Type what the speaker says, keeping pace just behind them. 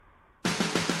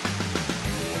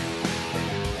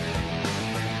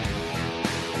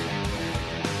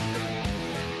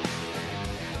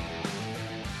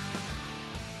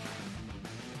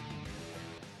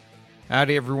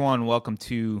Howdy, everyone. Welcome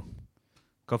to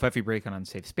Kofefi Break on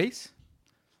Unsafe Space.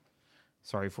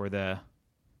 Sorry for the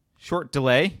short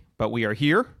delay, but we are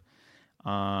here.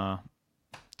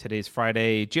 Today's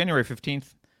Friday, January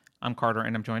 15th. I'm Carter,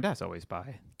 and I'm joined, as always,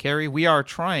 by Carrie. We are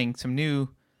trying some new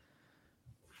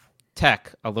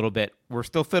tech a little bit. We're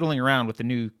still fiddling around with the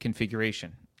new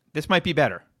configuration. This might be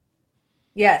better.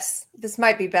 Yes, this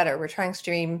might be better. We're trying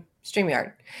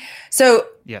StreamYard. So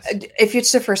Yes. If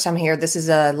it's the first time here, this is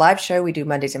a live show. We do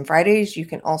Mondays and Fridays. You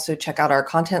can also check out our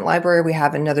content library. We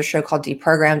have another show called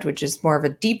Deprogrammed, which is more of a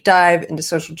deep dive into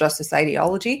social justice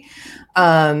ideology.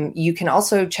 You can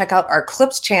also check out our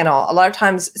clips channel. A lot of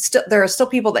times there are still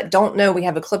people that don't know we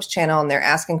have a clips channel and they're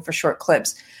asking for short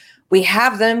clips. We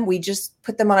have them. We just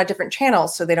put them on a different channel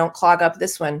so they don't clog up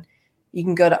this one. You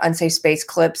can go to Unsafe Space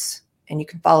Clips and you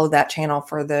can follow that channel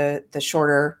for the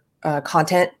shorter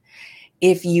content.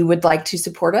 If you would like to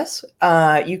support us,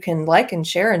 you can like and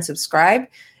share and subscribe.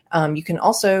 You can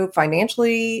also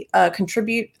financially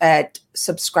contribute at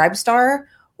Subscribestar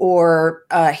or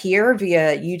here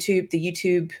via YouTube, the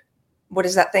YouTube, what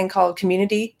is that thing called?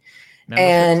 Community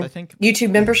and I think. YouTube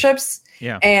memberships.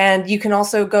 Yeah. And you can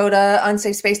also go to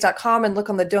unsafespace.com and look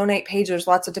on the donate page. There's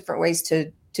lots of different ways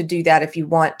to do that if you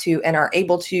want to and are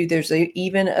able to. There's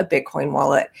even a Bitcoin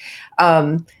wallet.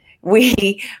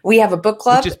 We have a book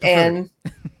club and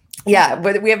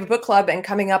but we have a book club, and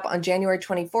coming up on January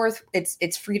 24th,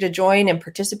 it's free to join and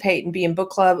participate and be in book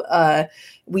club.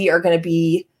 We are going to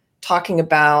be talking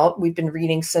about, we've been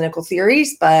reading Cynical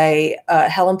Theories by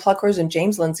Helen Pluckers and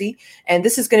James Lindsay, and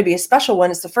this is going to be a special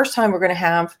one. It's the first time we're going to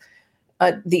have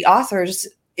the authors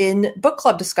in book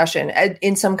club discussion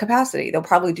in some capacity. They'll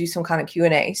probably do some kind of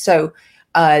Q&A. So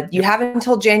you have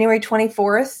until January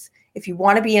 24th. If you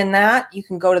want to be in that, you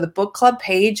can go to the book club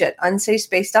page at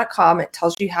unsafespace.com. It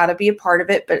tells you how to be a part of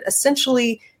it. But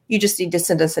essentially, you just need to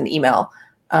send us an email,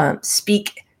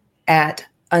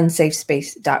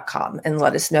 speak@unsafespace.com, and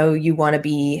let us know you want to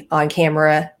be on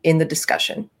camera in the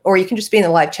discussion. Or you can just be in the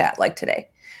live chat like today.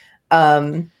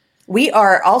 We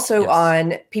are also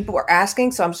on, people were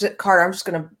asking, so I'm just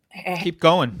going to keep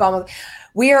going.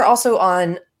 We are also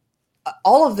on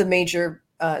all of the major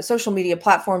social media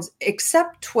platforms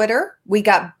except Twitter. We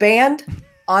got banned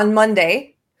on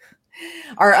Monday.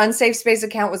 Our Unsafe Space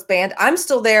account was banned. I'm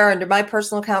still there under my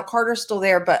personal account. Carter's still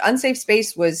there, but Unsafe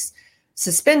Space was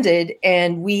suspended,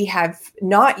 and we have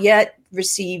not yet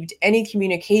received any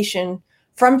communication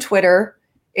from Twitter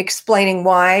explaining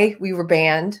why we were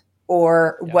banned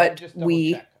or what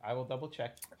we... I will double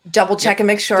check. And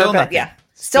make sure, still but nothing.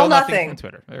 Still nothing. From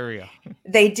Twitter. There we go.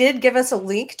 They did give us a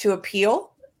link to appeal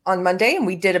on Monday, and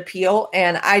we did appeal,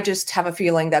 and I just have a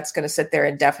feeling that's going to sit there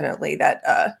indefinitely,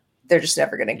 that they're just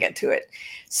never going to get to it.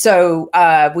 So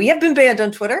we have been banned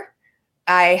on Twitter.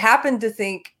 I happen to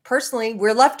think, personally,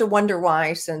 we're left to wonder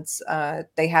why, since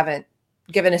they haven't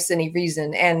given us any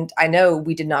reason. And I know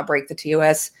we did not break the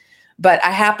TOS, but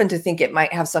I happen to think it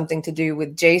might have something to do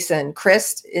with Jason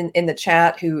Christ in the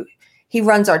chat, who he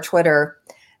runs our Twitter.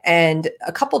 And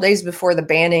a couple days before the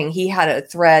banning, he had a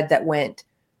thread that went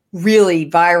really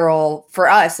viral, for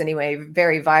us anyway,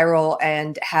 very viral,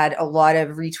 and had a lot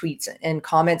of retweets and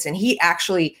comments. And he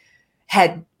actually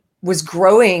was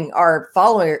growing our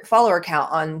follower count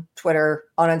on Twitter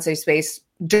on Unsafe Space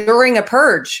during a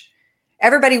purge.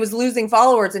 Everybody was losing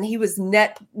followers, and he was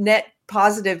net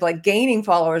positive, like gaining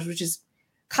followers, which is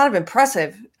kind of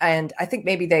impressive. And I think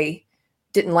maybe they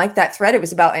didn't like that thread. It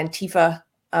was about Antifa,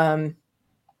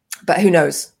 but who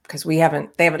knows? Because they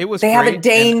haven't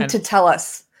deigned to tell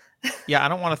us. Yeah, I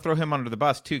don't want to throw him under the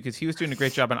bus, too, because he was doing a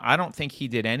great job, and I don't think he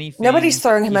did anything. Nobody's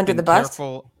throwing him under the bus.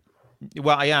 Careful.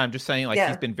 Well, yeah, I'm just saying,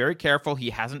 he's been very careful. He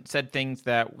hasn't said things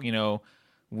that, we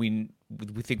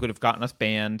think would have gotten us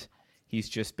banned. He's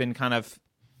just been kind of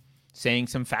saying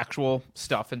some factual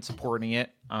stuff and supporting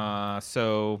it.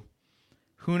 So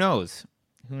who knows?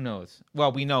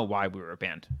 Well, we know why we were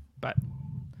banned, but...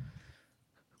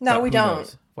 No, we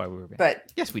don't. Why we were banned.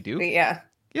 But yes, we do. Yeah.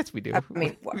 Yes, we do. I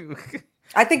mean...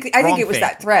 I think it was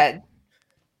that thread.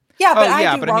 Yeah, but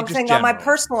I do wrong thing on my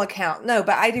personal account. No,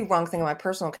 but I do wrong thing on my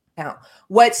personal account.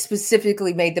 What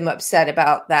specifically made them upset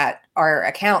about our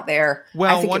account there?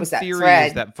 Well, I think one it was that theory thread.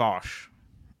 Is that Vosh,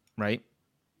 right?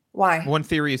 Why? One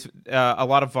theory is a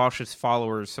lot of Vosh's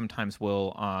followers sometimes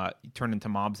will turn into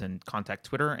mobs and contact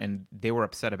Twitter, and they were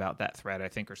upset about that thread, I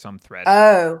think, or some thread.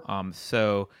 Oh.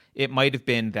 So it might have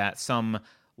been that some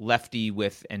lefty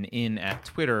with an in at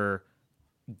Twitter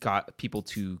got people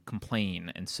to complain,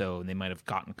 and so they might have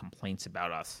gotten complaints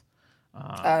about us.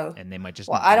 And they might just...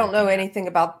 Well, I don't know anything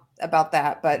about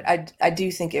that, but I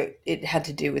do think it had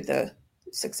to do with the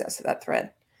success of that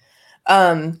thread.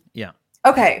 Yeah.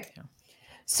 Okay. Yeah.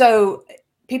 So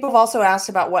people have also asked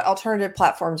about what alternative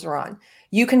platforms we're on.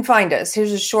 You can find us.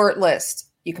 Here's a short list.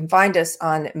 You can find us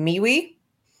on MeWe.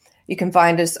 You can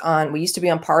find us on, we used to be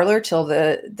on Parler till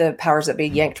the powers that be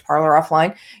yanked Parler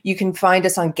offline. You can find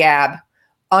us on Gab.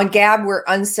 On Gab, we're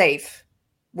unsafe.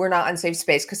 We're not unsafe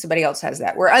space because somebody else has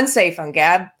that. We're unsafe on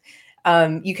Gab.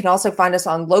 You can also find us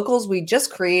on Locals. We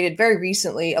just created very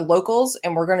recently a Locals,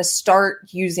 and we're going to start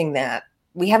using that.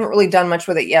 We haven't really done much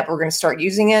with it yet, but we're going to start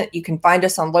using it. You can find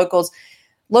us on Locals.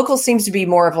 Locals seems to be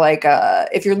more of like,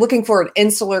 if you're looking for an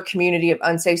insular community of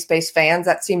unsafe space fans,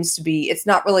 that seems to be, it's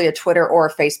not really a Twitter or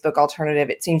a Facebook alternative.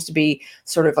 It seems to be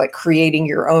sort of like creating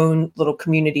your own little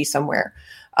community somewhere.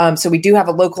 So we do have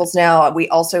a Locals now. We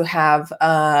also have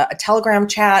a Telegram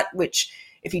chat, which,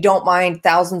 if you don't mind,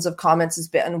 thousands of comments has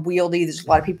been unwieldy. There's a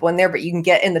lot of people in there, but you can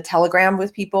get in the Telegram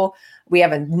with people. We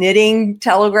have a knitting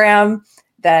Telegram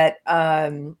that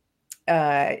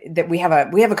that we have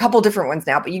a couple different ones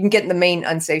now, but you can get in the main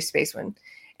unsafe space one.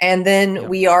 And then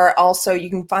we are also, you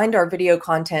can find our video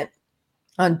content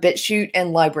on BitChute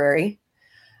and Library.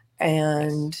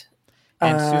 And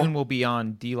soon we'll be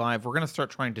on DLive. We're going to start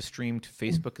trying to stream to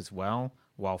Facebook as well,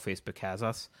 while Facebook has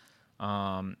us,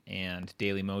 and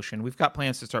Daily Motion. We've got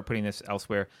plans to start putting this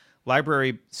elsewhere.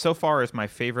 Library so far is my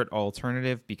favorite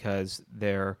alternative because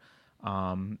they're,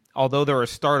 although they're a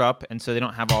startup and so they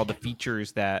don't have all the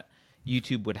features that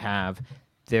YouTube would have,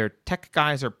 their tech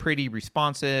guys are pretty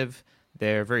responsive.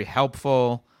 They're very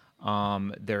helpful.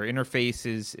 Their interface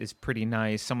is pretty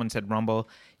nice. Someone said Rumble.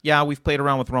 Yeah, we've played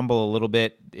around with Rumble a little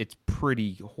bit. It's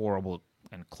pretty horrible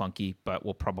and clunky, but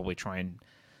we'll probably try and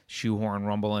shoehorn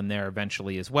Rumble in there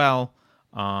eventually as well.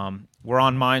 We're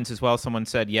on Minds as well. Someone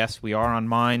said, yes, we are on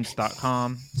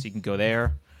Minds.com, so you can go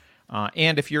there.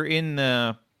 And if you're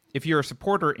a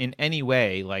supporter in any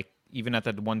way, like even at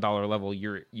the $1 level,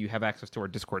 you have access to our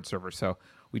Discord server. So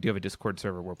we do have a Discord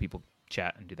server where people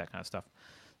chat and do that kind of stuff.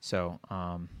 So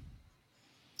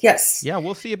yes, yeah,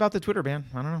 we'll see about the Twitter ban.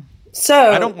 I don't know.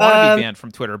 So I don't want to be banned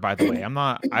from Twitter, by the way.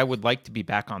 I would like to be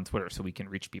back on Twitter so we can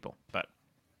reach people, but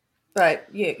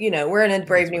you know, we're in a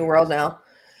brave new world now.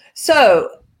 So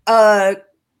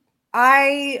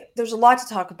there's a lot to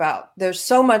talk about. There's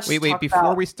so much. Wait,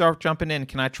 before we start jumping in,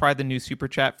 can I try the new super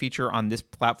chat feature on this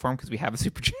platform? Because we have a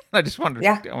super chat. I want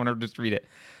to just read it.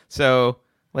 So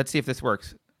let's see if this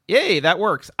works. Yay, that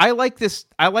works. I like this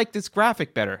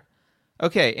graphic better.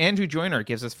 Okay, Andrew Joyner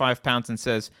gives us £5 and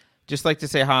says, just like to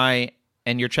say hi,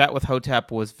 and your chat with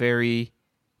Hotep was very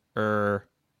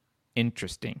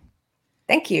interesting.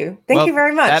 Thank you. Thank you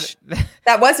very much.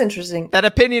 That was interesting. That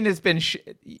opinion has been...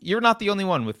 You're not the only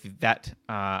one with that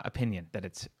opinion, that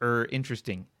it's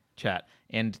interesting chat.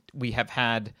 And we have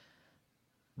had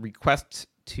requests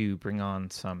to bring on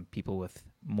some people with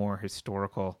more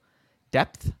historical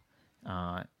depth.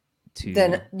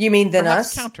 You mean than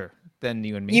us? Counter than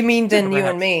you and me. You mean than you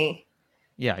and me?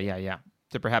 Yeah.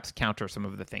 To perhaps counter some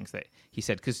of the things that he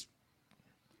said, because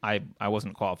I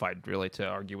wasn't qualified really to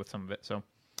argue with some of it. So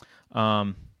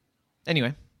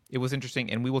anyway, it was interesting,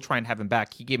 and we will try and have him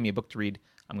back. He gave me a book to read.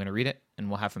 I'm going to read it, and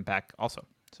we'll have him back also.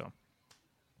 So,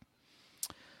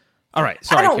 all right.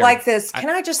 Sorry, I don't Carrie. like this. Can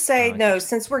I just say no?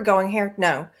 Since we're going here,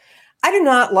 no. I do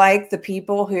not like the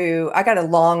people who. I got a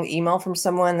long email from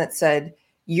someone that said,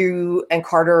 you and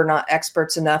Carter are not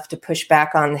experts enough to push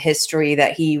back on the history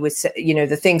that he was,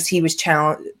 the things he was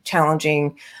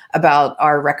challenging about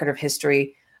our record of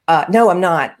history. No, I'm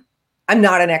not. I'm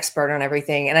not an expert on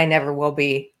everything, and I never will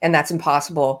be. And that's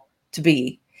impossible to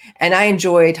be. And I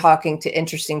enjoy talking to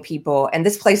interesting people. And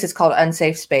this place is called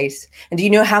Unsafe Space. And do you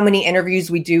know how many interviews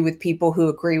we do with people who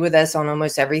agree with us on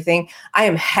almost everything? I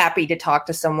am happy to talk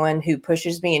to someone who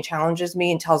pushes me and challenges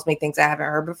me and tells me things I haven't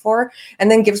heard before, and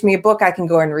then gives me a book I can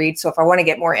go and read. So if I want to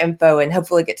get more info and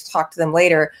hopefully get to talk to them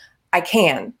later, I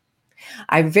can.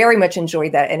 I very much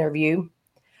enjoyed that interview.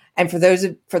 And for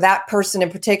that person in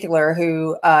particular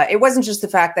who, it wasn't just the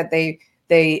fact that they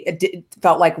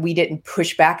felt like we didn't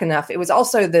push back enough. It was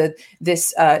also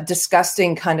this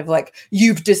disgusting kind of like,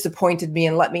 you've disappointed me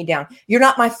and let me down. You're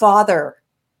not my father.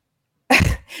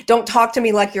 Don't talk to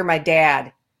me like you're my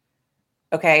dad.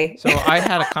 Okay. So I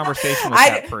had a conversation with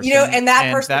that person.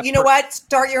 Person, you know what?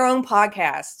 Start your own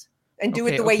podcast and do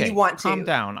it the way you want to. Calm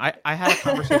down. I had a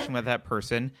conversation with that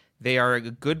person. They are a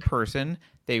good person.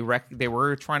 They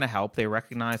were trying to help. They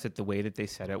recognized that the way that they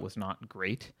said it was not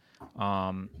great.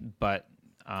 But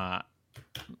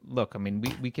look, I mean,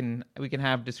 we can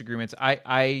have disagreements.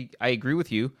 I agree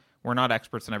with you. We're not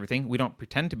experts on everything. We don't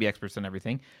pretend to be experts on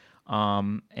everything.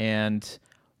 And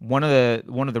one of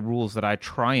the rules that I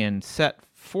try and set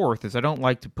forth is I don't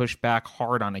like to push back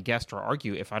hard on a guest or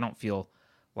argue if I don't feel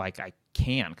like I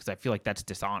can, because I feel like that's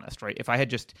dishonest, right? If I had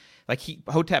just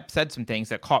Hotep said some things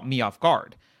that caught me off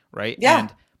guard, right? Yeah.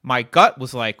 And my gut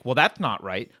was like, well, that's not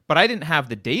right. But I didn't have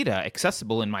the data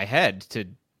accessible in my head to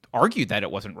argue that it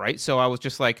wasn't right. So I was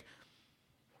just like,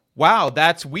 wow,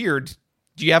 that's weird.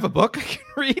 Do you have a book I can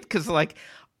read? Because like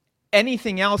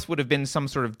anything else would have been some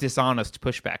sort of dishonest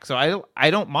pushback. So I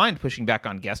don't mind pushing back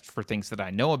on guests for things that I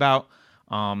know about.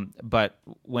 But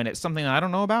when it's something I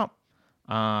don't know about,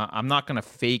 I'm not going to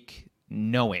fake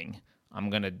knowing.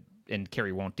 And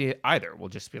Carrie won't do it either. We'll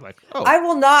just be like, oh. I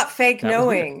will not fake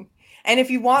knowing. And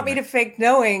if you want me to fake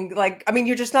knowing,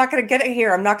 you're just not going to get it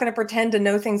here. I'm not going to pretend to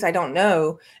know things I don't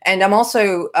know. And I'm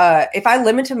also, if I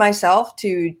limited myself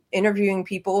to interviewing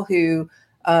people who,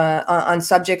 on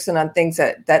subjects and on things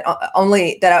that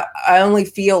I only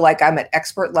feel like I'm at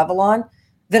expert level on,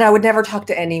 then I would never talk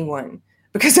to anyone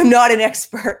because I'm not an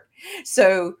expert.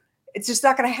 So it's just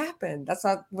not going to happen. That's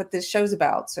not what this show's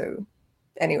about. So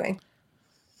anyway.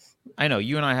 I know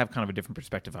you and I have kind of a different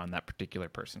perspective on that particular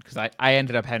person, because I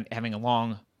ended up having a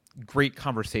long, great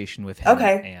conversation with him,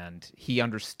 and he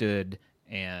understood,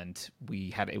 and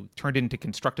it turned into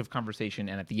constructive conversation.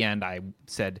 And at the end, I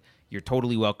said, "You're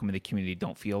totally welcome in the community.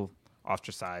 Don't feel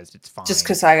ostracized. It's fine." Just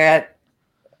because I got,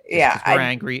 we're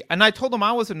angry, and I told him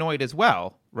I was annoyed as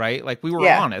well, right? Like we were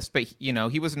honest, but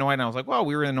he was annoyed, and I was like, "Well,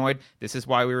 we were annoyed. This is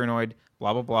why we were annoyed."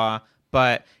 Blah blah blah.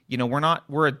 But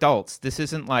we're adults. This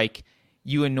isn't like,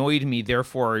 you annoyed me,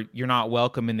 therefore you're not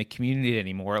welcome in the community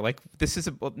anymore. Like this is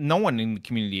no one in the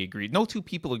community agreed. No two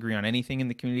people agree on anything in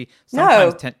the community.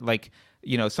 Sometimes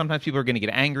sometimes people are going to get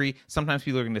angry. Sometimes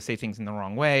people are going to say things in the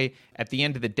wrong way. At the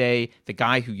end of the day, the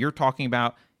guy who you're talking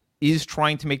about is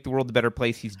trying to make the world a better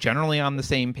place. He's generally on the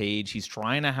same page. He's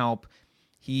trying to help.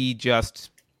 He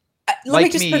just, let me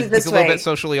just put it this he's way. A little bit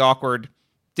socially awkward.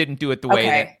 Didn't do it the way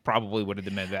that probably would have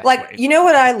been that way. Like, you know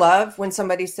what I love? When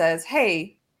somebody says,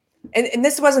 hey, and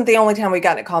this wasn't the only time we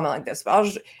got a comment like this,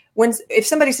 but if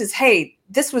somebody says, hey,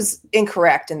 this was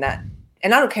incorrect in that,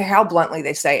 and I don't care how bluntly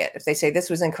they say it. If they say this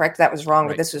was incorrect, that was wrong,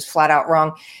 or this was flat out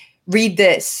wrong, read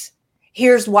this.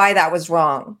 Here's why that was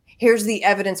wrong. Here's the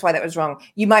evidence why that was wrong.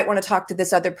 You might want to talk to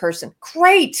this other person.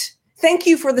 Great. Thank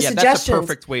you for the suggestions. That's a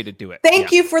perfect way to do it.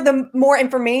 Thank you for the more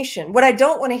information. What I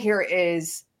don't want to hear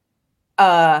is,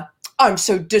 I'm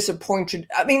so disappointed.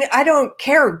 I mean, I don't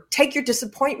care. Take your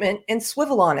disappointment and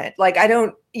swivel on it. Like,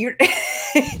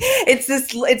 it's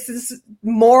this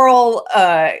moral,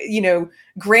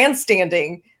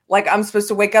 grandstanding. Like, I'm supposed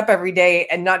to wake up every day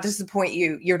and not disappoint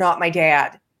you. You're not my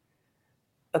dad.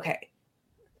 Okay.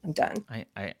 I'm done.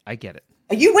 I get it.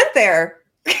 You went there.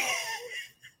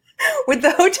 With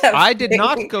the hotel. I did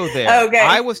not go there. Okay.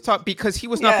 I was taught, because he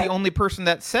was not the only person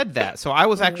that said that. So I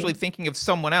was actually thinking of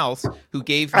someone else who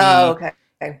gave me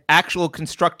actual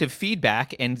constructive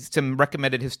feedback and some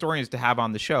recommended historians to have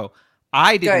on the show.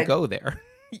 I didn't go there.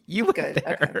 You went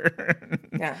there. Okay.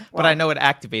 Yeah. Well, but I know it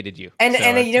activated you. And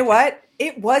you know what?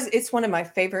 It's one of my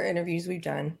favorite interviews we've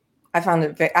done. I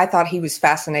thought he was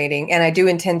fascinating, and I do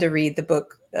intend to read the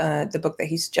book that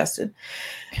he suggested.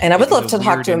 And I would love to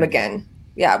talk to him again.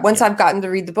 Yeah, once I've gotten to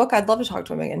read the book, I'd love to talk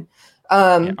to him again.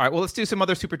 All right, well, let's do some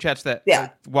other super chats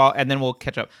and then we'll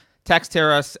catch up. Tax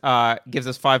Terrace gives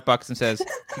us $5 and says,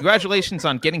 "Congratulations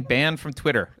on getting banned from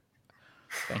Twitter."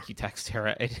 Thank you, Tax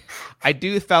Terra. I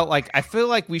feel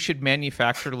like we should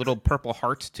manufacture little purple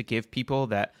hearts to give people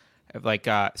that have like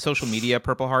social media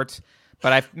purple hearts.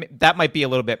 But that might be a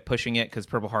little bit pushing it, because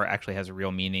Purple Heart actually has a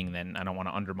real meaning. Then I don't want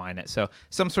to undermine it. So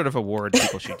some sort of award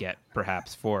people should get,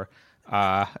 perhaps, for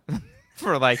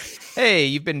like, hey,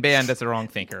 you've been banned as a wrong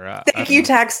thinker. Thank you,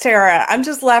 Tax Terra. I'm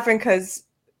just laughing because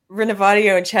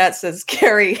Renovadio in chat says,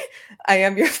 "Carrie, I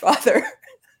am your father."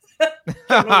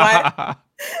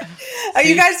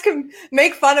 You guys can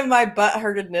make fun of my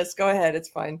butthurtedness. Go ahead, it's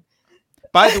fine.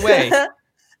 By the way,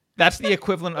 that's the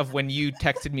equivalent of when you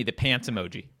texted me the pants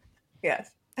emoji.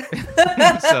 Yes.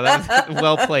 So that was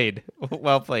well played.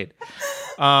 Well played.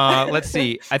 Let's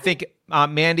see. I think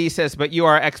Mandy says, "But you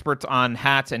are experts on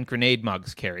hats and grenade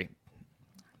mugs, Carrie."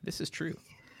 This is true.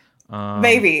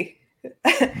 Maybe.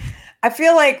 I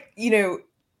feel like,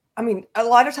 a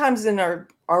lot of times in our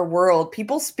world,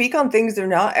 people speak on things they're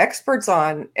not experts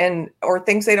on, or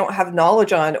things they don't have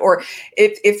knowledge on, or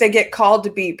if they get called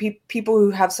to be people who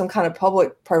have some kind of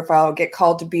public profile get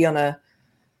called to be on a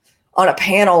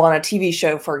panel on a TV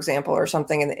show, for example, or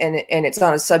something, and it's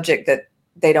on a subject that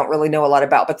they don't really know a lot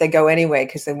about, but they go anyway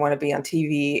because they want to be on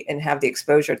TV and have the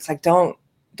exposure. It's like, don't,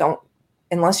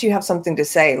 unless you have something to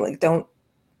say, like, don't,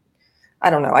 I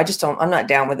don't know. I'm not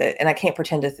down with it. And I can't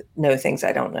pretend to know things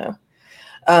I don't know.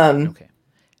 Okay.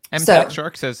 MTech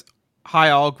Shark says, "Hi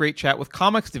all, great chat with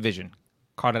Comics Division.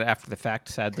 caught it after the fact,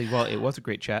 sadly. Well, it was a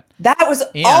great chat. That was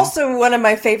also one of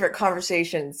my favorite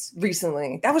conversations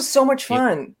recently. That was so much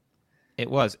fun. It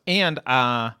was. And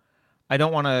I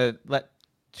don't want to let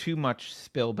too much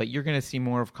spill, but you're going to see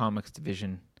more of Comics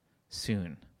Division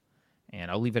soon. And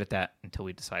I'll leave it at that until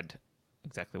we decide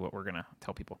exactly what we're going to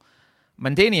tell people.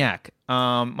 Mundaniac.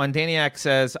 Mundaniac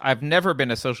says, I've never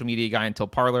been a social media guy until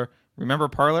Parler. Remember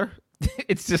Parler?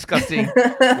 It's disgusting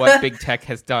what big tech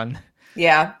has done.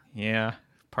 Yeah. Yeah.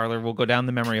 Parler will go down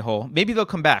the memory hole. Maybe they'll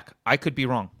come back. I could be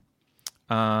wrong.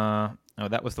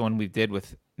 That was the one we did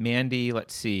with Mandy.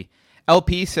 Let's see.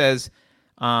 LP says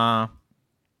the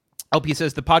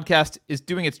podcast is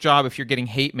doing its job. If you're getting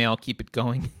hate mail, keep it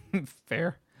going.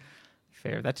 Fair.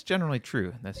 That's generally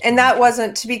true. That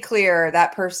wasn't, to be clear,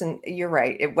 that person, you're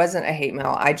right. It wasn't a hate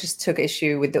mail. I just took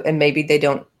issue with and maybe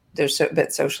they're a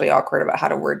bit socially awkward about how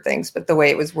to word things, but the way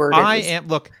it was worded.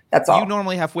 That's all. You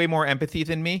normally have way more empathy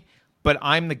than me, but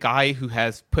I'm the guy who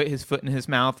has put his foot in his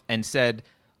mouth and said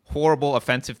horrible,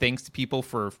 offensive things to people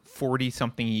for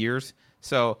 40-something years.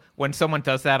 So when someone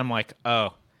does that, I'm like,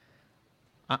 oh,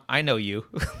 I know you.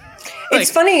 It's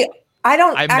funny. I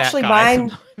don't actually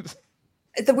mind.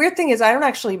 The weird thing is I don't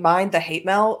actually mind the hate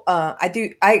mail. I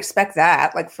expect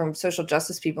that, like, from social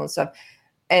justice people and stuff.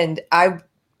 And I,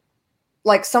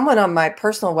 like, someone on my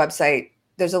personal website,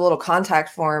 there's a little contact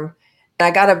form, and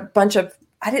I got a bunch of,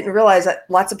 I didn't realize that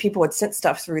lots of people had sent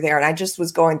stuff through there. And I just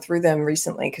was going through them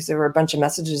recently because there were a bunch of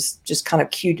messages just kind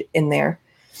of queued in there.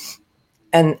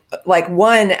 And like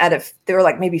there were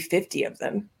like maybe 50 of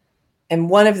them. And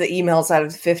one of the emails out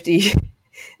of the 50,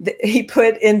 he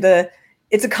put in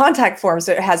it's a contact form.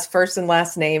 So it has first and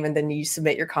last name, and then you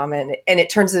submit your comment, and it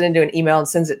turns it into an email and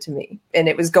sends it to me. And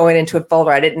it was going into a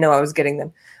folder. I didn't know I was getting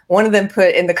them. One of them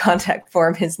put in the contact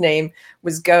form, his name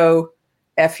was Go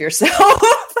F Yourself.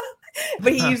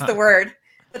 But he used the word.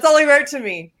 That's all he wrote to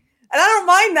me. And I don't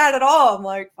mind that at all. I'm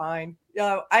like, fine.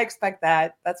 I expect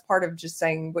that. That's part of just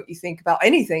saying what you think about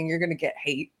anything. You're going to get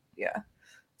hate. Yeah.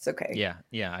 It's okay.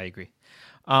 Yeah, I agree.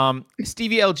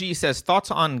 Stevie LG says,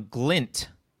 thoughts on Glint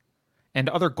and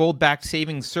other gold-backed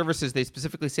savings services. They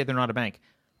specifically say they're not a bank.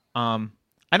 I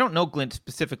don't know Glint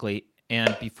specifically,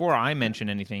 and before I mention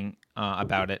anything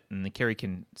about it, and Carrie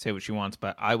can say what she wants,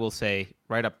 but I will say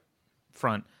right up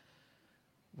front,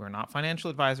 we're not financial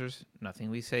advisors. Nothing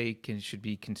we say should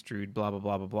be construed blah, blah,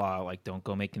 blah, blah, blah. Like, don't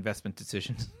go make investment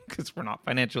decisions because we're not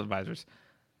financial advisors.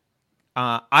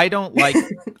 I don't like...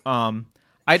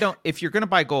 if you're going to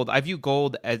buy gold, I view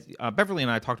gold as... Beverly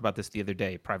and I talked about this the other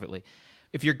day privately.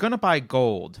 If you're going to buy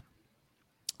gold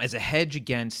as a hedge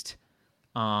against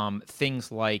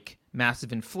things like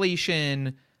massive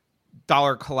inflation,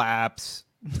 dollar collapse,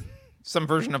 some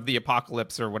version of the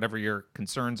apocalypse, or whatever your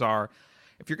concerns are,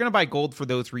 if you're going to buy gold for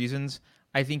those reasons,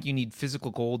 I think you need physical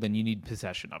gold and you need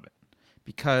possession of it.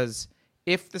 Because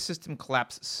if the system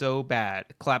collapses so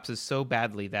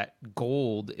badly that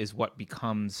gold is what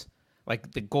becomes,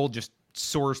 like, the gold just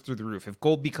soars through the roof. If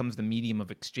gold becomes the medium of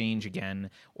exchange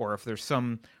again, or if there's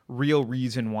some real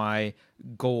reason why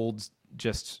gold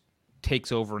just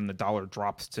takes over and the dollar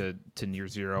drops to near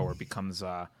zero or becomes,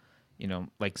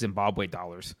 like Zimbabwe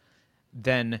dollars,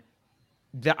 then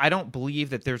I don't believe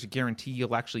that there's a guarantee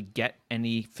you'll actually get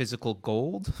any physical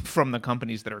gold from the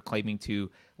companies that are claiming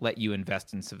to let you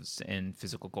invest in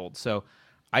physical gold. So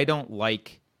I don't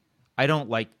like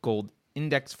gold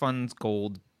index funds,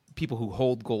 gold people who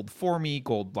hold gold for me,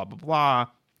 gold blah blah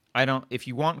blah. If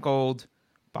you want gold,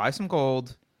 buy some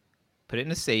gold, put it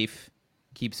in a safe,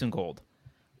 keep some gold.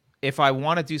 If I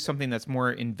want to do something that's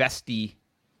more investy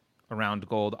around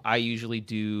gold, I usually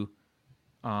do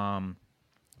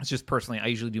it's just personally, I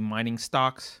usually do mining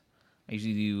stocks. I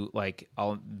usually do,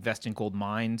 I'll invest in gold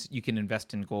mines. You can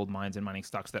invest in gold mines and mining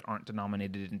stocks that aren't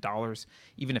denominated in dollars.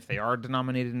 Even if they are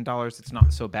denominated in dollars, it's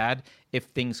not so bad. If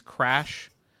things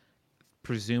crash,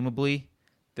 presumably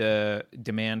the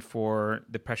demand for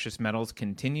the precious metals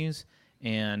continues.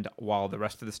 And while the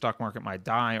rest of the stock market might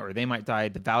die, or they might die,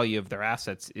 the value of their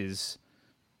assets is,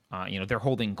 they're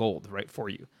holding gold, right, for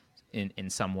you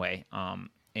in some way.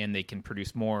 And they can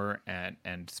produce more,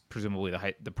 and presumably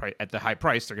at the high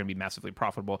price, they're going to be massively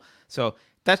profitable. So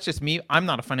that's just me. I'm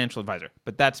not a financial advisor,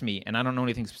 but that's me, and I don't know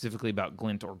anything specifically about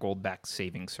Glint or gold-backed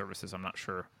savings services. I'm not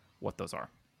sure what those are.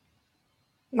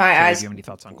 My Carrie, eyes. do you have any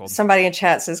thoughts on gold? Somebody in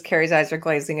chat says Carrie's eyes are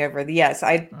glazing over. Yes,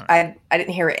 I didn't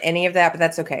hear any of that, but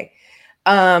that's okay.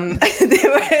 You're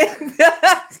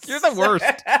the worst.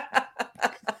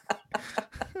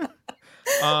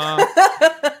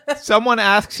 Someone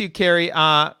asks you, Carrie,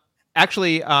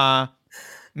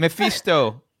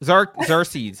 Mephisto,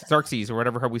 Xerxes, or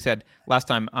whatever we said last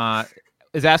time,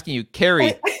 is asking you,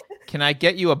 Carrie, Can I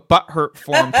get you a butthurt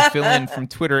form to fill in from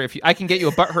Twitter? I can get you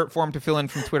a butthurt form to fill in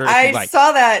from Twitter. If you like.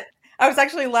 Saw that. I was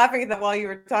actually laughing at that while you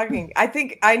were talking. I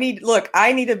think I need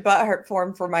a butthurt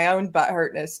form for my own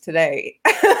butthurtness today.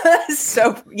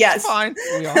 So yes, fine.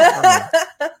 We are.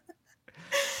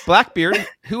 Blackbeard,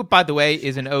 who by the way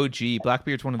is an OG.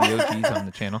 Blackbeard's one of the OGs on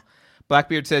the channel.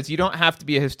 Blackbeard says, you don't have to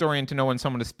be a historian to know when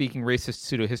someone is speaking racist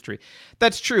pseudo-history.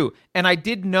 That's true. And I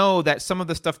did know that some of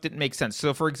the stuff didn't make sense.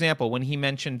 So, for example, when he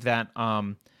mentioned that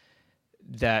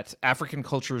that African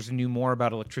cultures knew more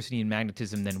about electricity and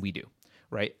magnetism than we do,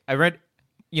 right? I read,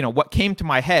 what came to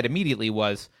my head immediately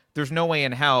was there's no way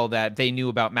in hell that they knew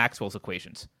about Maxwell's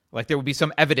equations. Like there would be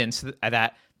some evidence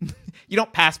that you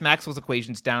don't pass Maxwell's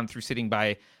equations down through sitting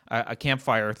by a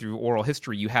campfire through oral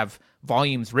history. You have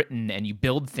volumes written and you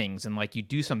build things and like you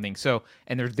do something. So,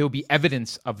 and there'll be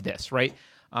evidence of this, right?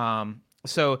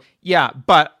 So yeah,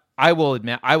 but I will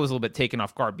admit I was a little bit taken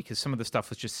off guard because some of the stuff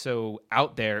was just so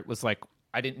out there. It was like,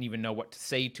 I didn't even know what to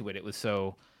say to it. It was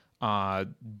so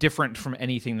different from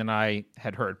anything that I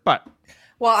had heard. But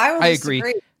well, I agree.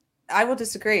 I will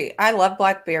disagree. I love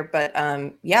Blackbeard, but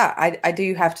yeah, I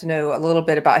do have to know a little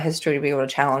bit about history to be able to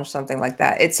challenge something like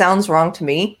that. It sounds wrong to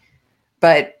me,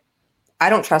 but I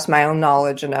don't trust my own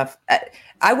knowledge enough.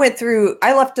 I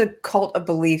left a cult of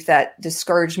belief that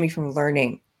discouraged me from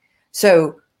learning.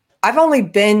 So I've only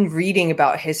been reading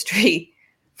about history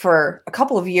for a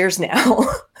couple of years now.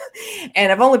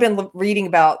 And I've only been reading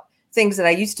about things that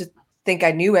I used to think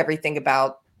I knew everything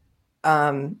about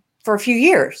for a few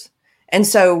years. And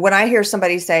so when I hear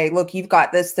somebody say, look, you've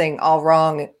got this thing all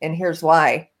wrong, and here's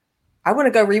why, I want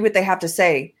to go read what they have to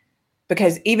say,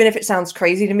 because even if it sounds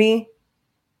crazy to me,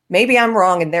 maybe I'm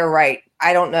wrong and they're right.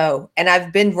 I don't know. And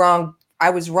I've been wrong. I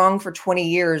was wrong for 20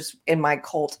 years in my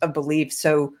cult of belief.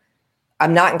 So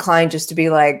I'm not inclined just to be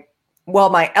like, well,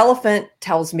 my elephant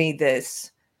tells me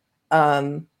this.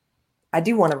 I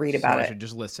do want to read about it. I should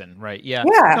just listen. Right. Yeah.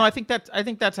 Yeah. No, I think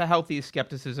that's a healthy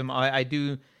skepticism. I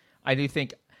do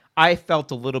think I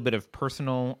felt a little bit of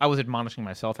personal. I was admonishing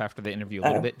myself after the interview a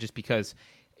little bit, just because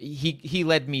he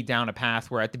led me down a path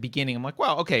where at the beginning I'm like,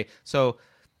 well, okay, so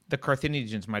the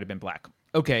Carthaginians might have been black.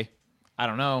 Okay, I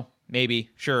don't know, maybe,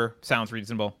 sure, sounds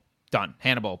reasonable. Done.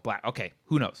 Hannibal, black. Okay,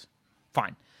 who knows?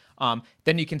 Fine.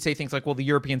 Then you can say things like, well, the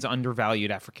Europeans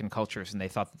undervalued African cultures and they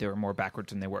thought that they were more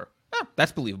backwards than they were.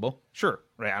 That's believable. Sure.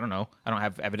 Right. I don't know. I don't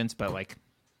have evidence, but like,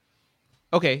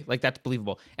 okay, like that's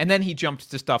believable. And then he jumped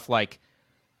to stuff like,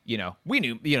 we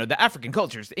knew, the African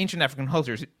cultures, the ancient African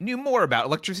cultures knew more about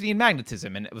electricity and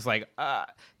magnetism. And it was like,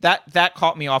 that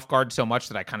caught me off guard so much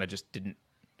that I kind of just didn't,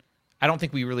 I don't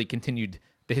think we really continued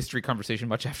the history conversation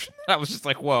much after that. I was just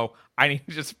like, whoa, I need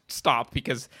to just stop,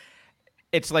 because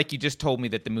it's like you just told me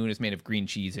that the moon is made of green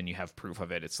cheese and you have proof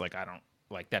of it. It's like,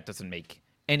 that doesn't make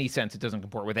any sense. It doesn't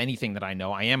comport with anything that I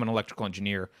know. I am an electrical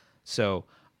engineer. So,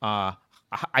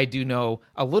 I do know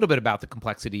a little bit about the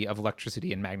complexity of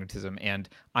electricity and magnetism, and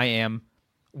I am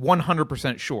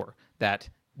 100% sure that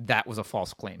was a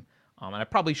false claim. And I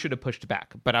probably should have pushed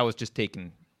back, but I was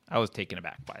taken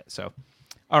aback by it. So,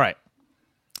 all right.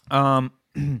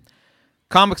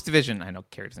 Comics Division. I know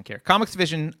Carrie doesn't care. Comics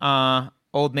Division,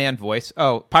 old man voice.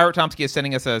 Oh, Pirate Tomsky is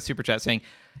sending us a super chat saying,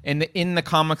 in the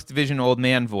Comics Division old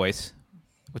man voice,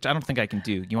 which I don't think I can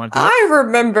do. You want to do it? I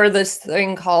remember this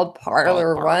thing called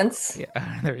Parlor once.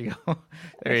 Yeah, there you go.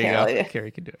 There you go.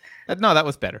 Carrie can do it. No, that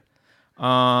was better.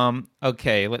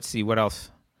 Okay, let's see. What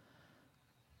else?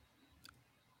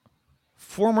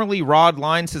 Formerly Rod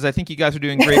Line says, I think you guys are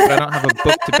doing great, but I don't have a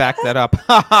book to back that up.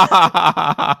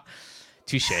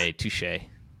 Touche.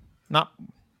 Not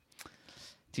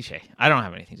touche. I don't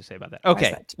have anything to say about that.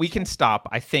 Okay, we can stop.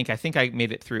 I think I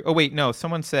made it through. Oh, wait, no.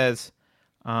 Someone says...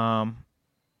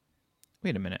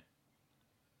 wait a minute.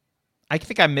 I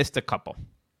think I missed a couple.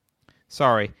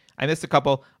 Sorry. I missed a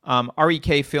couple.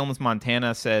 REK Films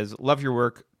Montana says, love your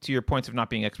work. To your points of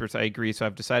not being experts, I agree. So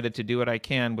I've decided to do what I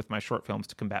can with my short films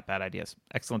to combat bad ideas.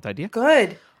 Excellent idea.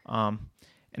 Good. And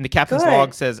the Captain's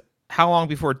Log says, how long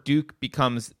before Duke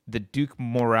becomes the Duke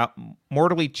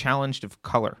mortally challenged of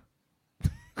color?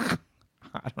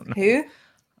 I don't know. Who?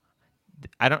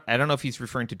 I don't know if he's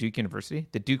referring to Duke University.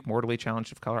 The Duke mortally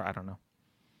challenged of color? I don't know.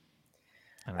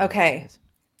 Okay.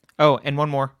 Oh, and one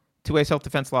more. Two-way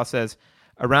self-defense law says,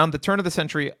 around the turn of the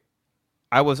century,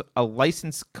 I was a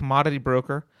licensed commodity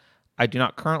broker. I do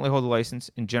not currently hold a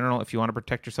license. In general, if you want to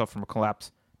protect yourself from a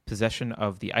collapse, possession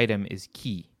of the item is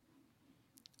key.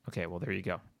 Okay, well, there you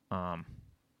go.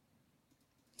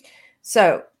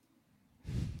 So,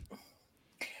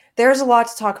 there's a lot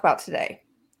to talk about today.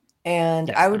 And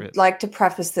yes, I would like to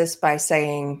preface this by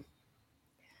saying,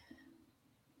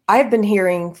 I've been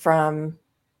hearing from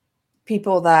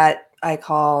people that I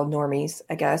call normies,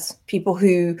 I guess, people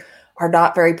who are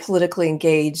not very politically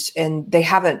engaged, and they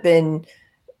haven't been,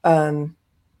 I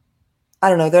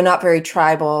don't know, they're not very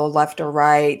tribal, left or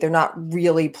right. They're not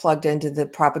really plugged into the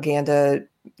propaganda,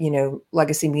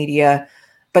 legacy media,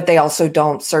 but they also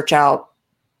don't search out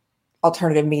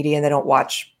alternative media, and they don't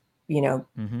watch,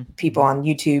 people on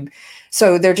YouTube.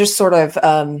 So they're just sort of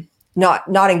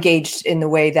not engaged in the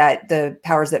way that the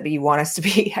powers that be want us to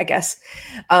be, I guess.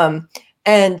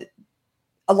 And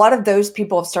a lot of those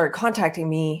people have started contacting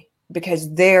me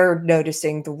because they're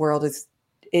noticing the world is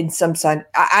in some sense.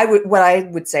 What I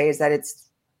would say is that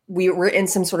we're in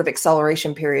some sort of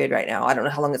acceleration period right now. I don't know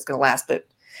how long it's going to last, but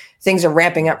things are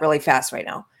ramping up really fast right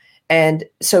now. And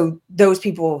so those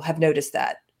people have noticed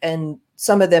that. And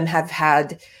some of them have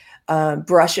had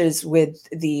brushes with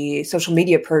the social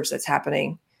media purge that's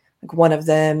happening. Like one of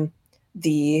them,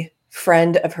 the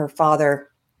friend of her father,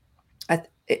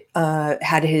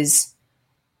 had his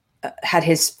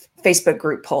Facebook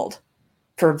group pulled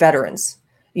for veterans.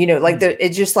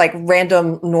 It's just like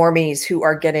random normies who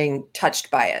are getting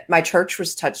touched by it. My church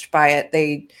was touched by it.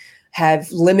 They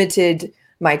have limited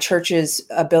my church's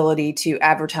ability to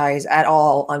advertise at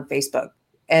all on Facebook,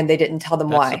 and they didn't tell them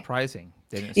why. That's surprising.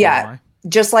 They didn't say why.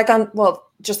 Just like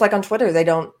on Twitter, they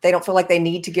don't feel like they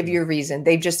need to give you a reason.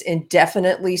 They've just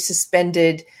indefinitely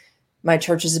suspended my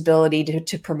church's ability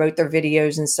to promote their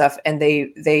videos and stuff. And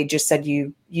they just said,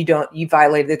 you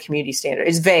violated the community standard.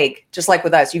 It's vague. Just like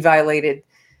with us, you violated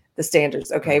the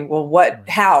standards. Okay. Well,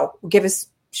 how? Give us,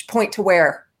 point to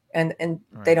where, and right.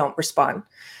 They don't respond.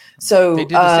 So they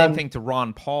did the same thing to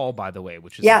Ron Paul, by the way,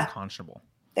 which is unconscionable.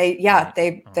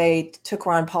 They took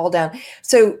Ron Paul down.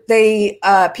 So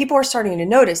people are starting to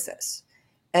notice this.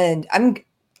 And I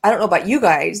don't know about you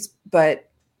guys, but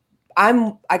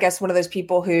I'm, I guess, one of those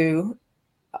people who,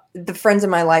 the friends in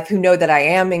my life who know that I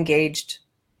am engaged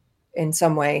in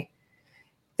some way,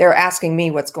 they're asking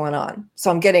me what's going on. So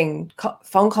I'm getting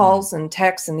phone calls and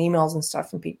texts and emails and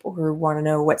stuff from people who want to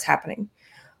know what's happening.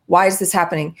 Why is this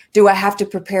happening? Do I have to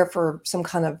prepare for some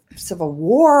kind of civil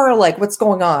war? Like, what's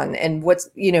going on? And what's,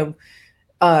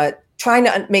 trying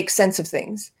to make sense of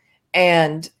things.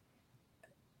 And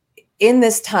in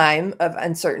this time of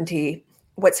uncertainty,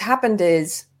 what's happened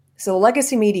is, so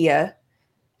legacy media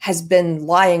has been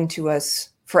lying to us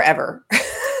forever.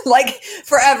 Like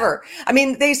forever. I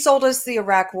mean, they sold us the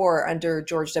Iraq War under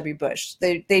George W. Bush.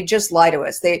 They just lie to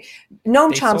us. Noam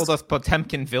Chomsky sold us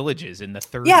Potemkin villages in the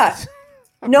 30s. Yeah.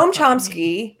 Noam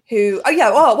Chomsky,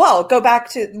 go back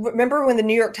to, remember when the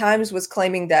New York Times was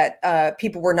claiming that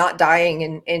people were not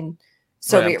dying in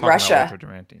Soviet Russia. Walter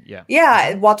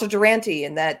Duranty. Walter Duranty,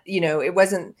 and that, it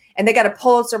wasn't, and they got a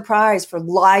Pulitzer Prize for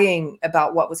lying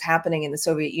about what was happening in the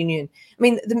Soviet Union. I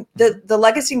mean, the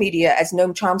legacy media, as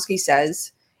Noam Chomsky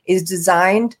says, is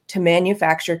designed to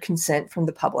manufacture consent from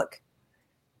the public.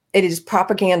 It is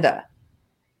propaganda.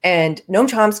 And Noam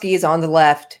Chomsky is on the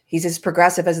left. He's as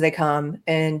progressive as they come,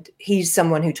 and he's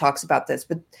someone who talks about this.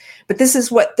 But this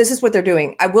is what they're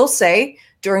doing. I will say,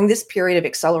 during this period of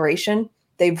acceleration,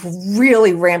 they've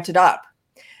really ramped it up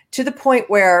to the point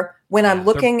where when I'm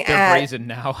looking they're brazen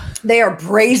now. They are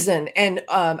brazen. And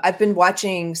I've been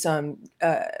watching some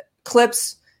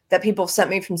clips that people have sent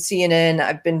me from CNN.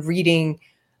 I've been reading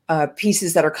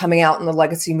pieces that are coming out in the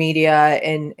legacy media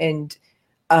and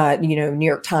New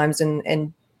York Times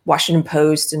and Washington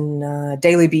Post and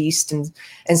Daily Beast and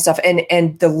stuff.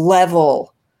 And the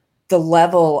level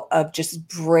of just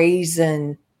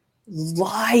brazen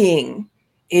lying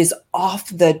is off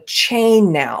the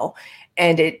chain now.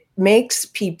 And it makes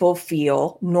people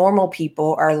feel, normal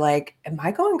people are like, am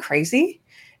I going crazy?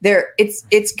 It's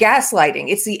gaslighting.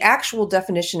 It's the actual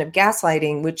definition of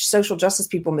gaslighting, which social justice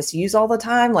people misuse all the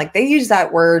time. Like, they use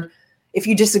that word. If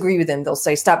you disagree with them, they'll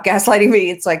say, stop gaslighting me.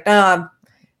 It's like, no,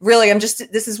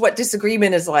 this is what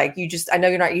disagreement is like. I know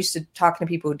you're not used to talking to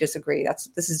people who disagree.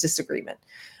 This is disagreement.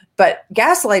 But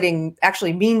gaslighting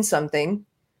actually means something.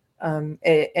 And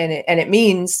it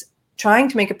means trying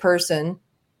to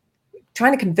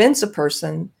convince a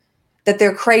person that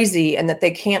they're crazy and that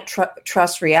they can't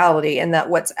trust reality, and that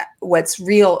what's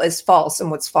real is false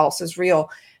and what's false is real.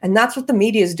 And that's what the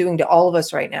media is doing to all of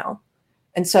us right now.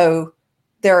 And so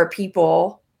there are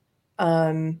people,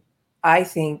 I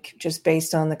think, just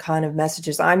based on the kind of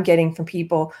messages I'm getting from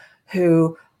people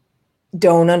who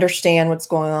don't understand what's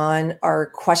going on, are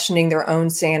questioning their own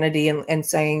sanity and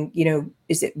saying,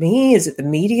 is it me? Is it the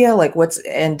media? Like, it's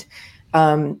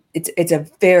a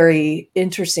very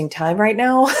interesting time right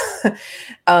now.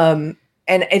 And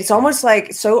it's almost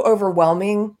like so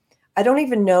overwhelming. I don't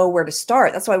even know where to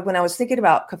start. That's why when I was thinking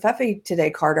about Covfefe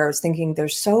today, Carter, I was thinking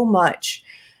there's so much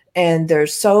And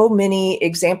there's so many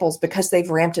examples because they've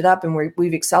ramped it up and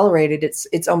we've accelerated.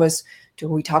 It's almost, do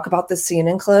we talk about this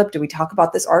CNN clip? Do we talk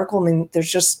about this article? I mean,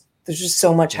 there's just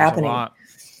so much happening.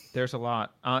 There's a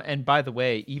lot. And by the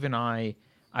way, even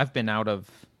I've been out of,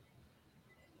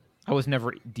 I was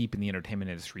never deep in the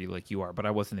entertainment industry like you are, but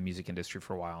I was in the music industry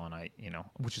for a while, and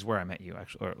which is where I met you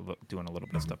actually, or doing a little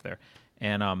bit of stuff there.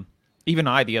 And even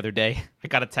the other day, I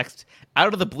got a text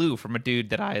out of the blue from a dude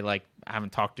that I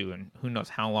haven't talked to in who knows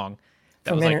how long.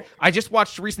 That was like, I just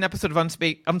watched a recent episode of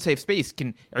Unsafe Space.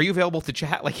 Are you available to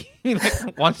chat? Like, he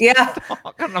wants to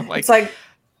talk. And I'm like, it's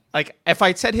like if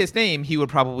I said his name, he would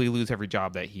probably lose every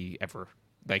job that he ever,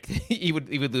 he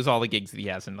would lose all the gigs that he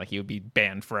has, and he would be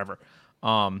banned forever.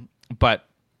 But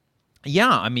yeah,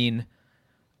 I mean,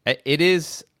 it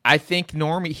is, I think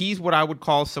normie, he's what I would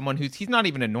call someone he's not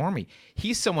even a normie.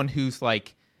 He's someone who's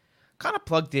kind of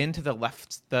plugged into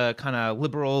the kind of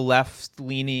liberal left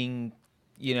leaning,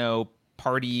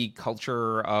 party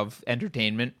culture of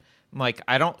entertainment.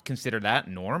 I don't consider that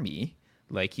normie.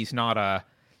 He's not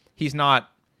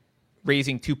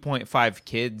raising 2.5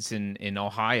 kids in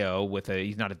Ohio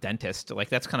he's not a dentist.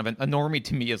 That's kind of a normie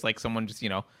to me, is someone just,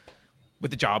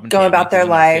 with a job and going about their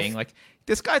life.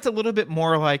 This guy's a little bit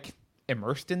more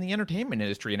immersed in the entertainment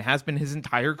industry and has been his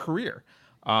entire career.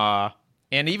 And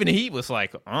even he was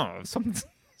like, oh,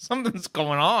 something's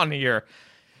going on here.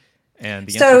 And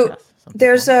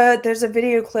there's a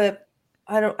video clip.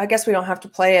 I guess we don't have to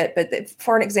play it, but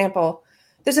for an example,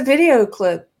 there's a video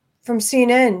clip from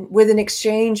CNN with an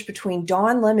exchange between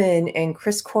Don Lemon and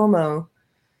Chris Cuomo,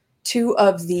 two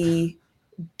of the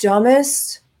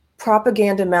dumbest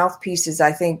propaganda mouthpieces,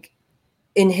 I think,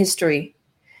 in history.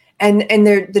 And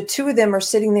the two of them are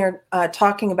sitting there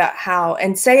talking about how,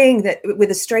 and saying that with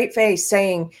a straight face,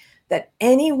 saying that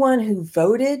anyone who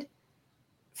voted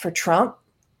for Trump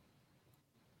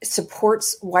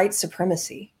supports white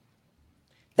supremacy.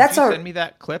 Send me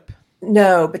that clip?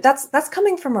 No, but that's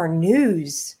coming from our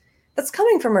news. That's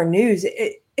coming from our news.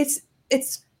 It's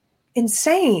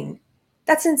insane.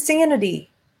 That's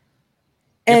insanity.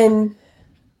 And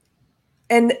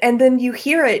then you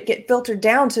hear it get filtered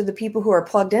down to the people who are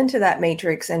plugged into that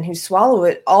matrix and who swallow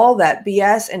it, all that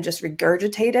BS, and just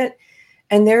regurgitate it.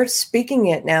 And they're speaking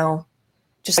it now,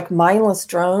 just like mindless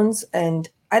drones. And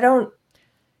I don't.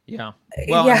 Yeah.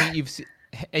 Well, yeah. I mean,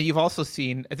 you've also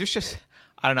seen, there's just,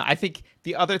 I don't know. I think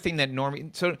the other thing that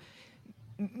normies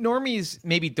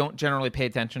maybe don't generally pay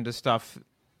attention to stuff,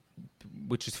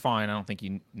 which is fine. I don't think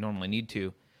you normally need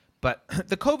to. But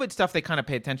the COVID stuff, they kind of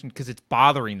pay attention because it's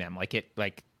bothering them.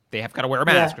 They have got to wear a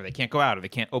mask, or they can't go out, or they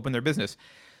can't open their business.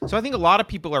 So I think a lot of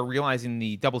people are realizing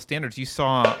the double standards. You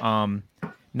saw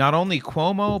not only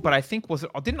Cuomo, but I think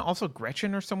didn't also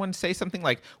Gretchen or someone say something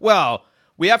like, well,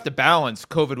 we have to balance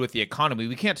COVID with the economy.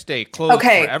 We can't stay closed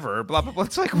forever. Blah blah blah.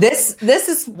 It's this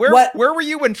is where were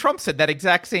you when Trump said that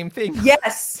exact same thing?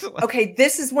 Yes. Okay.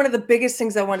 This is one of the biggest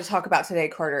things I want to talk about today,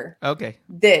 Carter. Okay.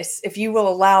 This, if you will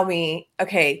allow me.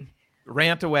 Okay.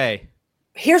 Rant away.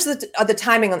 Here's the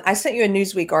timing on. I sent you a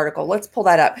Newsweek article. Let's pull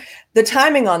that up. The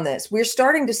timing on this. We're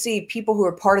starting to see people who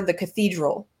are part of the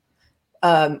cathedral,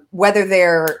 whether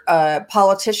they're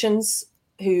politicians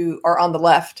who are on the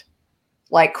left,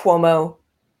 like Cuomo,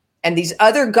 and these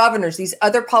other governors, these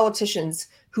other politicians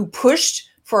who pushed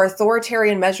for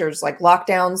authoritarian measures like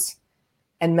lockdowns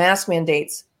and mask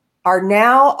mandates, are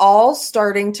now all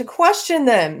starting to question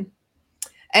them.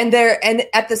 And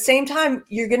at the same time,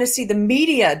 you're going to see the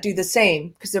media do the same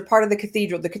because they're part of the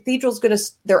cathedral. The cathedral's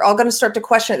they're all going to start to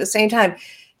question at the same time.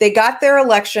 They got their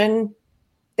election.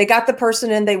 They got the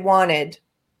person in they wanted.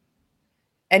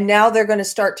 And now they're going to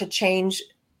start to change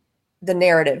the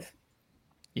narrative.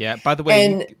 Yeah. By the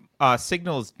way,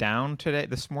 Signal's down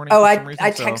this morning. Oh, I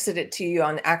texted it to you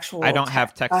on actual. I don't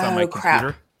have text on my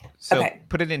computer. Crap. So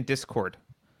put it in Discord,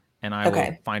 and I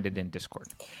will find it in Discord.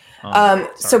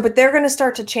 But they're going to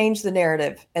start to change the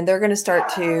narrative, and they're going to start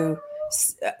to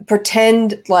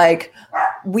pretend like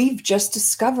we've just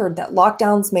discovered that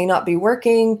lockdowns may not be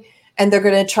working, and they're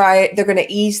going to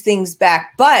ease things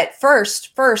back. But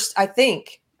first,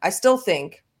 I still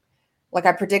think, like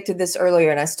I predicted this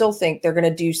earlier, and I still think they're going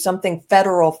to do something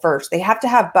federal first. They have to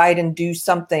have Biden do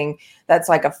something that's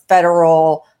like a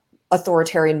federal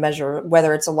authoritarian measure,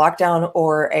 whether it's a lockdown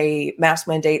or a mask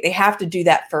mandate. They have to do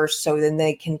that first, so then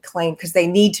they can claim, because they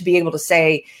need to be able to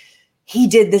say he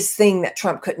did this thing that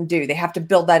Trump couldn't do. They have to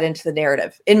build that into the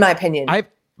narrative, in my opinion.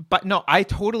 I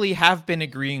totally have been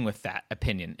agreeing with that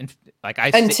opinion. And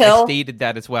I stated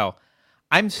that as well.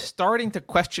 I'm starting to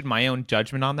question my own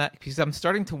judgment on that, because I'm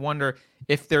starting to wonder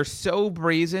if they're so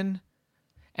brazen.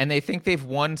 And they think they've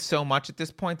won so much at this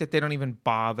point that they don't even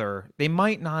bother. They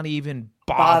might not even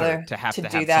bother to have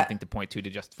something to point to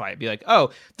justify it. Be like,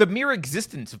 oh, the mere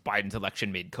existence of Biden's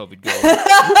election made COVID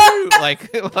go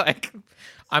like.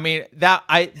 I mean,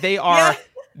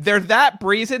 they're that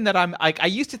brazen that I'm like. I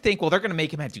used to think, well, they're going to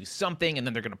make him do something, and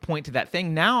then they're going to point to that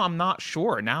thing. Now I'm not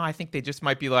sure. Now I think they just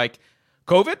might be like,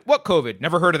 COVID? What COVID?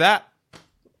 Never heard of that.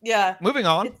 Yeah. Moving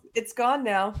on. It's gone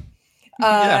now.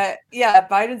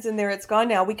 Biden's in there. It's gone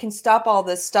now. We can stop all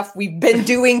this stuff we've been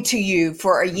doing to you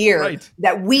for a year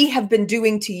that we have been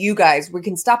doing to you guys. We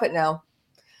can stop it now.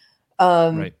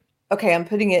 Right. Okay. I'm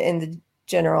putting it in the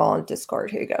general on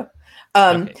Discord. Here you go.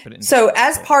 So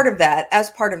as part of that,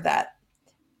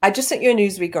 I just sent you a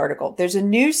Newsweek article. There's a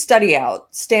new study out.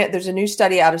 There's a new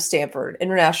study out of Stanford,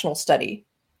 international study,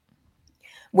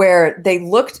 where they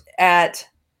looked at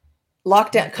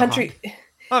lockdown country.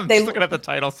 I'm just looking at the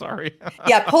title. Sorry.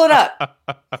 Yeah, pull it up.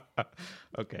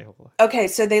 Okay, hold on. Okay,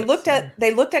 so they looked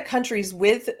at countries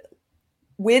with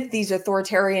these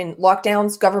authoritarian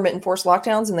lockdowns, government enforced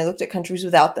lockdowns, and they looked at countries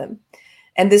without them.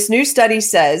 And this new study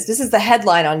says, this is the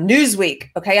headline on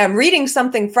Newsweek. Okay, I'm reading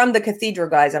something from the Cathedral,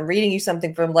 guys. I'm reading you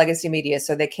something from Legacy Media,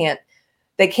 so they can't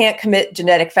commit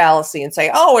genetic fallacy and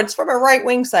say, oh, it's from a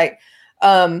right-wing site.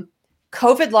 COVID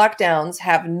lockdowns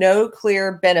have no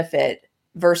clear benefit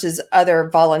versus other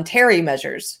voluntary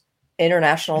measures,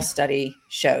 international study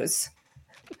shows.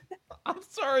 I'm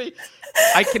sorry.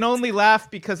 I can only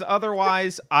laugh because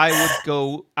otherwise I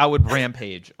would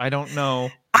rampage. I don't know.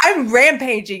 I'm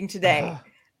rampaging today.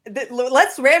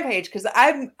 Let's rampage because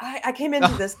I came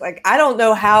into this like I don't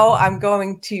know how I'm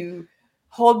going to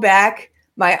hold back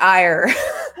my ire.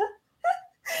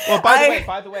 Well,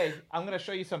 by the way, I'm going to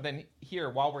show you something here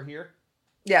while we're here.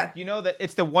 Yeah. You know that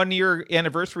it's the 1-year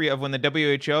anniversary of when the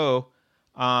WHO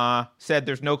said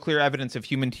there's no clear evidence of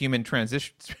human-to-human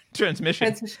transmission.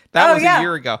 That was a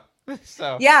year ago.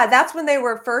 So yeah, that's when they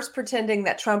were first pretending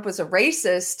that Trump was a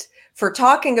racist for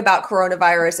talking about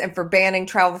coronavirus and for banning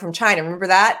travel from China. Remember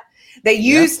that? They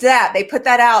used that. They put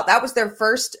that out. That was their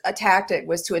first tactic,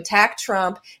 was to attack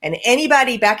Trump and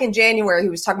anybody back in January who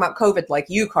was talking about COVID, like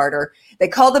you, Carter. They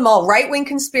called them all right-wing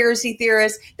conspiracy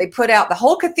theorists. They put out, the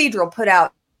whole Cathedral put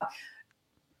out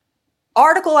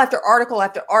article after article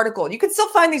after article. You can still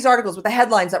find these articles with the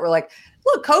headlines that were like,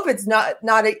 look, COVID's not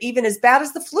even as bad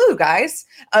as the flu, guys.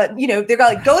 They're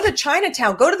like, go to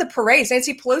Chinatown, go to the parades.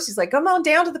 Nancy Pelosi's like, come on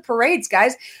down to the parades,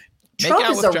 guys. Trump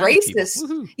is a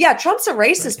racist. Yeah, Trump's a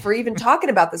racist for even talking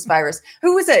about this virus.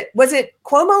 Who was it? Was it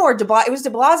Cuomo or de Blasio? It was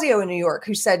de Blasio in New York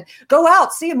who said, go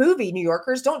out, see a movie, New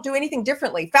Yorkers. Don't do anything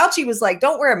differently. Fauci was like,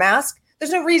 don't wear a mask.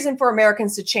 There's no reason for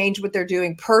Americans to change what they're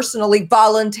doing personally,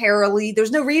 voluntarily.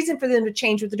 There's no reason for them to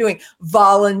change what they're doing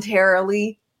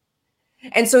voluntarily.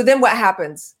 And so then what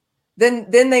happens?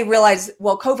 Then they realize,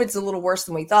 well, COVID's a little worse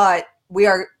than we thought.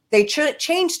 They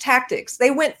changed tactics. They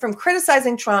went from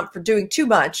criticizing Trump for doing too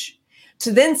much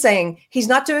to then saying he's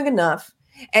not doing enough.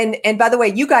 And by the way,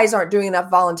 you guys aren't doing enough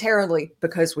voluntarily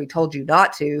because we told you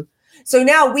not to. So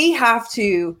now we have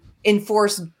to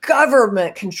enforce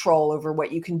government control over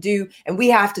what you can do. And we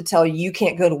have to tell you, you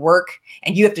can't go to work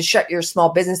and you have to shut your small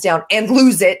business down and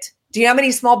lose it. Do you know how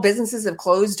many small businesses have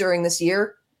closed during this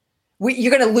year?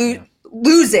 You're going to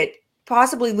lose it,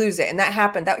 possibly lose it. And that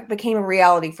happened. That became a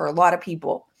reality for a lot of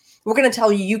people. We're going to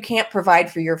tell you, you can't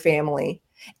provide for your family.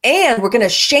 And we're going to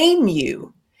shame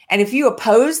you. And if you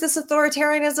oppose this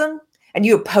authoritarianism and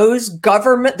you oppose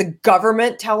the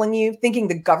government telling you, thinking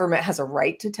the government has a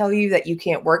right to tell you that you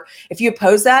can't work, if you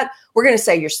oppose that, we're going to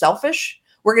say you're selfish.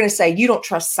 We're going to say you don't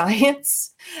trust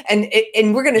science. And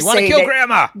we're going to say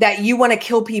that you want to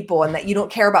kill people and that you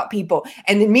don't care about people.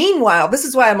 And meanwhile, this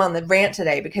is why I'm on the rant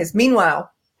today, because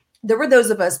meanwhile, there were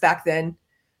those of us back then,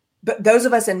 but those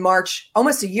of us in March,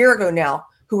 almost a year ago now,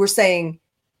 who were saying,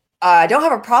 I don't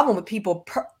have a problem with people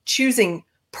choosing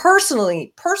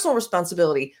personal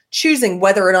responsibility, choosing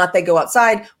whether or not they go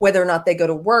outside, whether or not they go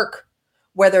to work,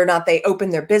 whether or not they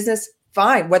open their business,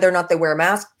 fine. Whether or not they wear a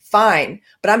mask, fine.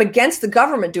 But I'm against the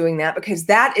government doing that because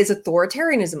that is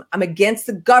authoritarianism. I'm against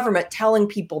the government telling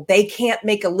people they can't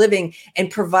make a living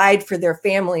and provide for their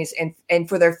families and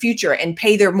for their future and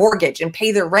pay their mortgage and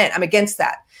pay their rent. I'm against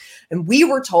that. And we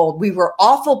were told we were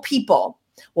awful people.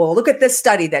 Well, look at this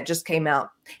study that just came out.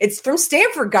 It's from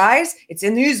Stanford, guys. It's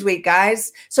in Newsweek,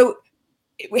 guys. So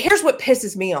here's what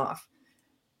pisses me off.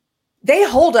 They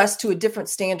hold us to a different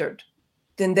standard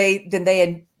than they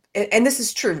had. And this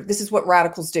is true. This is what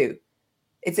radicals do.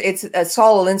 It's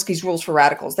Saul Alinsky's rules for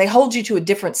radicals. They hold you to a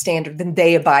different standard than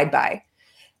they abide by.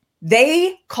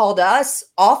 They called us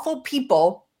awful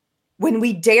people when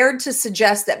we dared to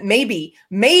suggest that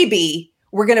maybe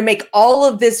we're going to make all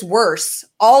of this worse,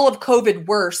 all of COVID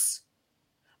worse,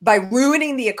 by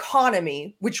ruining the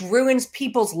economy, which ruins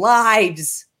people's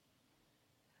lives,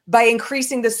 by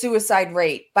increasing the suicide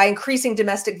rate, by increasing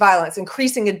domestic violence,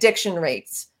 increasing addiction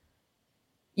rates,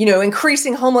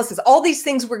 increasing homelessness, all these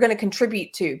things we're going to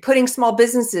contribute to, putting small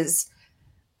businesses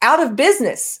out of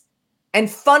business and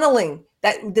funneling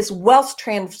this wealth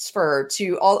transfer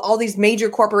to all these major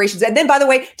corporations. And then, by the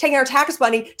way, taking our tax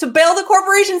money to bail the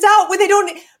corporations out when they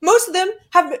don't, most of them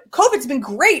have, COVID's been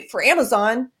great for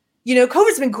Amazon.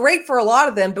 COVID's been great for a lot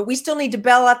of them, but we still need to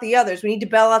bail out the others. We need to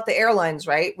bail out the airlines,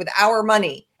 right? With our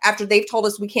money after they've told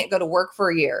us we can't go to work for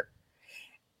a year.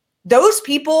 Those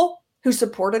people who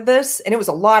supported this, and it was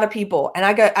a lot of people, and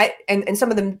and some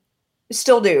of them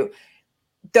still do.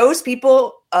 Those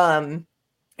people,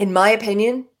 in my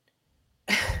opinion,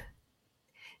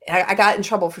 I got in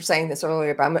trouble for saying this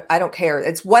earlier, but I don't care.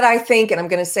 It's what I think, and I'm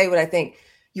going to say what I think.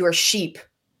 You are sheep.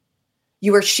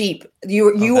 You are sheep.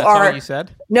 You that's are. All you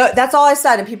said? No, that's all I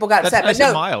said, and people got upset. Nice but no,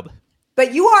 and mild.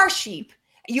 But you are sheep.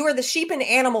 You are the sheep and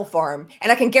animal farm,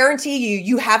 and I can guarantee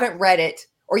you haven't read it,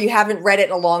 or you haven't read it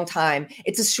in a long time.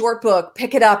 It's a short book.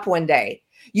 Pick it up one day.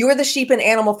 You are the sheep and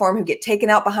animal farm who get taken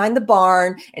out behind the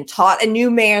barn and taught a new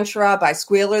mantra by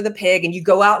Squealer the pig, and you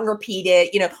go out and repeat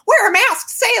it. Wear a mask,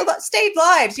 save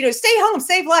lives. Stay home,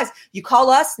 save lives. You call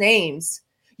us names.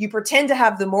 You pretend to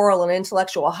have the moral and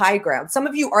intellectual high ground. Some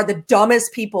of you are the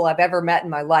dumbest people I've ever met in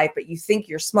my life, but you think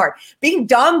you're smart. Being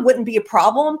dumb wouldn't be a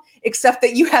problem, except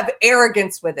that you have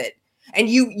arrogance with it, and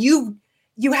you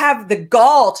have the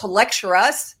gall to lecture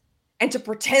us and to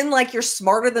pretend like you're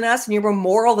smarter than us and you're more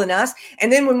moral than us.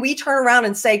 And then when we turn around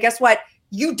and say, guess what?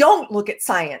 You don't look at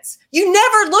science. You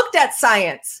never looked at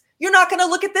science. You're not going to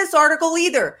look at this article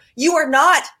either. You are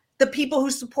not the people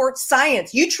who support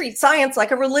science. You treat science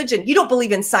like a religion. You don't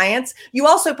believe in science. You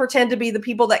also pretend to be the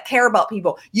people that care about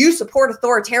people. You support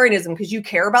authoritarianism because you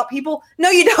care about people. No,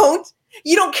 you don't.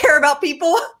 You don't care about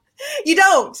people. You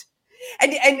don't.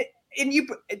 And you,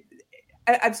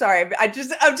 I'm sorry. I'm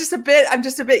just a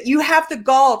bit, you have the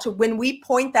gall to, when we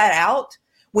point that out,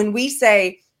 when we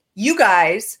say, you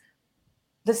guys,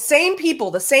 the same people,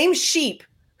 the same sheep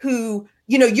who,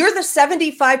 you're the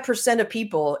 75% of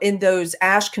people in those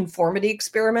Ash conformity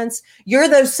experiments. You're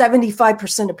those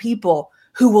 75% of people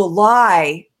who will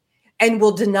lie and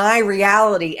will deny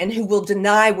reality and who will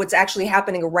deny what's actually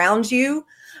happening around you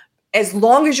as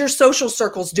long as your social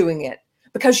circle's doing it.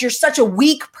 Because you're such a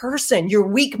weak person. You're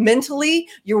weak mentally,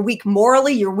 you're weak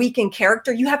morally, you're weak in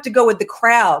character. You have to go with the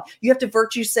crowd. You have to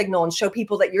virtue signal and show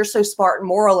people that you're so smart and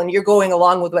moral and you're going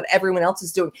along with what everyone else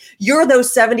is doing. You're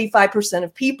those 75%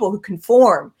 of people who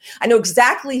conform. I know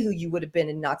exactly who you would have been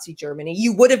in Nazi Germany.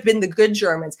 You would have been the good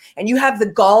Germans. And you have the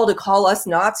gall to call us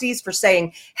Nazis for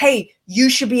saying, hey, you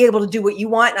should be able to do what you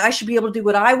want and I should be able to do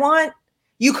what I want.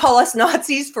 You call us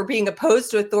Nazis for being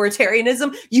opposed to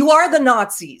authoritarianism. You are the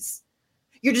Nazis.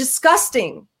 You're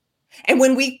disgusting. And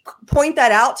when we point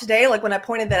that out today, like when I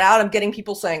pointed that out, I'm getting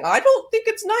people saying, I don't think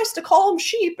it's nice to call them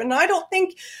sheep. And I don't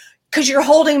think, because you're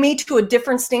holding me to a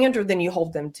different standard than you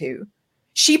hold them to.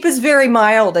 Sheep is very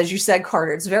mild, as you said,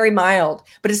 Carter. It's very mild,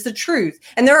 but it's the truth.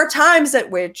 And there are times at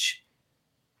which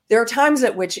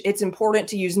it's important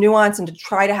to use nuance and to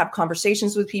try to have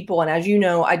conversations with people. And as you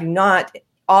know, I do not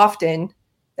often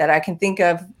that I can think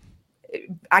of.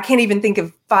 I can't even think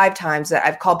of 5 times that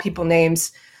I've called people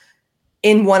names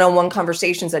in one-on-one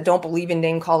conversations. I don't believe in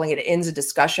name calling. It ends a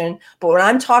discussion. But when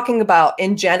I'm talking about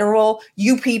in general,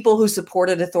 you people who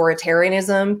supported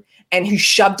authoritarianism and who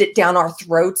shoved it down our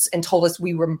throats and told us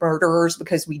we were murderers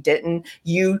because we didn't,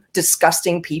 you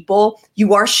disgusting people,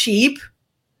 you are sheep.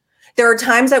 There are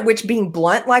times at which being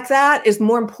blunt like that is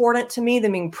more important to me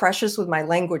than being precious with my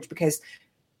language, because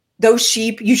those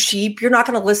sheep, you're not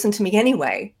going to listen to me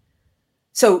anyway.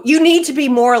 So you need to be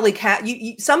morally,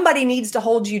 somebody needs to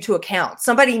hold you to account.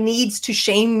 Somebody needs to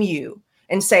shame you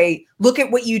and say, look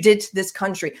at what you did to this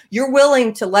country. You're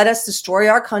willing to let us destroy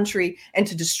our country and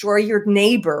to destroy your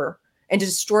neighbor and to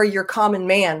destroy your common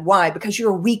man. Why? Because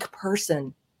you're a weak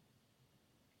person.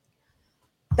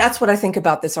 That's what I think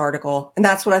about this article. And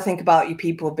that's what I think about you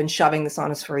people who have been shoving this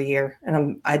on us for a year.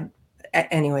 And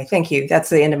anyway, thank you. That's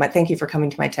the end of thank you for coming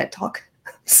to my TED Talk.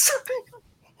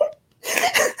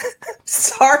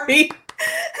 Sorry.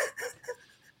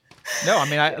 No, I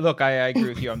mean, I agree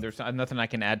with you. There's nothing I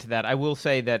can add to that. I will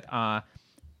say that,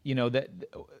 that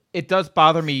it does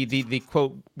bother me, the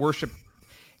quote worship.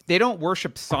 They don't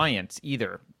worship science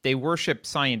either. They worship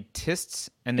scientists,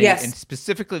 and and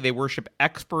specifically they worship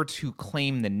experts who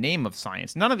claim the name of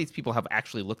science. None of these people have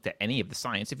actually looked at any of the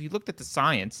science. If you looked at the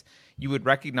science, you would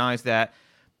recognize that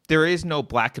there is no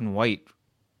black and white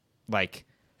like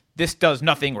this does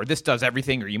nothing or this does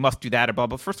everything or you must do that or blah,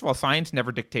 blah. First of all, science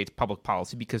never dictates public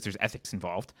policy because there's ethics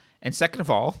involved. And second of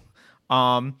all,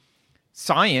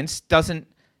 science doesn't,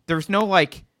 there's no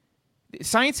like,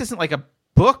 science isn't like a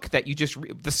book that you just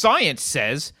read. The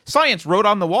science wrote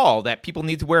on the wall that people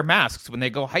need to wear masks when they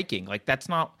go hiking. Like that's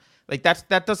not, like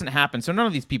that doesn't happen. So none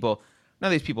of these people,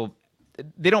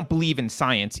 they don't believe in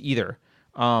science either.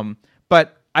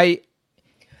 But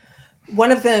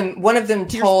one of them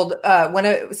told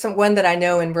one that I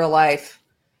know in real life.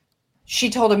 She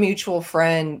told a mutual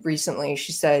friend recently.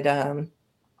 She said,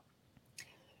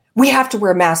 "We have to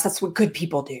wear masks. That's what good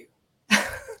people do."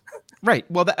 Right.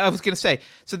 Well, I was going to say.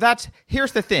 So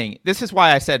here's the thing. This is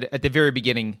why I said at the very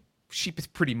beginning, Sheep is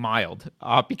pretty mild,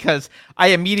 because I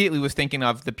immediately was thinking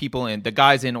of the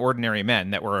guys in Ordinary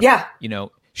Men that were,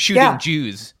 shooting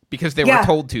Jews because they were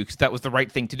told to, because that was the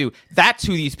right thing to do. That's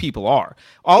who these people are.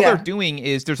 All they're doing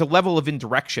is there's a level of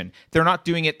indirection. They're not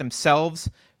doing it themselves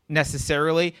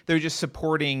necessarily. They're just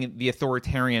supporting the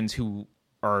authoritarians who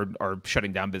are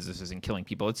shutting down businesses and killing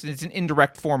people. It's an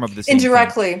indirect form of the same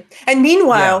indirectly thing. And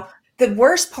meanwhile, the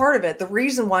worst part of it, the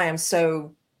reason why I'm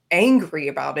so angry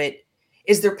about it,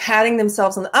 is they're patting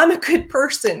themselves on I'm a good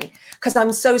person because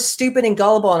I'm so stupid and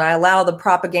gullible and I allow the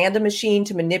propaganda machine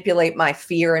to manipulate my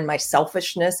fear and my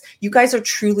selfishness. You guys are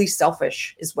truly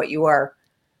selfish is what you are.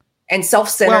 And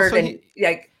self-centered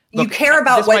you care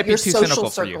about what your social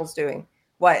circle's doing.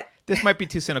 What? This might be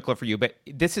too cynical for you, but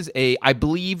this is I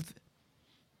believe,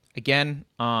 again,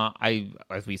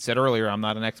 as we said earlier, I'm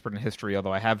not an expert in history,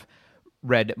 although I have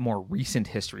read more recent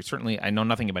history. Certainly, I know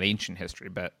nothing about ancient history,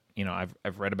 but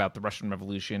I've read about the Russian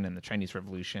Revolution and the Chinese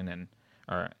Revolution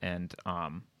and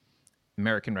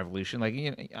American Revolution. Like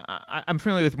I'm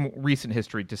familiar with more recent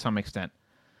history to some extent.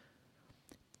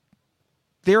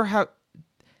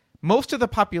 Most of the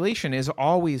population is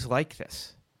always like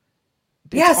this.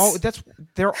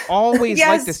 They're always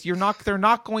like this. You're not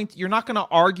going to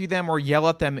argue them or yell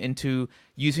at them into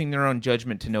using their own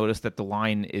judgment to notice that the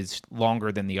line is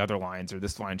longer than the other lines or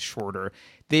this line's shorter.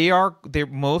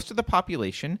 Most of the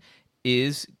population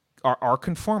are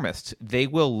conformists. They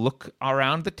will look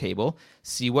around the table,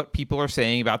 see what people are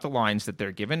saying about the lines that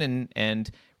they're given,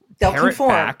 and they'll parrot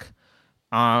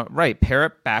conform.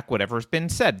 Parrot back whatever's been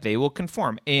said. They will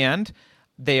conform, and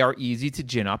they are easy to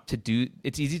gin up to do.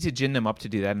 It's easy to gin them up to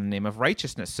do that in the name of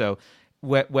righteousness. So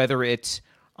whether it's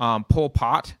Pol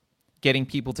Pot getting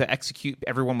people to execute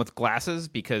everyone with glasses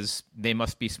because they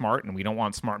must be smart and we don't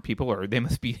want smart people, or they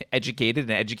must be educated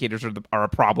and educators are a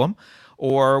problem,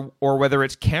 or whether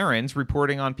it's Karens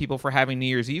reporting on people for having New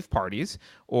Year's Eve parties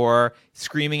or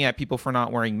screaming at people for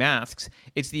not wearing masks,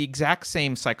 it's the exact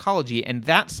same psychology. And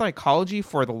that psychology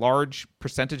for the large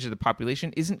percentage of the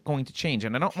population isn't going to change.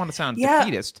 And I don't want to sound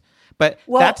defeatist, but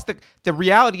that's the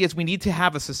reality is we need to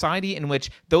have a society in which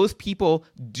those people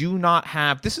do not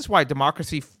have. This is why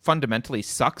democracy fundamentally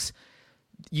sucks.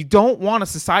 You don't want a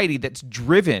society that's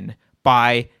driven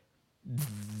by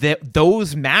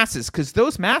those masses, because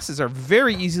those masses are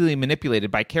very easily manipulated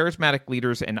by charismatic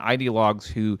leaders and ideologues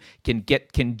who can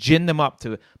gin them up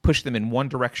to push them in one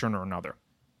direction or another.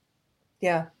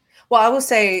 Yeah. Well, I will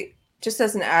say, just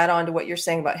as an add-on to what you're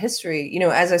saying about history,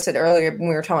 as I said earlier when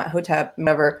we were talking about Hotep,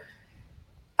 whatever,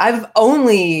 I've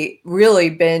only really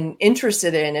been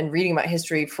interested in and reading about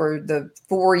history for the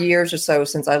 4 years or so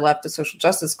since I left the social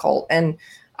justice cult. And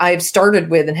I've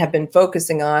started with and have been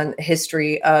focusing on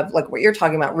history of like what you're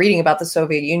talking about, reading about the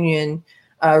Soviet Union,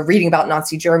 reading about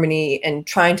Nazi Germany, and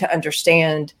trying to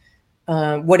understand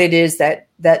what it is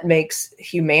that makes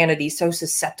humanity so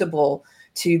susceptible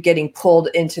to getting pulled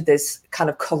into this kind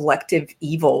of collective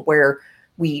evil where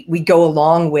we go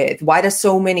along with. Why do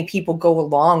so many people go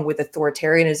along with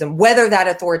authoritarianism, whether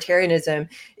that authoritarianism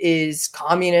is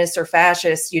communist or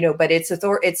fascist, but it's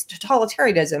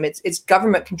totalitarianism. It's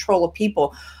government control of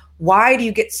people. Why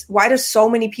do so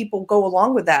many people go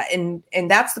along with that? And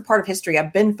that's the part of history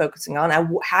I've been focusing on. I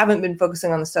haven't been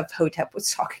focusing on the stuff Hotep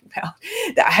was talking about.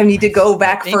 That I need to go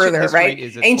back further,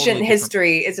 right? Ancient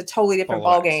history is a totally different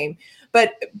ballgame.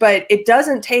 But it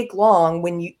doesn't take long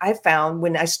when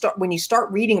you start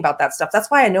reading about that stuff.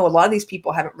 That's why I know a lot of these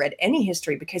people haven't read any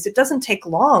history, because it doesn't take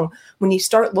long when you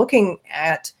start looking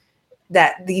at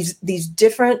that these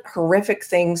different horrific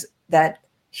things that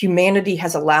humanity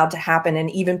has allowed to happen and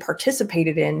even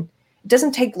participated in. It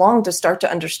doesn't take long to start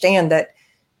to understand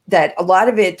that a lot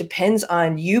of it depends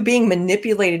on you being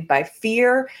manipulated by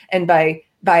fear and by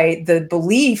the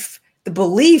belief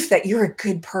that you're a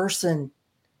good person.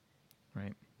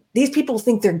 Right. These people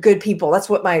think they're good people. That's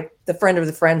what the friend of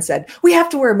the friend said. We have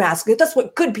to wear a mask. That's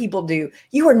what good people do.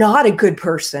 You are not a good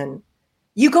person.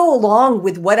 You go along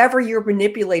with whatever you're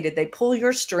manipulated. They pull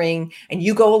your string and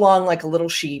you go along like a little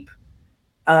sheep.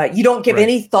 You don't give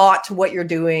any thought to what you're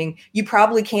doing. You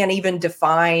probably can't even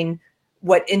define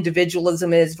what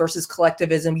individualism is versus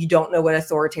collectivism. You don't know what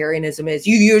authoritarianism is.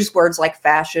 You use words like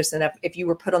fascist, and if you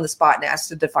were put on the spot and asked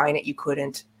to define it, you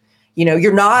couldn't.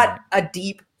 You're not a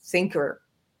deep thinker.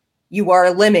 You are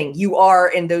a lemming. You are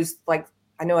in those, like,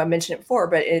 I know I mentioned it before,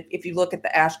 but if you look at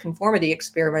the Asch conformity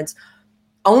experiments,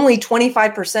 only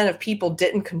 25% of people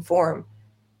didn't conform.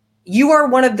 You are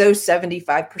one of those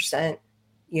 75%.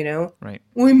 Right.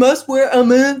 We must wear a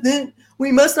mask.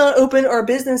 We must not open our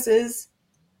businesses.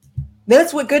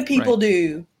 That's what good people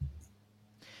do.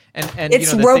 And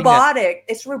it's robotic.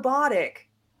 It's robotic.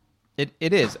 It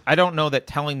is. I don't know that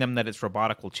telling them that it's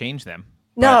robotic will change them.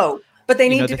 No, but they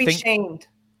need to be shamed.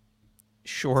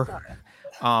 Sure.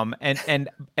 And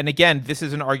again, this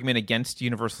is an argument against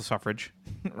universal suffrage,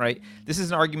 right? This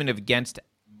is an argument against.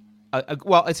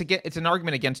 It's an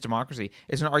argument against democracy.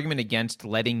 It's an argument against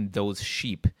letting those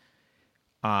sheep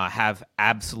have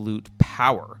absolute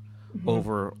power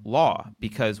over law,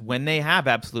 because when they have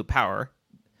absolute power,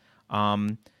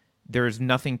 there's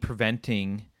nothing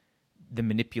preventing the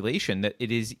manipulation. That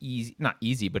it is easy, not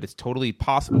easy, but it's totally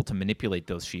possible to manipulate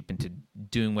those sheep into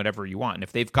doing whatever you want. And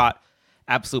if they've got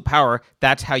absolute power,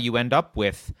 that's how you end up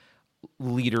with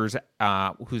leaders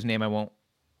whose name I won't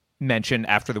mention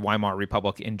after the Weimar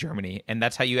Republic in Germany. And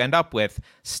that's how you end up with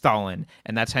Stalin.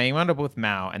 And that's how you end up with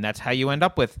Mao. And that's how you end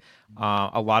up with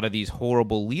a lot of these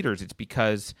horrible leaders. It's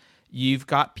because you've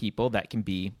got people that can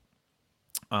be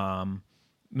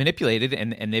manipulated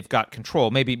and they've got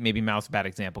control. Maybe Mao's a bad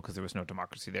example because there was no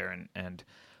democracy there, and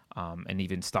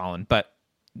even Stalin. But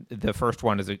the first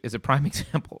one is a prime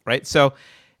example, right? So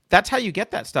that's how you get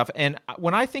that stuff. And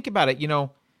when I think about it,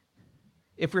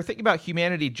 if we're thinking about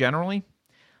humanity generally,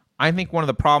 I think one of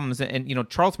the problems, and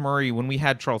Charles Murray, when we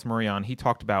had Charles Murray on, he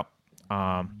talked about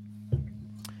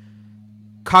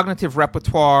cognitive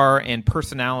repertoire and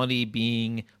personality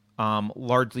being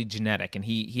largely genetic, and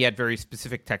he had very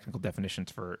specific technical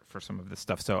definitions for some of this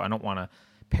stuff. So I don't want to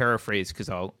paraphrase because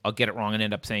I'll get it wrong and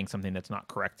end up saying something that's not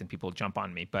correct, and people jump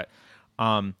on me. But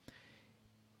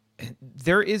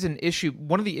there is an issue.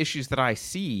 One of the issues that I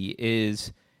see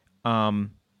is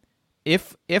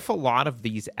if a lot of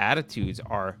these attitudes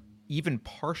are even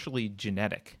partially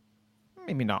genetic,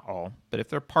 maybe not all, but if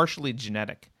they're partially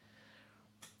genetic,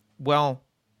 well,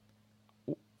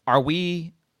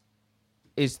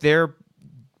 is there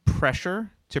pressure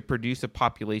to produce a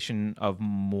population of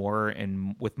more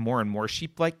and more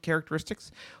sheep-like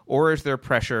characteristics, or is there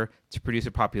pressure to produce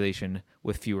a population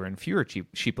with fewer and fewer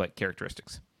sheep-like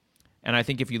characteristics? And I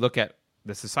think if you look at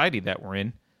the society that we're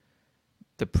in,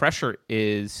 the pressure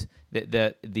is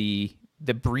that the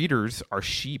breeders are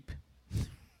sheep,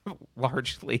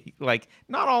 largely. Like,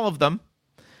 not all of them,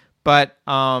 but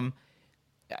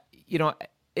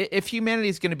if humanity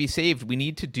is going to be saved, we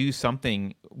need to do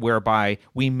something whereby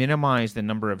we minimize the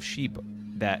number of sheep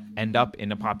that end up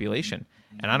in a population.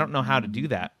 And I don't know how to do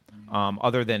that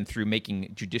other than through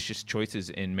making judicious choices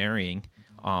in marrying,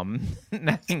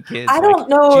 having kids. I don't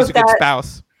know. Choose a good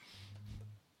spouse.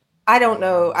 I don't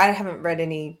know. I haven't read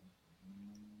any.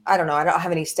 I don't know. I don't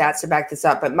have any stats to back this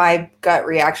up, but my gut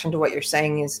reaction to what you're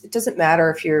saying is it doesn't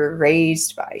matter if you're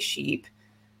raised by sheep.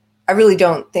 I really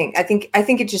don't think. I think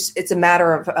it's a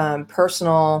matter of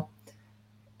personal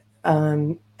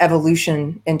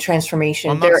evolution and transformation.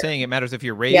 Well, I'm not saying it matters if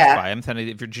you're raised by. I'm saying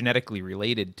if you're genetically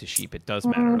related to sheep, it does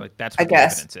matter. Like, that's what the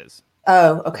evidence is.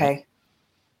 Oh, okay.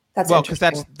 That's well, because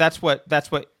that's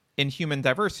what in human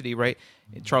diversity, right?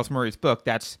 In Charles Murray's book,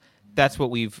 that's what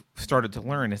we've started to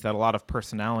learn, is that a lot of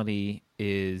personality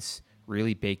is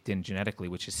really baked in genetically,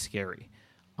 which is scary.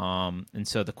 And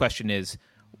so the question is,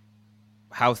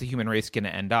 how's the human race going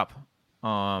to end up?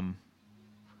 I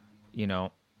don't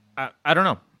know.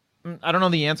 I don't know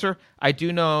the answer. I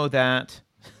do know that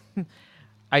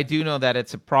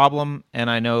it's a problem,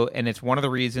 and it's one of the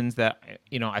reasons that,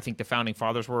 I think the founding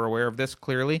fathers were aware of this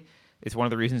clearly. It's one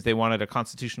of the reasons they wanted a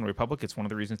constitutional republic. It's one of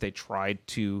the reasons they tried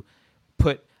to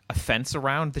put a fence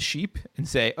around the sheep and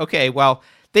say, okay, well,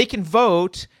 they can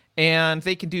vote and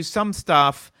they can do some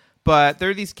stuff, but there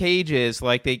are these cages,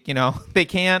 like they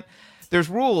can't. There's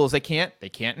rules. They can't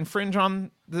infringe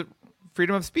on the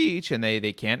freedom of speech, and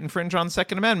they can't infringe on the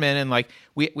Second Amendment. And like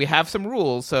we have some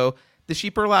rules, so the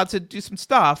sheep are allowed to do some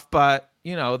stuff, but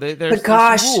there's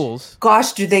some rules.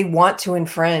 Gosh, do they want to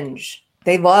infringe?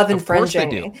 They love infringing.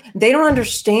 Of course they do. They don't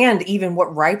understand even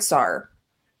what rights are.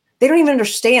 They don't even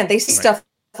understand. They say stuff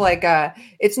like,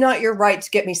 "It's not your right to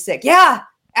get me sick." Yeah,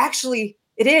 actually,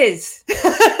 it is.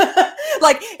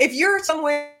 Like, if you're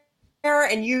somewhere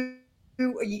and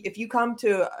if you come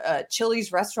to a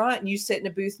Chili's restaurant and you sit in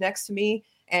a booth next to me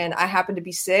and I happen to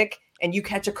be sick and you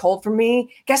catch a cold from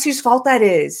me, guess whose fault that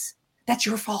is? That's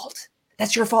your fault.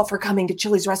 That's your fault for coming to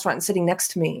Chili's restaurant and sitting next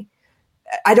to me.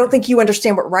 I don't think you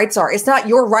understand what rights are. It's not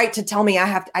your right to tell me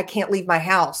I can't leave my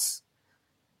house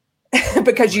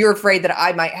because you're afraid that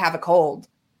I might have a cold.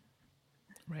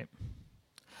 Right.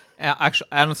 Actually,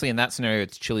 honestly, in that scenario,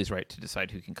 it's Chili's right to decide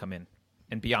who can come in.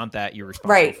 And beyond that, you're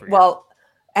responsible right. for well,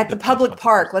 at the public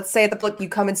park, let's say you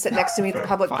come and sit next to me at the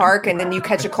public park and then you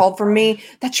catch a cold from me.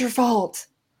 That's your fault.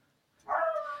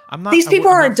 These people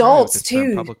are adults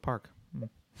too. Public park.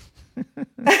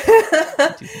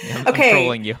 I'm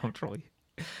trolling you.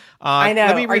 I know.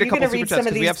 Let me read a couple super chats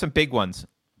because we have some big ones.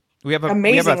 We have a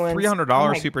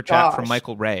 $300 super chat from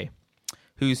Michael Ray,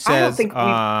 who says, "I don't think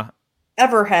we've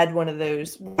ever had one of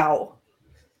those." Wow.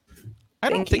 I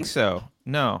don't think so.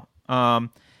 No.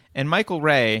 And Michael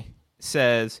Ray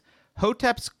says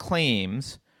Hotep's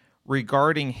claims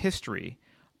regarding history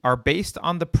are based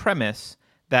on the premise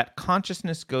that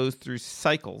consciousness goes through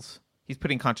cycles. He's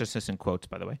putting consciousness in quotes,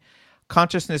 by the way.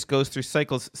 Consciousness goes through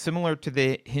cycles similar to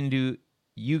the Hindu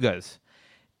yugas.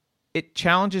 It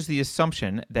challenges the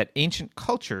assumption that ancient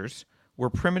cultures were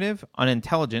primitive,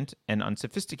 unintelligent, and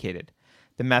unsophisticated.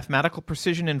 The mathematical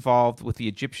precision involved with the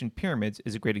Egyptian pyramids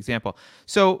is a great example.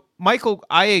 So, Michael,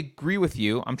 I agree with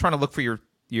you. I'm trying to look for your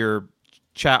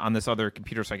chat on this other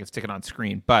computer so I can stick it on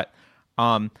screen. But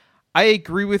I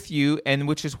agree with you, and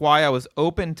which is why I was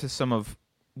open to some of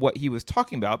what he was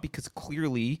talking about, because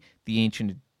clearly the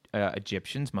ancient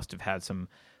Egyptians must have had some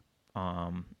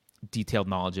detailed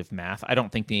knowledge of math. I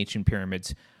don't think the ancient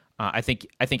pyramids. I think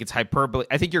it's hyperbole.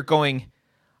 I think you're going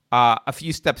a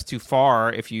few steps too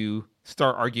far if you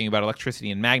start arguing about electricity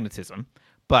and magnetism.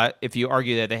 But if you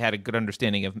argue that they had a good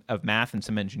understanding of math and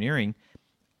some engineering,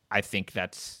 I think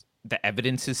that's the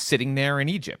evidence is sitting there in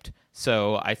Egypt.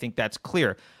 So I think that's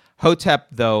clear. Hotep,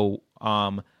 though,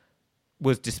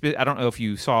 was dismissed. I don't know if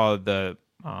you saw the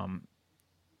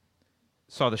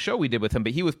show we did with him,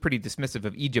 but he was pretty dismissive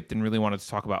of Egypt and really wanted to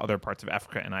talk about other parts of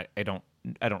Africa. And I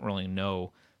don't really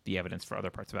know the evidence for other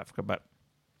parts of Africa, but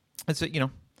it's a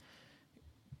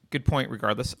good point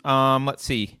regardless. Let's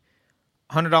see.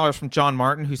 $100 from John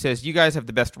Martin, who says, "You guys have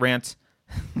the best rants."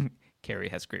 Carrie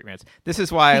has great rants. "This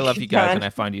is why I love you guys, and I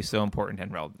find you so important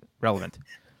and relevant."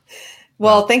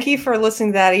 Well, thank you for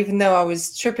listening to that, even though I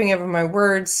was tripping over my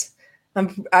words.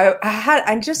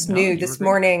 I just knew this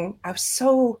morning. I was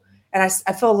so, and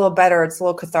I feel a little better. It's a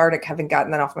little cathartic having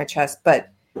gotten that off my chest.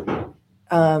 But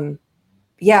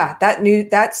yeah,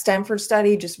 that Stanford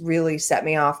study just really set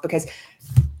me off because,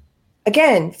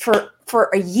 again, for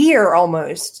a year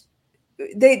almost,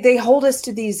 they hold us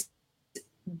to these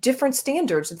different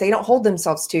standards that they don't hold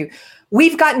themselves to.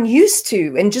 We've gotten used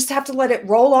to and just have to let it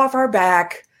roll off our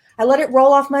back. I let it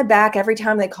roll off my back every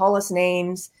time they call us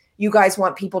names. You guys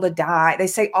want people to die. They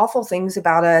say awful things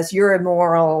about us. You're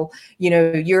immoral.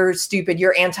 You're stupid.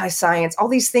 You're anti-science. All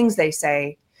these things they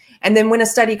say. And then when a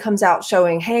study comes out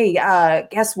showing, hey,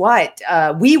 guess what?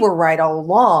 We were right all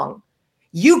along.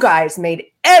 You guys made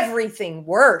everything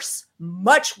worse,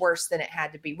 much worse than it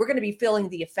had to be. We're going to be feeling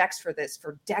the effects for this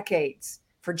for decades,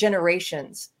 for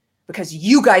generations, because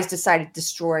you guys decided to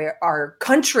destroy our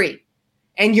country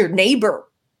and your neighbor.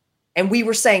 And we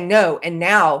were saying no. And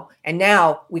now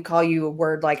we call you a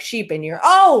word like sheep and you're,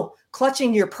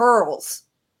 clutching your pearls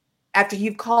after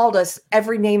you've called us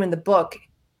every name in the book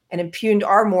and impugned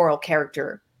our moral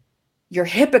character. You're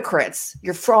hypocrites.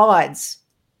 You're frauds.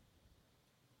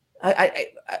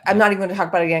 I'm not even going to talk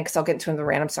about it again because I'll get into the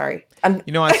rant. I'm sorry.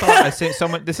 I say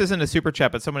someone. This isn't a super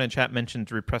chat, but someone in chat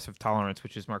mentioned repressive tolerance,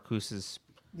 which is Marcuse's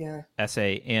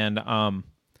essay. And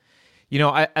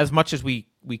as much as we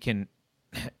can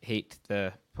hate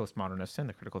the postmodernists and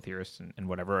the critical theorists and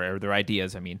whatever or their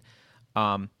ideas, and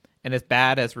as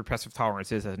bad as repressive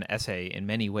tolerance is as an essay in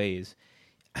many ways,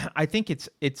 I think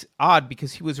it's odd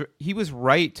because he was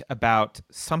right about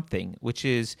something, which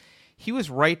is he was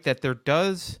right that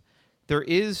there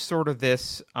is sort of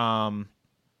this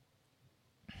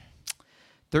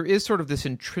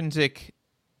intrinsic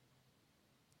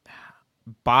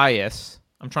bias.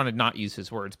 I'm trying to not use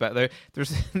his words, but there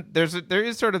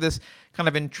is sort of this kind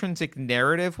of intrinsic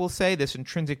narrative, we'll say, this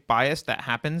intrinsic bias that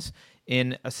happens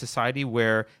in a society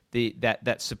where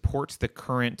that supports the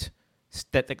current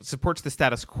that supports the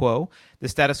status quo. The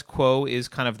status quo is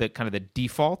kind of the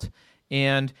default,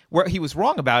 and what he was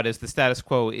wrong about is the status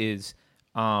quo is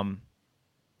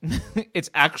it's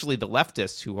actually the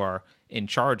leftists who are in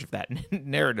charge of that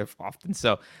narrative often.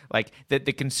 So, like the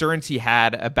concerns he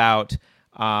had about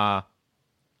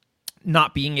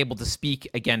not being able to speak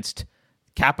against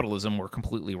capitalism were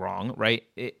completely wrong, right?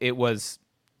 It was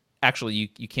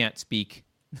actually you can't speak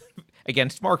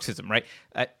against Marxism, right?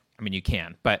 I mean, you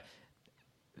can, but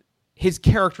his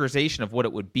characterization of what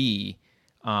it would be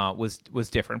was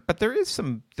different. But there is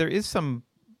some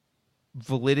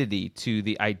validity to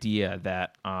the idea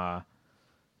that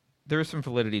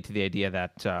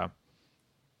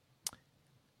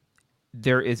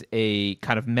there is a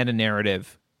kind of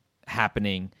meta-narrative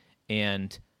happening,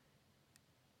 and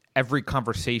every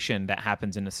conversation that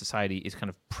happens in a society is kind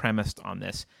of premised on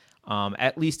this.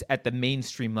 At least at the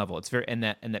mainstream level, it's very and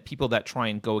that people that try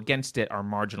and go against it are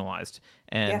marginalized.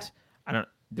 And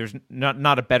there's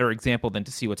not a better example than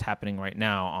to see what's happening right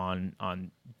now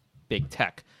on big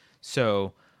tech.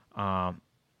 So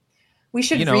we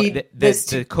should read this.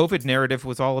 The COVID narrative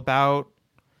was all about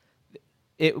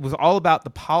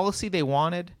the policy they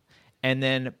wanted, and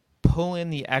then pull in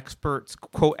the experts,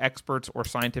 quote experts or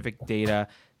scientific data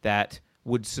that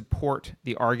would support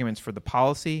the arguments for the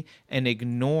policy, and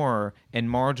ignore and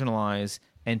marginalize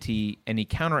any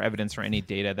counter evidence or any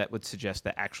data that would suggest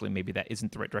that actually maybe that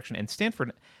isn't the right direction. And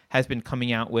Stanford has been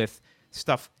coming out with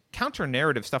stuff, counter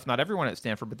narrative stuff. Not everyone at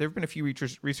Stanford, but there have been a few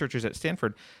researchers at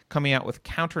Stanford coming out with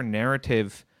counter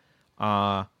narrative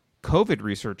COVID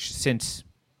research since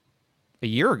a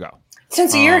year ago.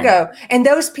 And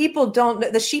those people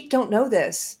the sheep don't know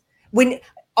this. When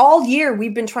all year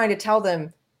we've been trying to tell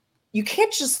them, you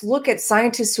can't just look at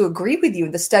scientists who agree with you,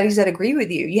 the studies that agree with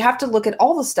you. You have to look at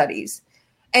all the studies.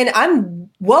 And I'm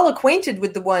well acquainted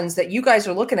with the ones that you guys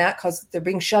are looking at because they're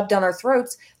being shoved down our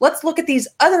throats. Let's look at these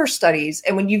other studies.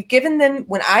 And when you've given them,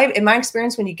 in my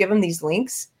experience, when you give them these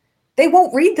links, they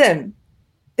won't read them.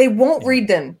 They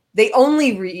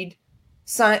only read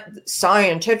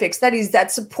scientific studies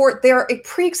that support their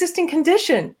pre-existing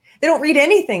condition. They don't read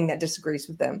anything that disagrees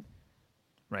with them.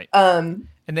 Right.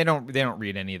 And they don't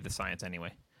read any of the science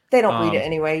anyway. They don't read it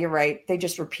anyway. You're right. They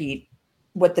just repeat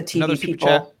what the TV people.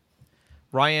 Chat.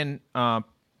 Ryan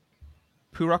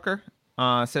Purucker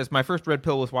says, my first red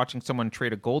pill was watching someone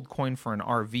trade a gold coin for an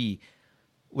RV.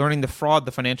 Learning the fraud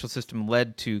the financial system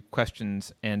led to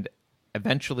questions and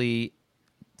eventually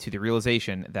to the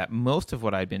realization that most of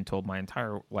what I'd been told my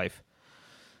entire life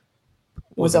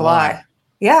was a lie.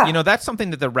 Yeah. That's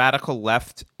something that the radical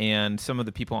left and some of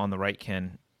the people on the right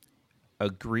can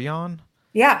agree on.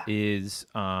 Yeah. Is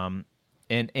and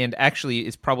actually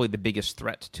is probably the biggest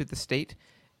threat to the state,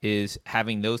 is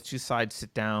having those two sides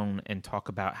sit down and talk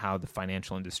about how the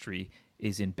financial industry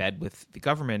is in bed with the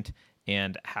government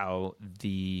and how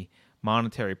the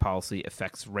monetary policy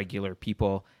affects regular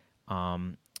people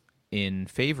in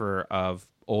favor of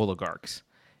oligarchs.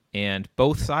 And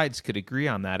both sides could agree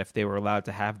on that if they were allowed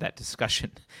to have that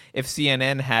discussion. If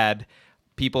CNN had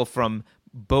people from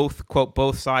both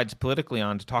sides politically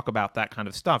on to talk about that kind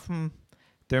of stuff,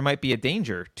 there might be a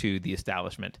danger to the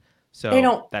establishment. So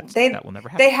that will never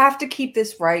happen. They have to keep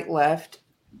this right-left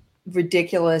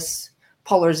ridiculous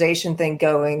polarization thing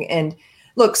going. And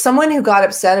look, someone who got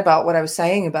upset about what I was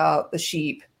saying about the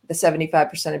sheep, the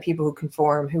 75% of people who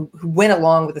conform, who went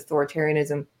along with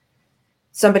authoritarianism,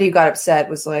 somebody who got upset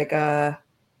was like, I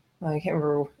can't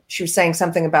remember. She was saying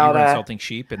something about insulting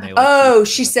sheep, and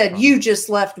she said you just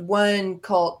left one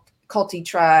culty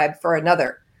tribe for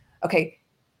another. Okay,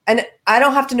 and I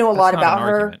don't have to know a lot about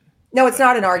her. Argument. No, it's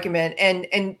not an argument,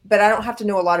 but I don't have to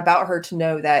know a lot about her to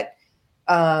know that.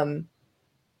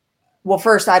 Well,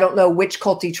 first, I don't know which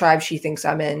culty tribe she thinks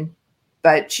I'm in,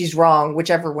 but she's wrong,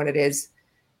 whichever one it is.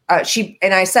 I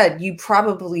said, you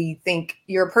probably think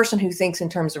you're a person who thinks in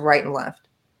terms of right and left.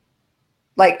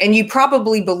 And you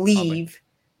probably believe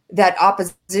that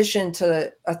opposition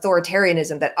to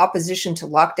authoritarianism, that opposition to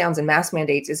lockdowns and mask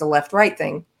mandates is a left-right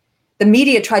thing. The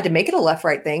media tried to make it a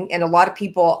left-right thing, and a lot of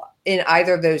people in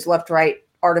either of those left-right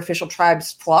artificial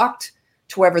tribes flocked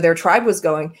to wherever their tribe was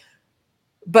going.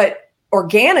 But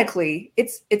organically,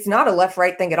 it's not a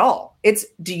left-right thing at all. It's,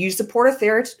 do you support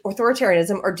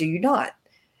authoritarianism or do you not?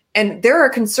 And there are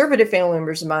conservative family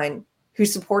members of mine who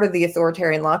supported the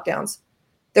authoritarian lockdowns.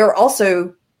 There are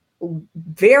also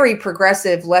very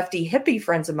progressive lefty hippie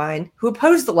friends of mine who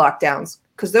oppose the lockdowns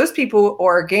because those people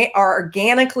are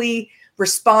organically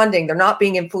responding. They're not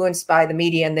being influenced by the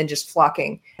media and then just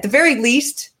flocking. At the very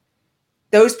least,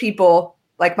 those people,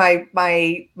 like my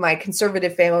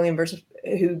conservative family members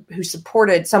who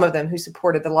supported, some of them who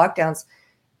supported the lockdowns,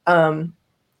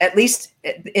 at least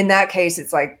in that case,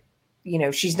 it's like,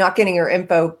 she's not getting her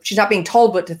info. She's not being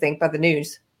told what to think by the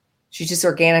news. She's just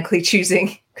organically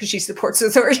choosing because she supports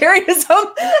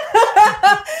authoritarianism.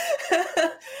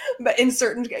 but in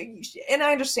certain, and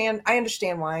I understand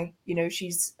why,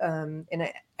 she's in an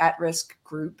at-risk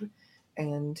group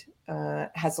and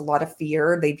has a lot of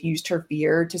fear. They've used her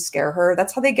fear to scare her.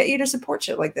 That's how they get you to support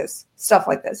stuff like this.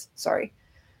 Sorry.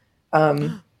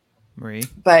 Marie.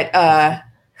 But I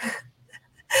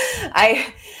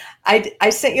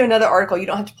sent you another article. You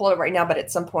don't have to pull it right now, but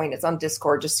at some point it's on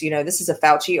Discord. Just so you know, this is a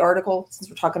Fauci article since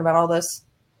we're talking about all this,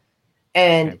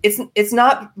 and it's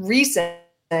not recent,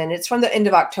 and it's from the end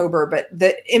of October, but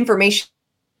the information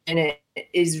in it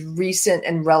is recent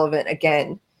and relevant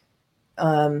again.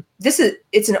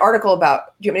 It's an article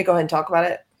about. Do you want me to go ahead and talk about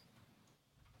it?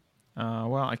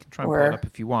 Well, I can try and pull it up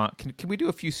if you want. Can we do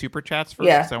a few super chats first?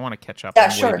 Yeah. Because I want to catch up. Yeah,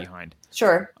 I'm sure. way behind.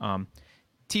 Sure.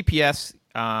 TPS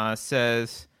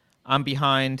says, I'm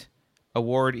behind.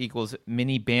 Award equals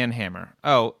mini banhammer.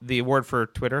 Oh, the award for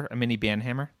Twitter, a mini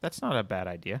banhammer? That's not a bad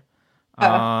idea.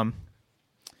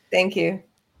 Thank you.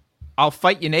 I'll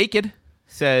fight you naked,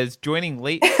 says, joining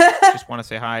late. Just want to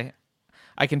say hi.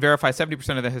 I can verify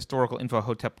 70% of the historical info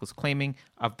Hotep was claiming.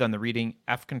 I've done the reading.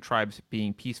 African tribes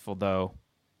being peaceful, though.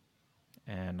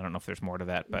 And I don't know if there's more to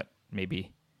that, but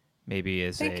maybe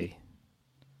is Thank a you.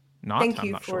 not. Thank I'm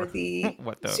you not for sure the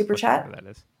what the super chat. That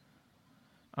is.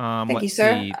 Thank you,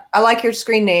 sir. See. I like your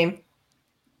screen name.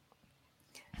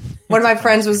 One of my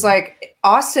friends was like,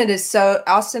 Austin is such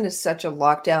a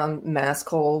lockdown mask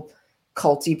hole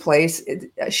culty place.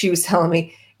 She was telling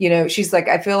me, she's like,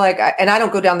 I feel like, and I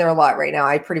don't go down there a lot right now.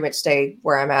 I pretty much stay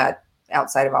where I'm at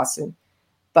outside of Austin.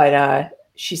 But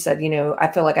she said,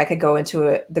 I feel like I could go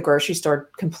into the grocery store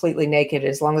completely naked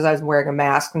as long as I was wearing a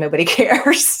mask. Nobody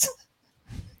cares.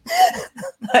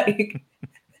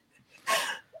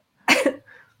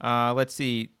 Let's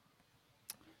see.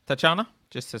 Tatiana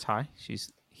just says hi.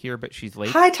 She's here, but she's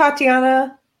late. Hi,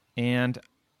 Tatiana. And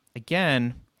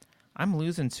again, I'm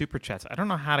losing super chats. I don't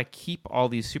know how to keep all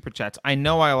these super chats. I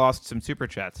know I lost some super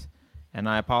chats, and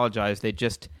I apologize.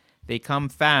 They come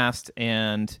fast,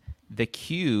 and the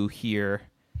queue here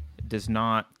does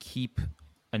not keep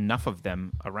enough of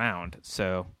them around.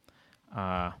 So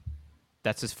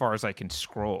that's as far as I can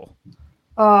scroll.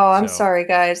 Oh, I'm sorry,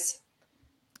 guys.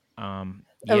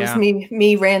 That was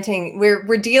me ranting.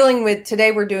 We're dealing with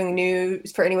today. We're doing new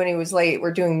for anyone who was late.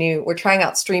 We're trying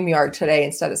out StreamYard today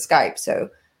instead of Skype. So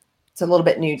it's a little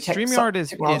bit new. StreamYard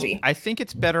technology. I think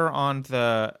it's better on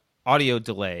the audio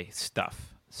delay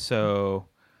stuff. So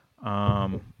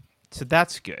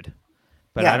that's good.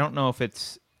 But I don't know if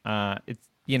it's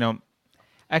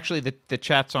actually the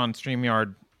chats on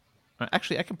StreamYard.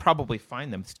 Actually, I can probably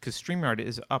find them because StreamYard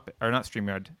is up, or not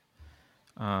StreamYard.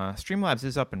 Streamlabs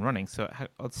is up and running, so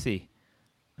let's see.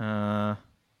 Somebody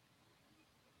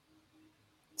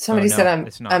said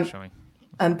it's not showing.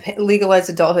 Legalized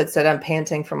Adulthood said I'm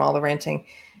panting from all the ranting.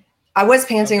 I was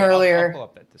panting earlier. I'll pull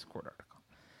up that Discord article.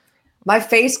 My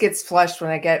face gets flushed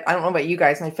when I don't know about you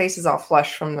guys. My face is all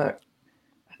flushed from the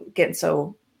getting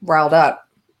so riled up.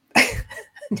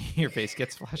 Your face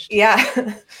gets flushed? Yeah.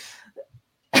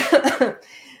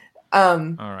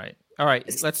 All right.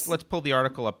 Let's pull the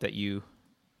article up that you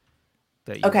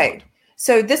okay. Want.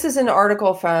 So this is an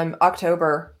article from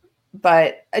October,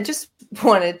 but I just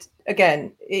wanted,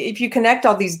 again, if you connect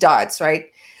all these dots,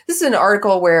 right? This is an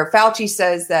article where Fauci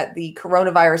says that the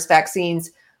coronavirus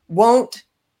vaccines won't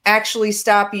actually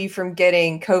stop you from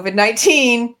getting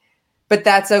COVID-19, but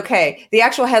that's okay. The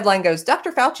actual headline goes,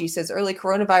 Dr. Fauci says early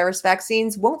coronavirus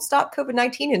vaccines won't stop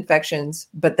COVID-19 infections,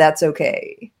 but that's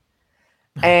okay.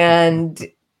 And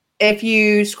if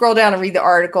you scroll down and read the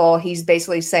article, he's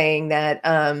basically saying that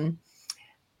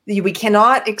we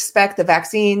cannot expect the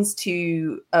vaccines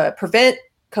to prevent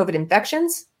COVID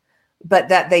infections, but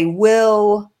that they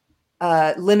will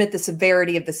limit the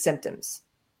severity of the symptoms.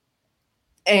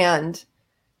 And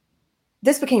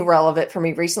this became relevant for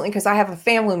me recently because I have a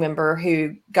family member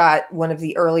who got one of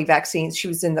the early vaccines. She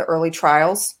was in the early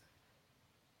trials,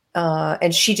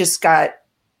 and she just got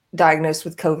diagnosed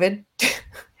with COVID.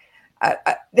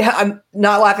 I'm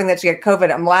not laughing that she got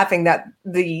COVID. I'm laughing that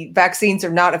the vaccines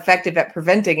are not effective at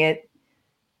preventing it.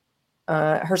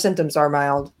 Her symptoms are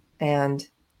mild. And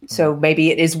so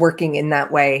maybe it is working in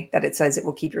that way that it says it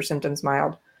will keep your symptoms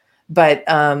mild. But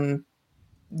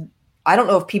I don't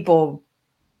know if people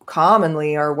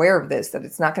commonly are aware of this, that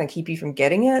it's not going to keep you from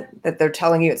getting it, that they're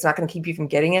telling you it's not going to keep you from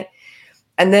getting it.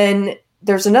 And then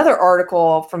there's another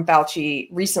article from Fauci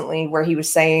recently where he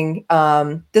was saying,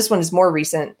 this one is more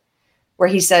recent, where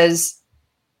he says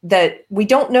that we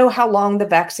don't know how long the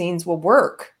vaccines will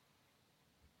work.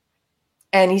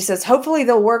 And he says, hopefully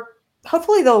they'll work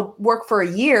for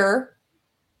a year,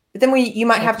 but then you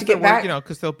might have to get back.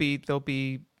 Because they'll be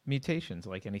mutations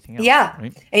like anything else. Yeah.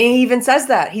 Right? And he even says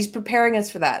that. He's preparing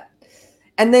us for that.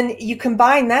 And then you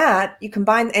combine,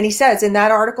 and he says in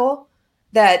that article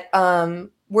that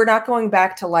we're not going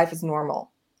back to life as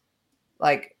normal.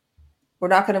 Like, we're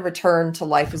not going to return to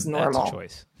life as normal. That's a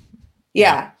choice.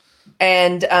 Yeah.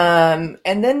 And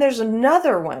then there's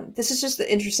another one. This is just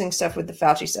the interesting stuff with the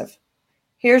Fauci stuff.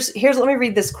 Here's let me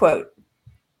read this quote.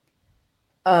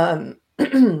 The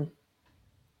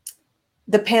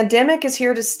pandemic is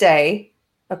here to stay,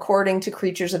 according to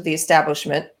creatures of the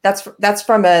establishment. That's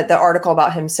from the article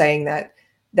about him saying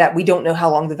that we don't know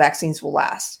how long the vaccines will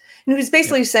last. And he was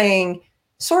basically saying,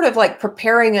 sort of like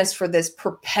preparing us for this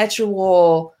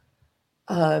perpetual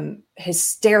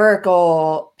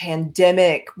hysterical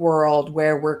pandemic world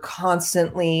where we're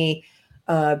constantly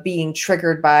being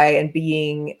triggered by and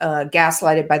being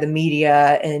gaslighted by the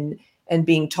media and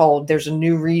being told there's a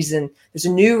new reason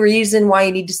why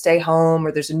you need to stay home,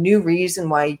 or there's a new reason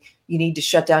why you need to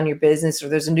shut down your business, or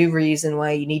there's a new reason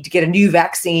why you need to get a new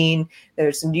vaccine.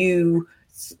 There's a new,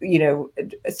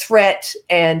 threat.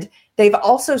 And they've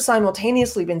also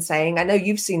simultaneously been saying, I know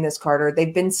you've seen this, Carter,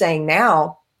 they've been saying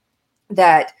now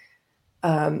that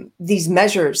these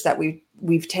measures that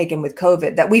we've taken with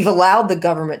COVID, that we've allowed the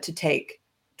government to take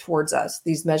towards us,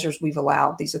 these measures we've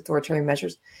allowed, these authoritarian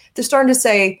measures, they're starting to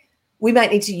say we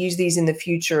might need to use these in the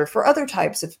future for other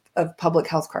types of public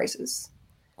health crises.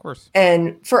 Of course.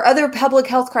 And for other public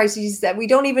health crises that we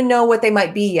don't even know what they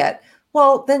might be yet.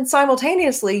 Well, then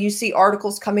simultaneously, you see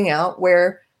articles coming out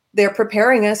where they're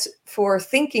preparing us for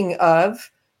thinking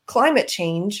of climate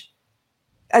change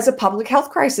as a public health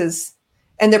crisis.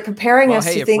 And they're preparing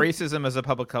us to think racism is a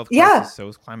public health crisis, so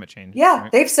is climate change. Yeah,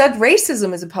 right? They've said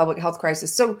racism is a public health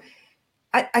crisis. So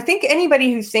I think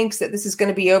anybody who thinks that this is going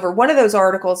to be over, one of those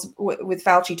articles with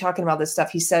Fauci talking about this stuff,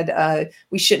 he said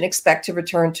we shouldn't expect to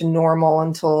return to normal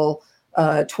until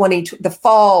the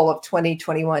fall of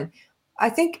 2021. I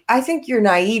think you're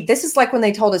naive. This is like when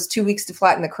they told us 2 weeks to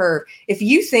flatten the curve. If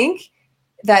you think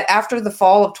that after the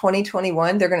fall of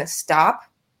 2021, they're going to stop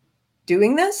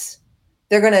doing this,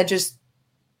 they're going to just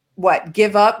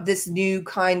give up this new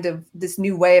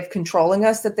way of controlling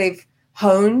us that they've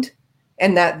honed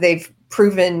and that they've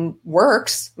proven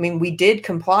works. I mean, we did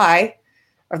comply.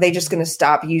 Are they just going to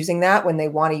stop using that when they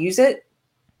want to use it?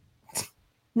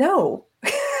 No.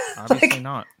 Obviously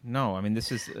not. No, I mean,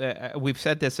 this is, we've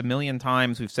said this a million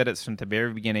times. We've said it from the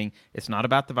very beginning. It's not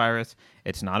about the virus.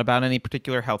 It's not about any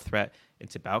particular health threat.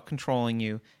 It's about controlling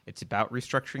you. It's about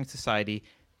restructuring society.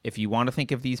 If you want to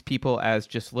think of these people as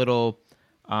just little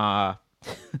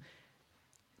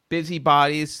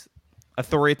busybodies,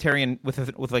 authoritarian with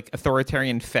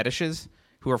authoritarian fetishes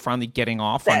who are finally getting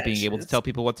off on being able to tell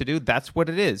people what to do, that's what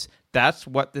it is. That's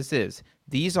what this is.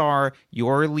 These are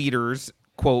your leaders,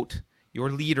 quote,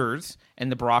 your leaders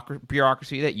and the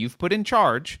bureaucracy that you've put in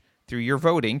charge through your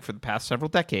voting for the past several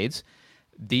decades.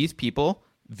 These people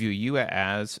view you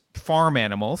as farm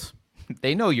animals.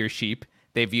 They know you're sheep.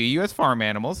 They view you as farm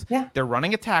animals. Yeah. They're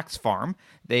running a tax farm.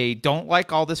 They don't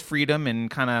like all this freedom and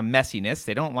kind of messiness.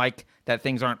 They don't like that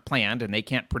things aren't planned and they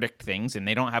can't predict things and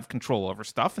they don't have control over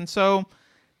stuff. And so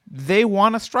they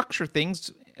want to structure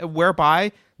things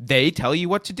whereby they tell you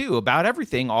what to do about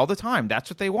everything all the time. That's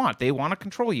what they want. They want to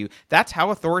control you. That's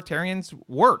how authoritarians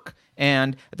work.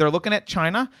 And they're looking at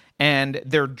China and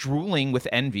they're drooling with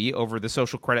envy over the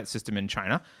social credit system in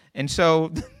China. And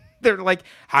so they're like,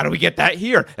 how do we get that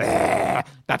here?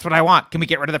 That's what I want. Can we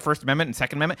get rid of the First Amendment and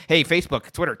Second Amendment? Hey,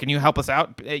 Facebook, Twitter, can you help us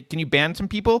out? Can you ban some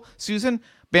people, Susan?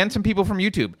 Ban some people from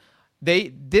YouTube.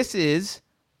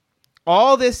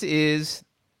 All this is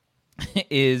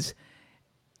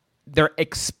they're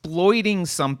exploiting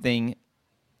something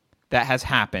that has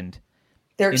happened.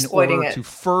 They're exploiting in order to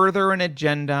further an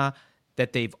agenda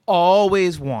that they've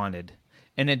always wanted,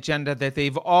 an agenda that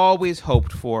they've always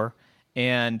hoped for.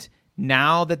 And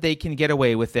now that they can get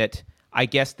away with it, I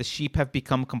guess the sheep have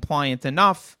become compliant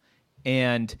enough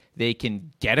and they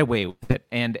can get away with it.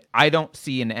 And I don't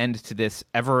see an end to this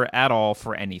ever at all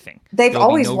for anything. They've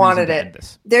always wanted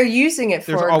it. They're using it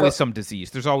for... There's always some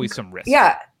disease. There's always some risk.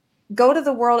 Yeah. Go to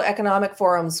the World Economic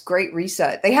Forum's Great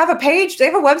Reset. They have a page. They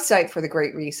have a website for the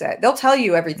Great Reset. They'll tell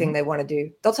you everything they want to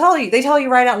do. They tell you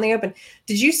right out in the open.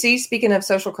 Did you see, speaking of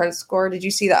social credit score, did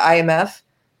you see the IMF?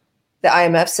 The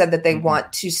IMF said that they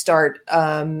want to start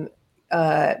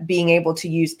being able to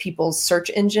use people's search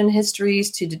engine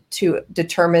histories to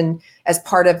determine as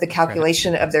part of the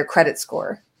calculation of their credit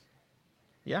score.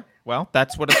 Yeah, well,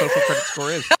 that's what a social credit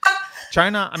score is.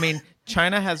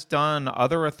 China has done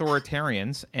other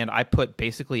authoritarians, and I put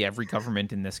basically every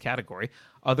government in this category.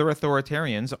 Other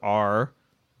authoritarians are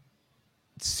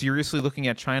seriously looking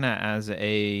at China as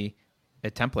a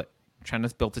template.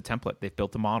 China's built a template. They've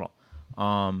built a model.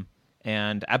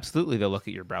 And absolutely, they'll look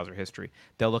at your browser history.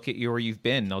 They'll look at where you've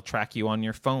been. They'll track you on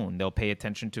your phone. They'll pay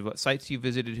attention to what sites you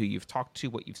visited, who you've talked to,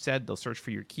 what you've said. They'll search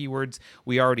for your keywords.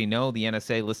 We already know the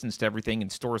NSA listens to everything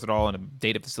and stores it all in a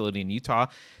data facility in Utah.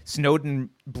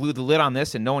 Snowden blew the lid on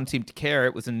this, and no one seemed to care.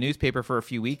 It was in the newspaper for a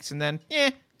few weeks, and then,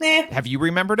 Have you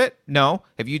remembered it? No.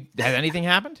 Has anything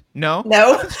happened? No.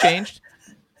 Nothing's changed.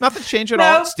 Nothing's changed at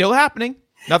all. It's still happening.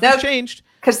 Nothing's changed.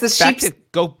 Because the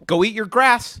sheep go eat your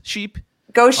grass, sheep.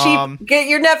 Go sheep, get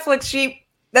your Netflix, sheep.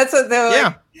 That's what they're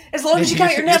like. As long as you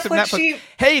got your Netflix, sheep.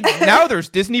 Hey, now there's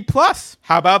Disney Plus.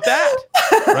 How about that?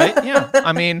 Right? Yeah.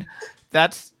 I mean,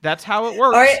 that's how it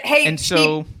works. All right. Hey,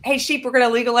 sheep, we're going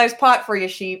to legalize pot for you,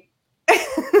 sheep.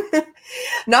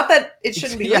 Not that it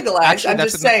shouldn't be legalized. Actually, I'm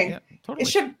just saying totally. It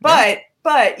should. But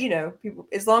people,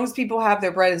 as long as people have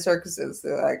their bread in circuses,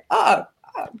 they're like, I'm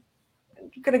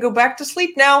going to go back to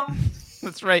sleep now.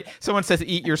 That's right. Someone says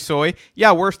eat your soy.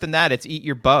 Yeah, worse than that, it's eat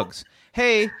your bugs.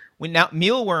 Hey, now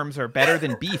mealworms are better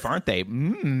than beef, aren't they?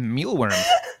 Mealworms.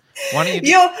 Why don't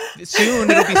you soon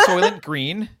it'll be Soylent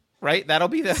Green, right? That'll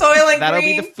be the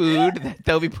be the food that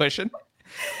they'll be pushing.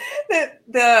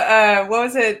 What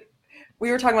was it? We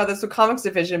were talking about this with Comics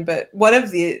Division, but one of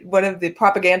the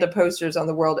propaganda posters on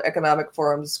the World Economic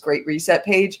Forum's Great Reset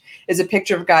page is a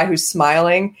picture of a guy who's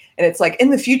smiling, and it's like,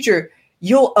 in the future,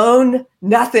 you'll own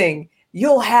nothing.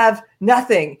 You'll have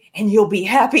nothing, and you'll be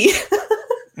happy.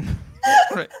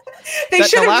 Right.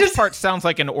 The last part sounds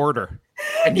like an order,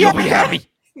 and you'll be happy.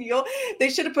 They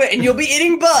should have put, and you'll be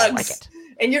eating bugs,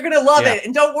 and you're going to love it.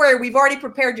 And don't worry, we've already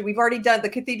prepared you. We've already done, the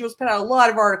Cathedral's put out a lot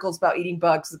of articles about eating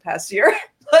bugs the past year.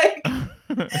 Like,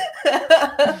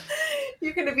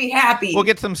 you're going to be happy. We'll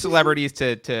get some celebrities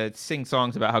to sing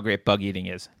songs about how great bug eating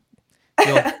is.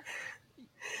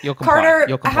 You'll comply.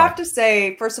 Carter, I have to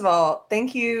say, first of all,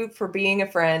 thank you for being a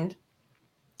friend.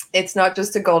 It's not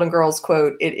just a Golden Girls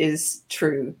quote. It is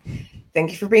true.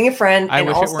 Thank you for being a friend. I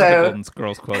wish it weren't a Golden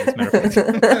Girls quote. As a matter of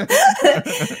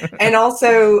fact. And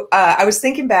also, I was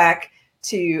thinking back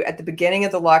to at the beginning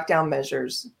of the lockdown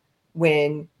measures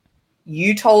when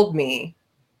you told me,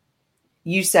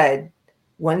 you said,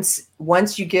 once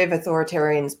you give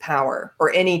authoritarians power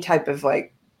or any type of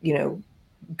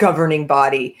governing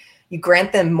body, you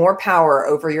grant them more power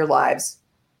over your lives,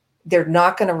 they're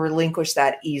not going to relinquish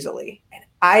that easily. And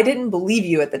I didn't believe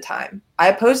you at the time. I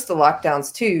opposed the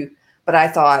lockdowns too, but I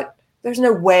thought there's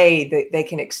no way that they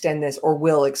can extend this or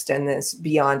will extend this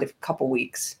beyond a couple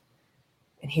weeks.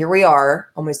 And here we are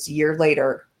almost a year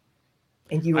later.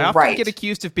 And you were right. I often get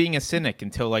accused of being a cynic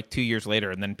until 2 years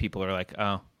later. And then people are like,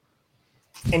 oh.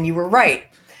 And you were right.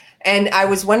 And I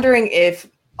was wondering if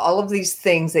all of these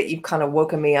things that you've kind of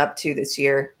woken me up to this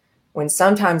year, when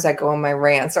sometimes I go on my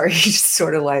rants, are you just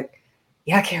sort of like,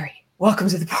 yeah, Carrie, welcome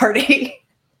to the party.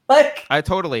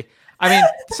 I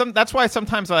mean, that's why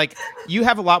sometimes you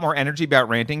have a lot more energy about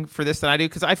ranting for this than I do,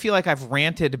 because I feel like I've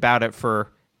ranted about it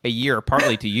for a year,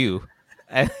 partly to you.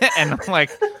 And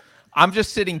I'm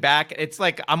just sitting back. It's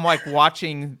like I'm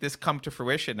watching this come to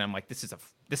fruition. And I'm like, this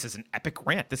is an epic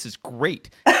rant. This is great.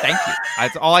 Thank you.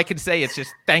 That's all I can say. It's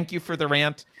just thank you for the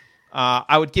rant.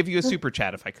 I would give you a super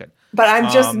chat if I could. But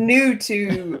I'm just new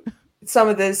to some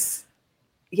of this.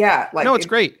 Yeah. No, it's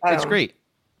great. It's great.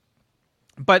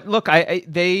 But look,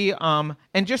 they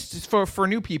and just for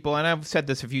new people, and I've said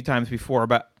this a few times before,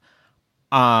 but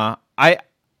I'm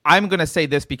going to say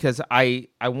this because I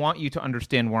want you to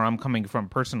understand where I'm coming from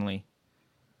personally.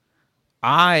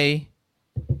 I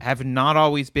have not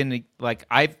always been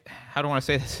how do I want to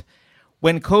say this?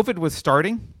 When COVID was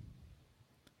starting,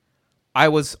 I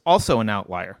was also an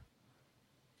outlier.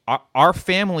 Our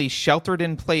family sheltered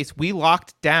in place. We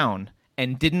locked down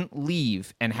and didn't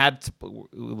leave and had a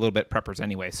little bit preppers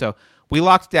anyway. So we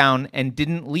locked down and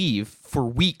didn't leave for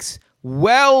weeks,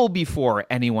 well before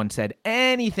anyone said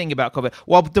anything about COVID.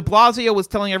 While de Blasio was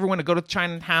telling everyone to go to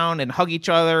Chinatown and hug each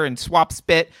other and swap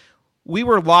spit, we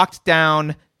were locked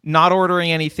down, not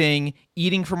ordering anything,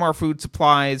 eating from our food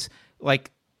supplies,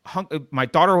 my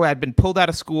daughter who had been pulled out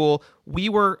of school. We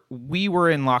were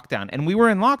in lockdown, and we were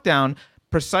in lockdown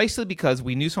precisely because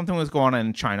we knew something was going on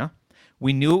in China.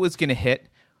 We knew it was going to hit.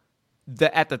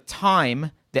 At the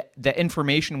time, the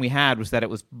information we had was that it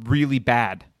was really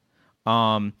bad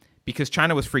because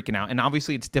China was freaking out. And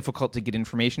obviously, it's difficult to get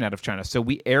information out of China. So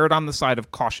we erred on the side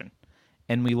of caution,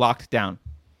 and we locked down.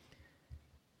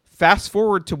 Fast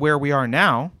forward to where we are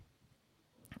now,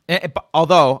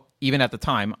 although even at the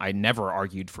time, I never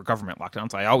argued for government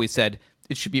lockdowns. I always said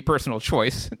it should be a personal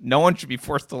choice. No one should be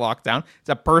forced to lock down. It's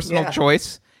a personal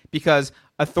choice because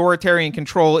authoritarian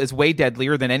control is way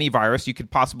deadlier than any virus you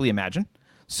could possibly imagine.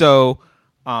 So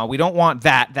we don't want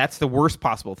that. That's the worst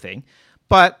possible thing.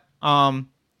 But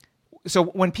so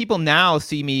when people now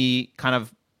see me kind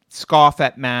of scoff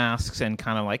at masks and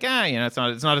kind of like,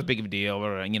 it's not as big of a deal,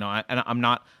 or and I'm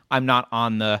not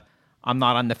on the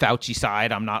Fauci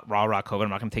side. I'm not rah COVID. I'm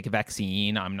not going to take a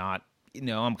vaccine. I'm not,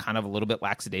 I'm kind of a little bit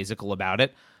lackadaisical about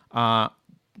it.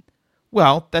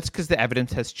 Well, that's because the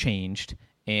evidence has changed,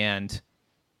 and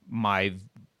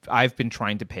I've been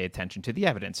trying to pay attention to the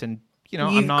evidence, and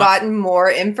you've gotten more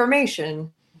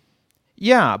information.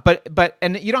 Yeah, but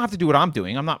and you don't have to do what I'm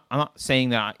doing. I'm not saying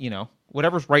that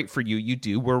whatever's right for you, you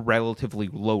do. We're a relatively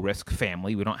low risk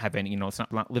family. We don't have any, it's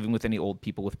not living with any old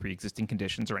people with pre-existing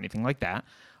conditions or anything like that.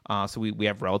 So we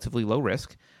have relatively low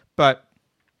risk. But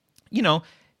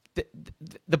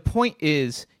the point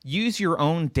is, use your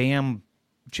own damn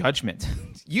judgment.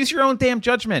 Use your own damn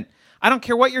judgment. I don't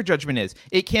care what your judgment is.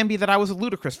 It can be that I was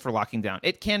ludicrous for locking down.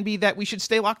 It can be that we should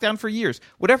stay locked down for years.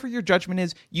 Whatever your judgment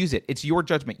is, use it. It's your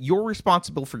judgment. You're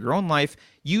responsible for your own life.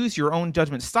 Use your own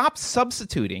judgment. Stop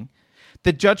substituting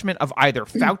the judgment of either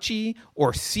Fauci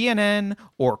or CNN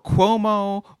or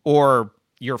Cuomo or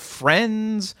your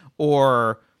friends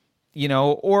or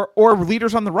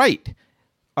leaders on the right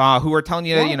who are telling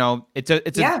you,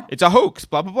 it's a hoax,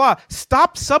 blah, blah, blah.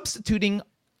 Stop substituting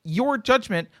your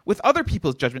judgment with other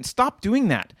people's judgment. Stop doing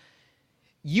that.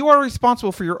 You are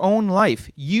responsible for your own life.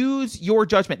 Use your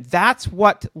judgment. That's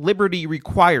what liberty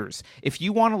requires. If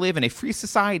you want to live in a free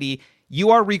society, you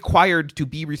are required to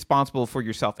be responsible for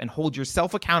yourself and hold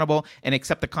yourself accountable and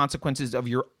accept the consequences of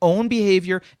your own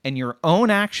behavior and your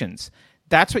own actions.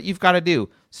 That's what you've got to do.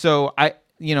 So I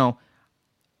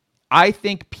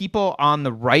think people on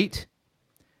the right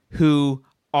who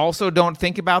also don't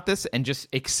think about this and just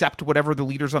accept whatever the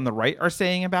leaders on the right are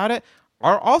saying about it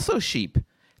are also sheep.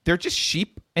 They're just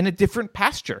sheep in a different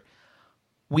pasture.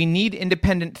 We need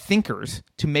independent thinkers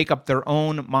to make up their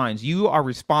own minds. You are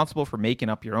responsible for making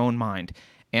up your own mind.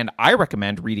 And I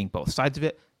recommend reading both sides of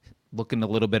it, looking a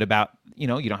little bit about, you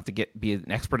don't have to be an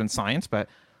expert in science, but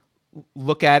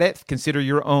look at it, consider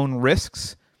your own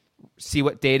risks, see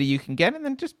what data you can get, and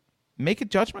then just make a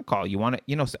judgment call. You want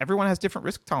to, so everyone has different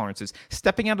risk tolerances.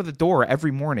 Stepping out of the door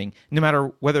every morning, no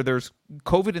matter whether there's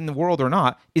COVID in the world or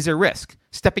not, is a risk.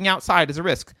 Stepping outside is a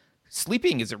risk.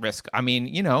 Sleeping is a risk. I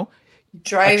mean,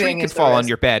 driving a tree could fall on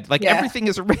your bed. Everything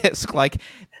is a risk.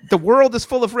 The world is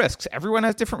full of risks. Everyone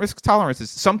has different risk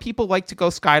tolerances. Some people like to go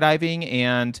skydiving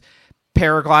and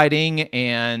paragliding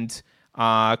and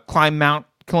climb Mount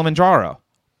Kilimanjaro.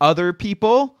 Other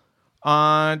people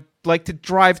like to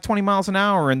drive 20 miles an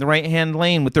hour in the right-hand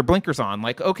lane with their blinkers on.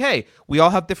 Okay, we all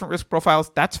have different risk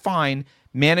profiles. That's fine.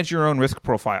 Manage your own risk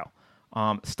profile.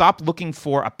 Stop looking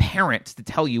for a parent to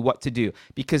tell you what to do.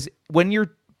 Because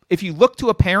if you look to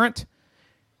a parent,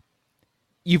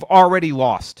 you've already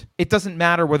lost. It doesn't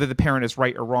matter whether the parent is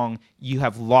right or wrong. You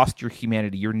have lost your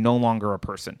humanity. You're no longer a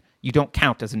person. You don't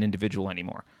count as an individual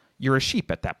anymore. You're a sheep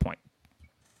at that point.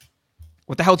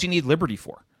 What the hell do you need liberty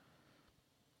for?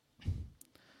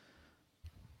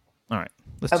 All right.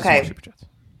 Let's do some more super chats.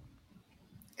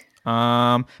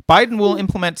 Biden will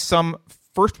implement some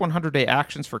first 100-day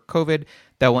actions for COVID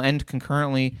that will end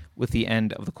concurrently with the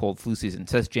end of the cold flu season,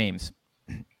 says James.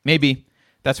 Maybe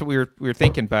that's what we were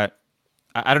thinking, but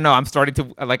I don't know. I'm starting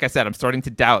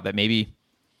to doubt that maybe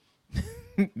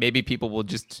people will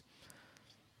just,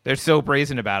 they're so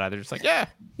brazen about it. They're just like, yeah.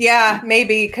 Yeah,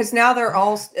 maybe, because now they're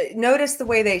all, notice the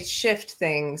way they shift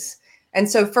things. And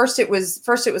so first it was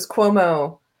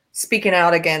Cuomo speaking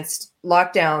out against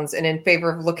lockdowns and in favor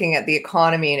of looking at the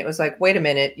economy. And it was like, wait a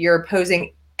minute, you're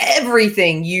opposing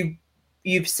everything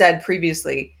you've said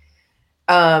previously.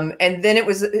 And then it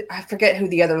was, I forget who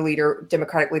the other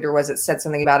Democratic leader was that said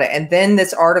something about it. And then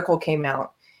this article came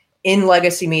out in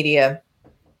legacy media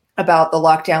about the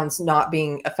lockdowns not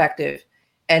being effective.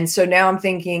 And so now I'm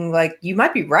thinking, you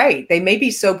might be right. They may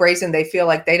be so brazen they feel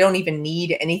like they don't even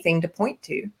need anything to point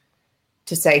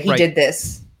to say he did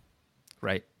this.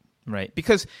 Right.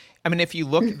 Because, I mean, if you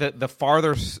look, the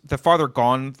farther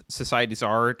gone societies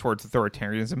are towards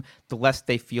authoritarianism, the less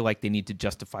they feel like they need to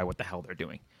justify what the hell they're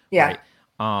doing. Yeah.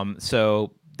 Right?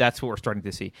 So that's what we're starting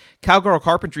to see. Cowgirl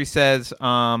Carpentry says,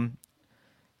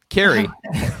 Carrie,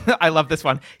 I love this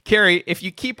one. Carrie, if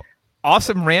you keep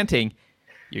awesome ranting,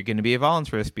 you're going to be a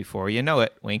voluntarist before you know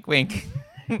it. Wink, wink.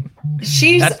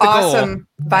 She's awesome,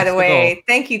 by the way.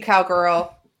 Thank you,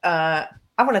 Cowgirl. I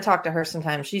want to talk to her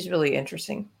sometime. She's really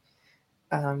interesting.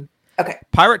 Okay.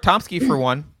 Pirate Tomsky, for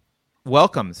one,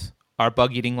 welcomes our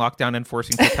bug-eating, lockdown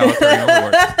enforcing totalitarian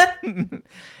overlords.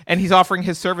 And he's offering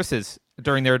his services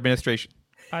during their administration.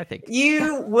 I think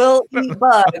you will eat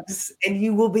bugs and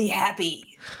you will be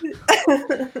happy.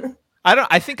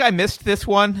 I think I missed this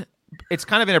one. It's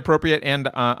kind of inappropriate, and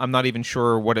I'm not even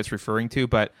sure what it's referring to.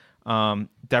 But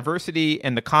Diversity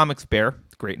and the Comics Bear,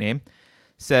 great name,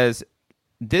 says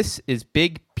this is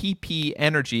big PP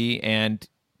energy and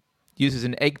uses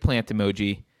an eggplant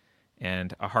emoji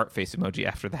and a heart face emoji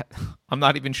after that. I'm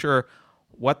not even sure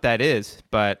what that is,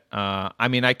 but I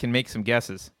mean, I can make some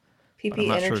guesses. PP I'm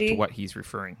not energy? sure to what he's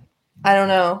referring. I don't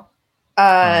know.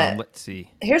 Let's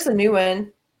see. Here's a new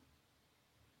one.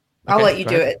 I'll let you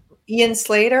do it. Ian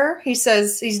Slater, he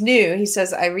says he's new. He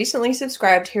says, I recently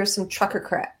subscribed. Here's some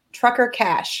trucker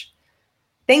cash.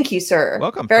 Thank you, sir.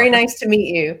 Welcome. Very trucker. nice to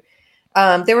meet you.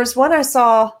 There was one I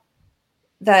saw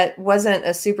that wasn't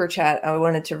a super chat I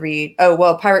wanted to read. Oh,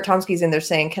 well, Pirate Tomsky's in there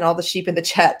saying, can all the sheep in the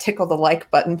chat tickle the like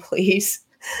button, please?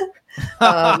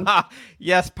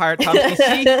 Yes, Pirate Tomsky.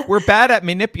 See, we're bad at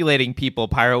manipulating people,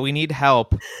 Pyro. We need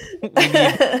help. We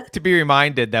need to be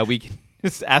reminded that we can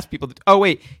just ask people to... Oh,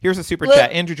 wait. Here's a super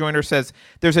chat. Andrew Joyner says,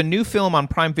 there's a new film on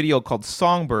Prime Video called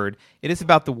Songbird. It is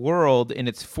about the world in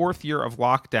its 4th year of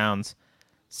lockdowns.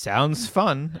 Sounds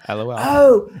fun. LOL.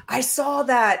 Oh, I saw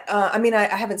that. I mean, I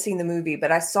haven't seen the movie,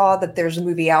 but I saw that there's a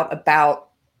movie out about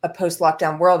a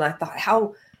post-lockdown world. And I thought,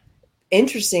 how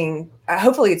interesting.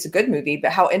 Hopefully it's a good movie,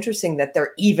 but how interesting that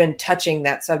they're even touching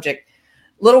that subject.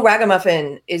 Little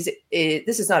Ragamuffin this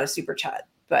is not a super chat,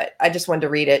 but I just wanted to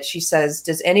read it. She says,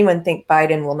 does anyone think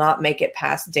Biden will not make it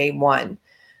past day one?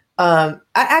 I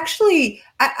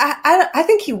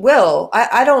think he will.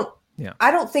 I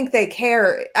don't think they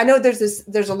care. I know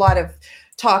there's a lot of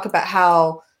talk about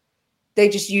how they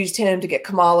just used him to get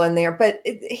Kamala in there, but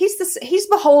he's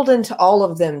beholden to all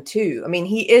of them too. I mean,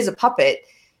 he is a puppet.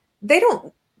 They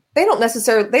don't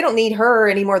need her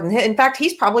any more than him. In fact,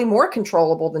 he's probably more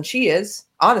controllable than she is,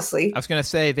 honestly. I was going to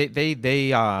say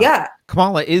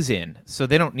Kamala is in, so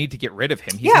they don't need to get rid of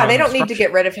him. They don't need to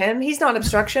get rid of him. He's not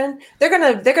obstruction. They're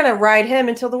going to ride him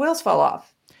until the wheels fall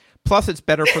off. Plus, it's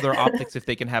better for their optics if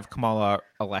they can have Kamala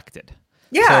elected.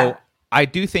 Yeah. So I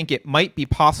do think it might be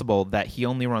possible that he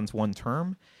only runs one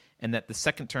term and that the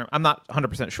second term, I'm not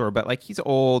 100% sure, but like he's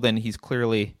old and he's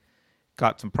clearly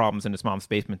got some problems in his mom's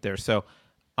basement there. So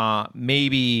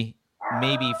maybe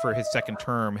for his second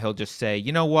term, he'll just say,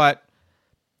 you know what?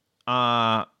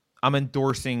 I'm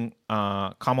endorsing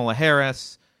Kamala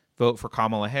Harris, vote for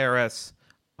Kamala Harris,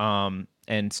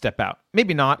 and step out.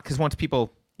 Maybe not, because once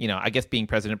people... I guess being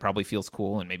president probably feels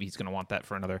cool, and maybe he's going to want that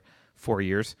for another 4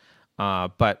 years.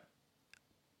 But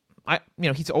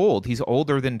he's old. He's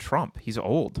older than Trump. He's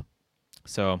old,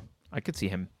 so I could see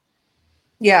him.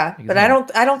 Yeah, but I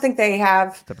don't think they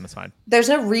have. Stepping aside. There's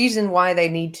no reason why they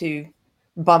need to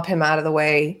bump him out of the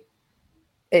way.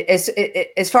 As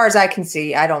far as I can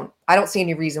see, I don't see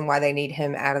any reason why they need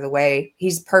him out of the way.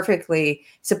 It's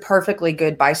a perfectly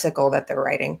good bicycle that they're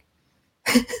riding.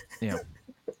 Yeah.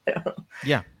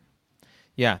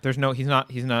 Yeah. He's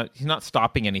not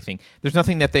stopping anything. There's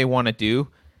nothing that they want to do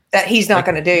that he's not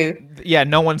going to do. Yeah.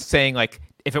 No one's saying like,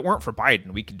 if it weren't for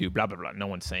Biden, we could do blah, blah, blah. No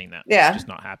one's saying that. Yeah. It's just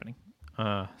not happening.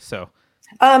 So.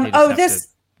 Tell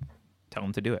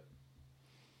him to do it.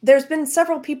 There's been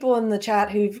several people in the chat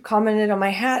who've commented on my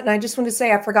hat, and I just want to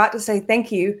say, I forgot to say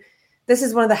thank you. This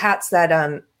is one of the hats that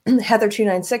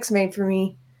Heather296 made for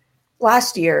me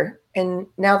last year. And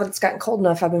now that it's gotten cold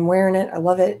enough, I've been wearing it. I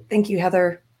love it. Thank you,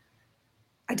 Heather.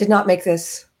 I did not make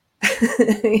this.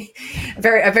 A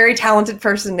very talented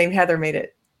person named Heather made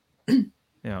it.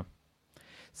 Yeah.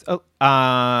 So,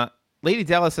 Lady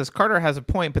Della says Carter has a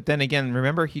point, but then again,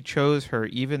 remember he chose her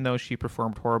even though she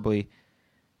performed horribly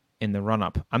in the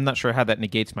run-up. I'm not sure how that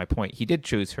negates my point. He did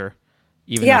choose her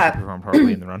even though she performed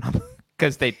horribly in the run-up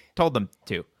because they told them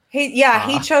to. He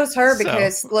chose her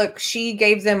because look, she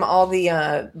gave them all the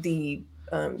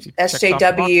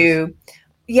SJW.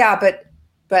 Yeah,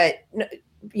 but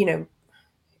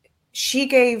she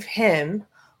gave him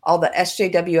all the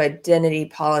SJW identity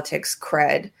politics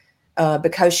cred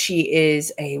because she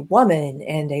is a woman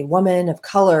and a woman of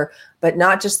color. But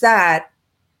not just that.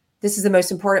 This is the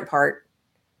most important part.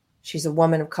 She's a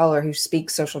woman of color who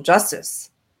speaks social justice.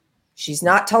 She's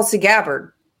not Tulsi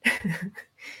Gabbard.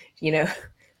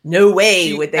 No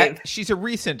way would they. She's a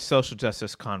recent social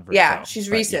justice convert. Yeah, she's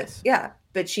recent. Yes. Yeah,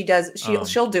 but she does.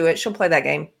 She'll do it. She'll play that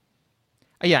game.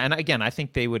 Yeah, and again, I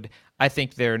think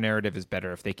their narrative is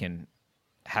better if they can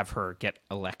have her get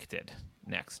elected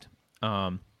next.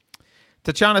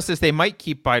 Tatiana says they might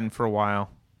keep Biden for a while,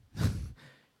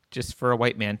 just for a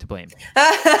white man to blame.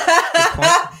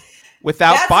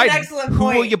 Without Biden, who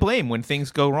will you blame when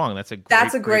things go wrong? That's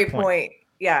a great point.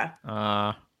 Yeah.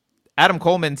 Adam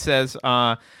Coleman says,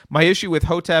 my issue with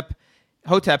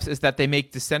Hoteps is that they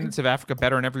make descendants of Africa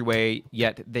better in every way,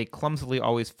 yet they clumsily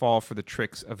always fall for the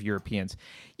tricks of Europeans.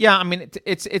 Yeah, I mean,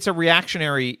 it's a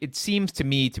reactionary. It seems to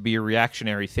me to be a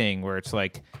reactionary thing where it's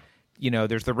like,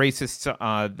 there's the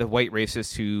racists, the white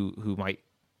racists who might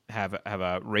have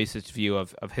a racist view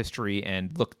of history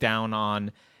and look down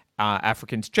on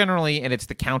Africans generally, and it's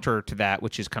the counter to that,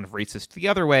 which is kind of racist the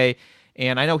other way.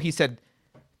 And I know he said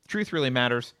truth really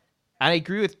matters. I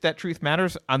agree with that. Truth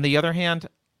matters. On the other hand,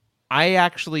 I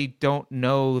actually don't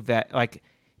know that, like,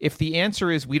 if the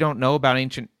answer is we don't know about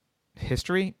ancient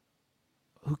history,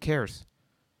 who cares?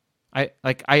 I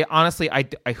honestly,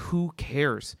 who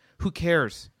cares? Who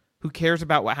cares? Who cares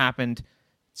about what happened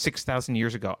 6,000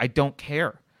 years ago? I don't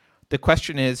care. The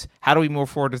question is, how do we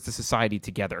move forward as a society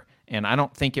together? And I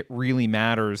don't think it really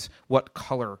matters what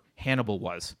color Hannibal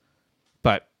was,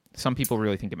 but some people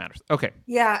really think it matters. Okay.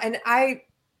 Yeah, and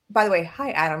by the way,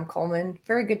 hi, Adam Coleman.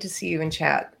 Very good to see you in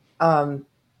chat.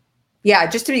 Yeah,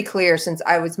 just to be clear, since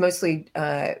I was mostly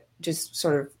just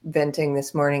sort of venting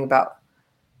this morning about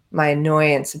my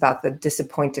annoyance about the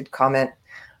disappointed comment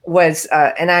was,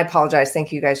 and I apologize.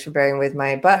 Thank you guys for bearing with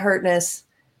my butthurtness,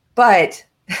 but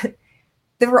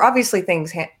there were obviously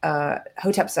things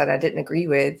Hotep said I didn't agree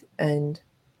with, and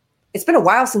it's been a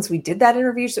while since we did that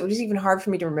interview, so it was even hard for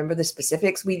me to remember the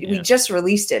specifics. We just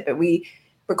released it, but we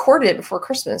recorded it before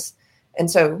Christmas. And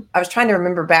so I was trying to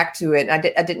remember back to it. And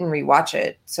I didn't rewatch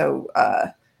it. So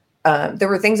there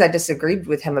were things I disagreed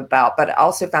with him about, but I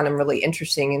also found him really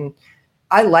interesting. And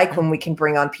I like when we can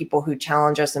bring on people who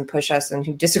challenge us and push us and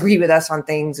who disagree with us on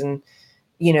things. And,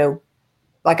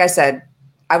 like I said,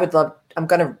 I'm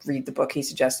going to read the book he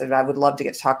suggested. I would love to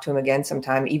get to talk to him again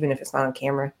sometime, even if it's not on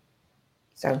camera.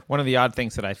 So one of the odd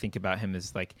things that I think about him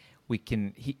is like he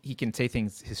can say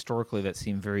things historically that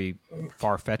seem very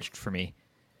far-fetched for me,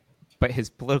 but his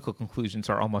political conclusions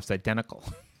are almost identical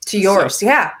to yours. So,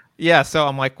 yeah. Yeah. So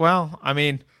I'm like, well, I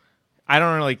mean, I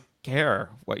don't really care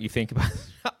what you think about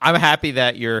it. I'm happy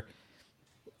that you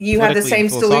have the same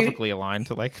philosophically aligned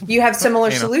to like you have similar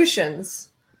solutions.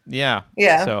 Yeah.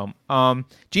 Yeah. So,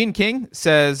 Gene King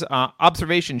says,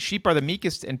 observation: sheep are the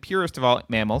meekest and purest of all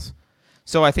mammals.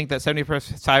 So I think that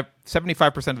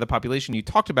 75% of the population you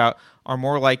talked about are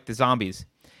more like the zombies.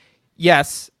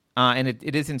 Yes, and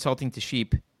it is insulting to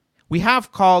sheep. We've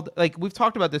talked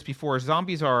about this before.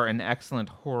 Zombies are an excellent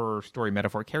horror story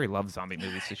metaphor. Carrie loves zombie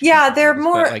movies. So they're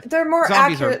more zombies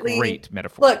accurately. Are great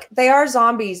metaphor. Look, they are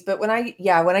zombies, but when I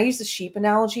use the sheep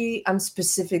analogy, I'm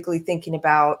specifically thinking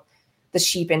about the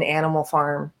sheep in Animal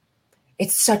Farm.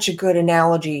 It's such a good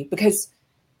analogy because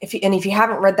if you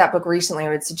haven't read that book recently, I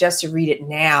would suggest to read it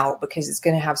now because it's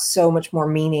going to have so much more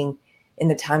meaning in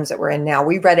the times that we're in now.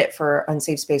 We read it for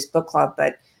Unsafe Space Book Club,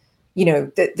 but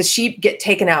the sheep get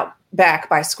taken out back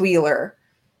by Squealer,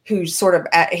 who's sort of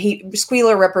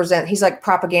Squealer he's like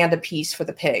propaganda piece for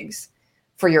the pigs,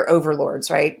 for your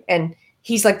overlords, right? And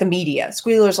he's like the media.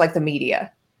 Squealer's like the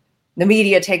media. The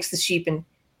media takes the sheep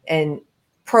and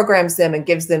programs them and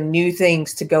gives them new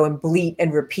things to go and bleat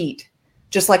and repeat.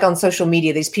 Just like on social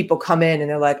media, these people come in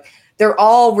and they're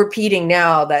all repeating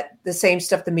now that the same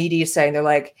stuff the media is saying. They're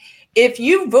like, if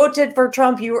you voted for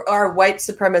Trump, you are white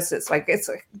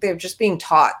supremacists. They're just being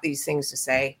taught these things to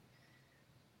say.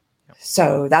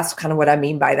 So that's kind of what I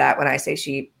mean by that when I say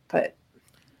sheep. But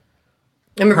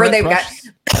remember, they've got.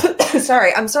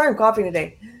 sorry, I'm coughing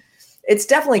today. It's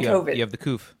definitely COVID. You have the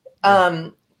coof.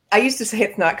 I used to say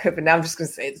it's not COVID. Now I'm just going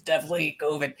to say it's definitely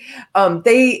COVID.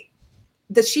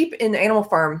 The sheep in Animal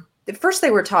Farm. At first,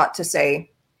 they were taught to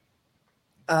say,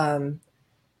 "What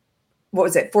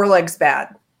was it? 4 legs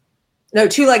bad." No,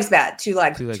 2 legs bad. 2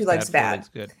 legs bad. 4 legs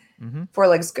good. Mm-hmm. 4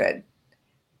 legs good.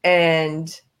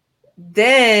 And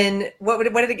then what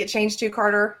did it get changed to,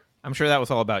 Carter? I'm sure that was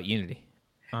all about unity.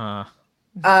 I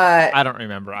don't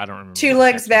remember. 2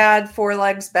 legs bad, 4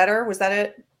 legs better. Was that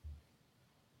it?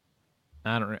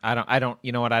 I don't.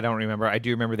 You know what? I don't remember. I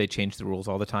do remember they changed the rules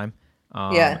all the time.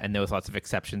 And there was lots of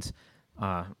exceptions.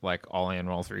 Like all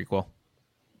animals are equal.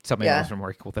 Some animals are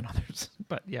more equal than others.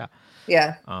 But yeah.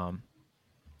 Yeah.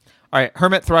 All right.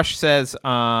 Hermit Thrush says,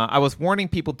 I was warning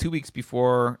people 2 weeks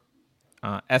before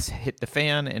S hit the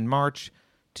fan in March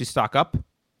to stock up.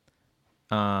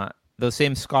 Those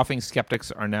same scoffing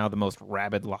skeptics are now the most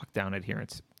rabid lockdown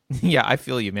adherents. Yeah, I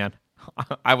feel you, man.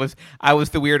 I was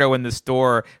the weirdo in the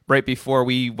store right before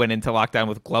we went into lockdown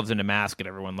with gloves and a mask and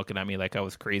everyone looking at me like I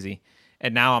was crazy.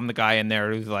 And now I'm the guy in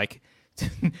there who's like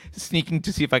sneaking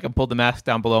to see if I can pull the mask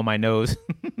down below my nose.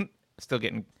 Still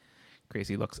getting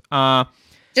crazy looks.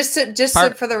 Just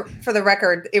for the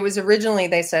record, it was originally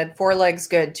they said 4 legs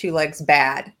good, 2 legs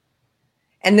bad.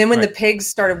 And then when the pigs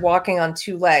started walking on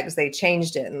 2 legs, they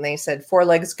changed it and they said 4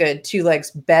 legs good, 2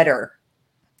 legs better.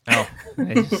 Oh,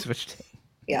 they switched it.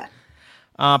 Yeah.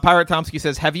 Pirate Tomsky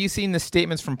says, have you seen the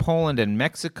statements from Poland and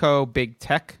Mexico, big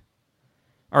tech?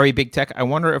 Big tech. I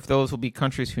wonder if those will be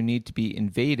countries who need to be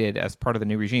invaded as part of the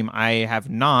new regime. I have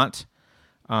not,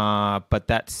 but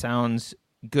that sounds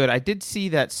good. I did see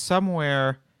that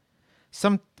somewhere,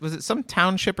 was it some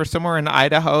township or somewhere in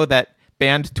Idaho that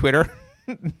banned Twitter?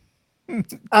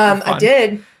 I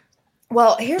did.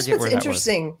 Well, here's what's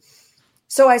interesting.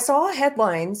 So I saw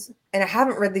headlines, and I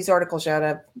haven't read these articles yet.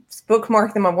 I've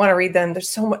bookmarked them. I want to read them. There's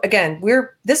so much. Again,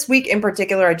 this week in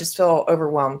particular, I just feel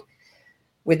overwhelmed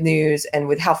with news and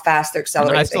with how fast they're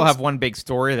accelerating. And I still have one big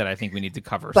story that I think we need to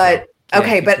cover. But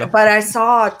but I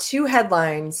saw 2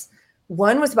 headlines.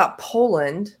 One was about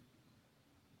Poland.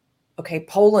 Okay,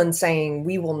 Poland saying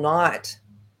we will not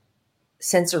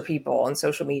censor people on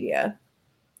social media,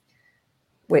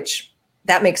 which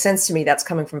that makes sense to me. That's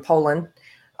coming from Poland.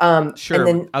 Sure, and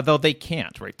then, although they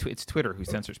can't, right? It's Twitter who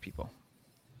censors people.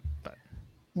 But.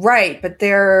 Right, but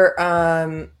they're,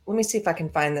 let me see if I can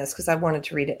find this because I wanted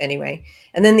to read it anyway.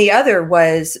 And then the other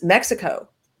was Mexico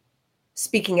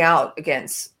speaking out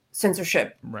against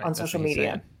censorship on social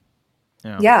media.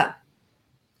 Yeah.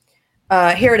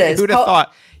 Here it is. Who'd have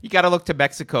thought? You got to look to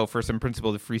Mexico for some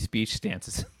principled free speech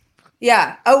stances.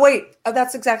 Yeah. Oh, wait. Oh,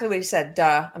 that's exactly what he said.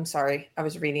 Duh. I'm sorry. I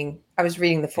was reading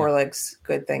the 4 legs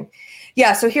good thing.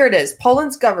 Yeah. So here it is.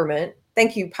 Poland's government.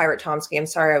 Thank you, Pirate Tomsky. I'm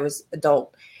sorry I was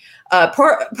adult.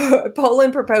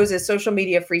 Poland proposes social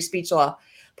media free speech law.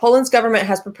 Poland's government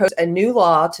has proposed a new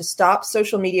law to stop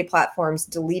social media platforms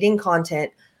deleting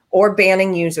content or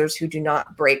banning users who do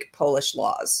not break Polish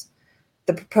laws.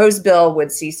 The proposed bill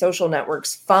would see social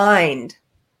networks fined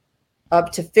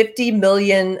up to 50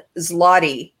 million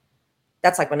zloty.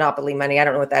 That's like monopoly money. I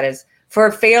don't know what that is.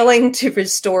 For failing to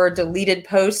restore deleted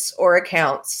posts or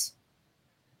accounts.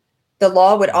 The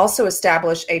law would also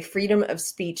establish a freedom of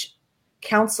speech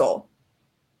council.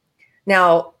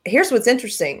 Now, here's what's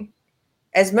interesting.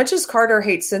 As much as Carter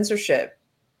hates censorship,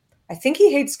 I think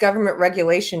he hates government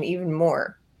regulation even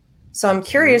more. So I'm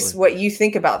curious what you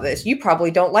think about this. You probably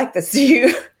don't like this, do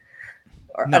you?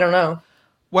 Or no. I don't know.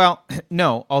 Well,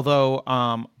 no. Although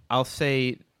I'll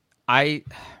say I've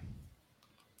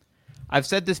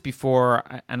said this before,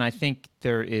 and I think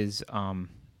there's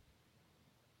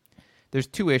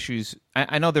 2 issues.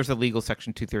 I know there's a legal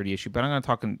Section 230 issue, but I'm going to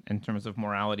talk in terms of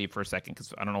morality for a second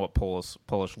because I don't know what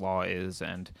Polish law is,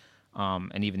 and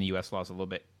even the U.S. law is a little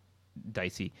bit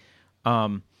dicey.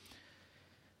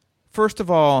 First of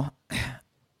all,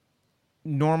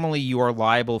 normally you are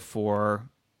liable for.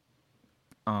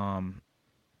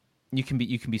 You can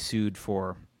be sued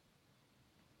for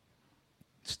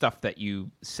stuff that you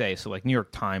say. So like New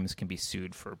York Times can be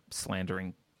sued for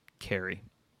slandering Kerry,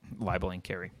 libeling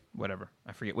Kerry, whatever.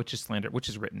 I forget which is slander, which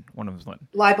is written. One of them's written.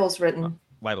 Libel's written.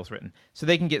 Libel's written. So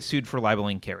they can get sued for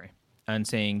libeling Kerry and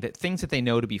saying that things that they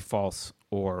know to be false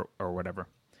or whatever.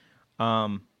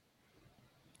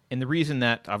 And the reason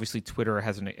that obviously Twitter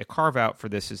has a carve out for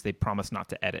this is they promise not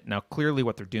to edit. Now, clearly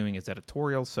what they're doing is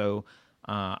editorial. So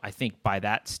I think by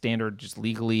that standard, just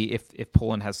legally, if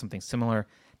Poland has something similar,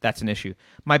 that's an issue.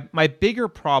 My bigger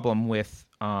problem with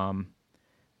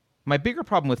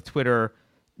Twitter,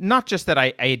 not just that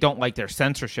I don't like their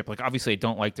censorship. Like obviously I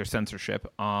don't like their censorship,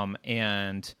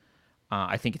 and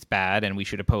I think it's bad and we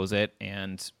should oppose it.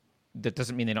 And that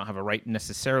doesn't mean they don't have a right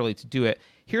necessarily to do it.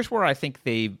 Here's where I think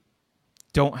they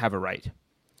don't have a right.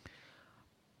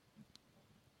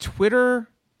 Twitter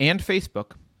and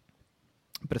Facebook,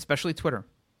 but especially Twitter.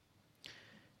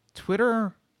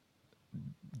 Twitter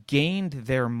gained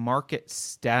their market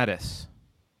status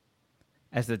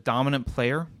as the dominant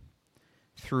player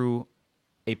through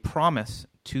a promise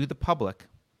to the public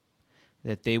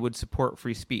that they would support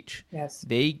free speech. Yes.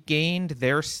 They gained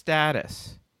their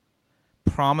status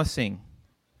promising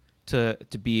to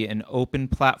be an open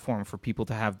platform for people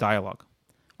to have dialogue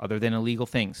other than illegal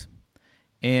things.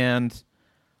 And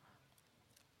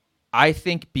I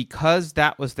think because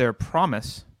that was their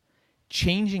promise,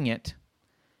 changing it,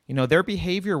 their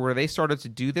behavior where they started to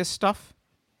do this stuff,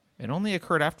 it only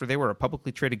occurred after they were a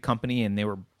publicly traded company and they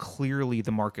were clearly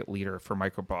the market leader for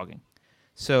microblogging.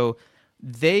 So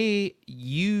they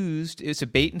used, it's a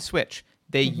bait and switch.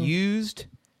 They used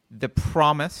the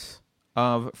promise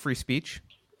of free speech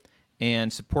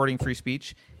and supporting free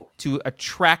speech to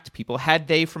attract people. Had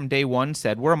they from day one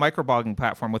said, we're a microblogging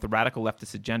platform with a radical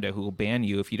leftist agenda who will ban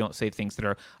you if you don't say things that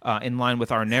are in line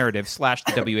with our narrative /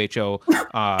 the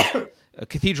WHO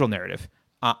cathedral narrative,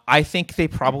 I think they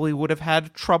probably would have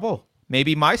had trouble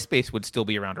maybe MySpace would still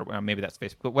be around, or well, maybe that's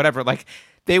Facebook, but whatever. Like,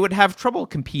 they would have trouble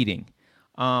competing.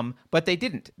 But they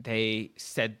didn't. They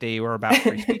said they were about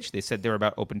free speech. They said they were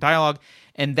about open dialogue,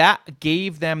 and that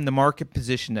gave them the market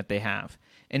position that they have.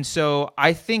 And so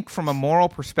I think from a moral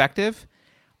perspective,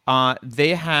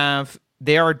 they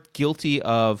are guilty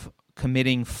of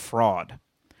committing fraud.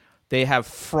 They have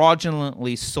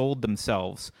fraudulently sold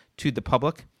themselves to the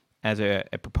public as a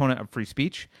proponent of free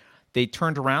speech. They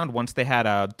turned around once they had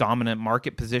a dominant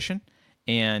market position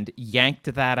and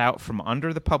yanked that out from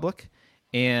under the public.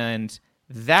 And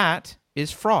that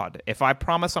is fraud. If I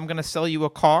promise I'm going to sell you a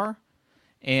car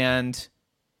and,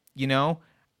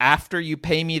 after you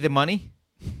pay me the money,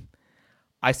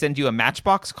 I send you a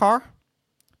Matchbox car,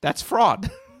 that's fraud,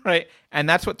 right? And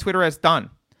that's what Twitter has done.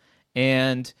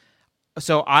 And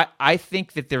so I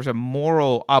think that there's a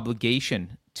moral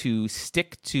obligation to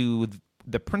stick to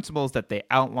the principles that they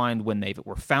outlined when they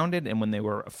were founded and when they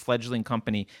were a fledgling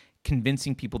company,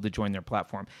 convincing people to join their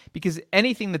platform. Because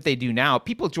anything that they do now,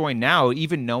 people join now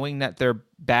even knowing that they're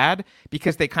bad,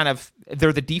 because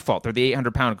they're the default. They're the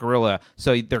 800-pound gorilla,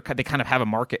 so they kind of have a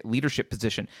market leadership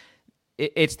position.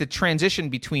 It's the transition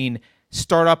between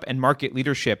startup and market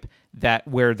leadership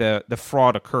where the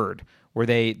fraud occurred, where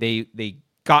they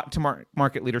got to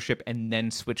market leadership and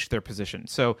then switched their position.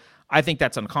 So I think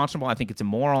that's unconscionable. I think it's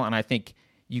immoral, and I think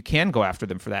you can go after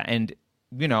them for that. And,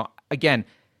 again,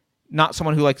 not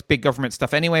someone who likes big government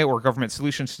stuff anyway, or government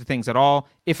solutions to things at all.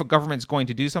 If a government's going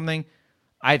to do something,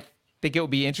 I think it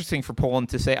would be interesting for Poland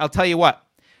to say, I'll tell you what,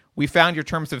 we found your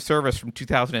terms of service from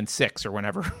 2006 or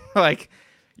whenever. Like,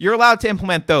 you're allowed to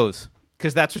implement those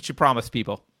because that's what you promised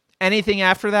people. Anything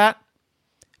after that,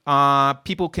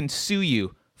 people can sue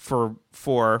you for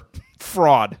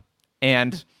fraud.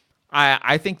 And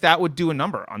I think that would do a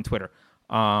number on Twitter.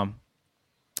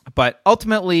 But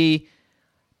ultimately,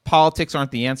 politics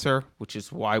aren't the answer, which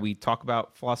is why we talk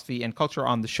about philosophy and culture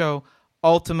on the show.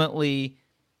 Ultimately,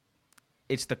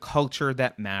 it's the culture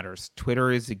that matters.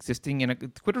 Twitter is existing,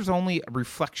 and Twitter's only a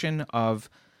reflection of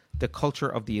the culture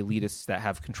of the elitists that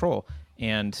have control.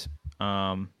 And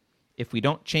if we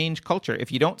don't change culture,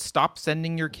 if you don't stop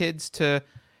sending your kids to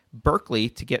Berkeley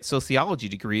to get sociology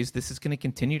degrees, this is going to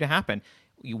continue to happen.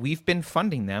 We've been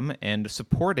funding them and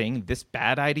supporting this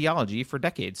bad ideology for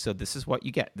decades. So this is what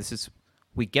you get.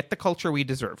 We get the culture we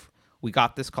deserve. We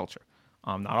got this culture.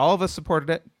 Not all of us supported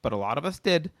it, but a lot of us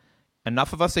did.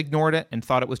 Enough of us ignored it and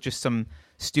thought it was just some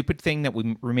stupid thing that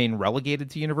would remain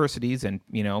relegated to universities and,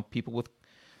 people with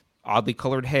oddly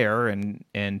colored hair and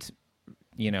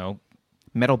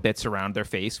metal bits around their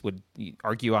face would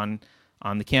argue on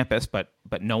the campus, but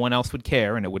no one else would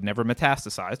care, and it would never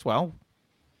metastasize. Well,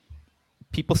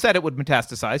 people said it would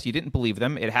metastasize. You didn't believe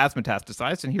them. It has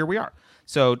metastasized, and here we are.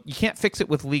 So you can't fix it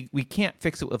with we can't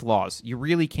fix it with laws. You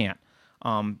really can't,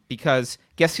 because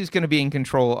guess who's going to be in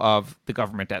control of the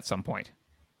government at some point?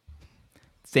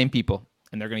 Same people,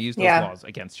 and they're going to use those laws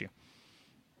against you.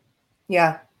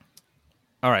 Yeah.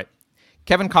 All right.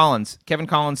 Kevin Collins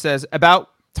says, about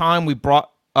time we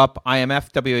brought up IMF,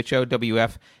 WHO,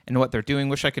 WF, and what they're doing.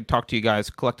 Wish I could talk to you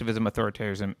guys. Collectivism,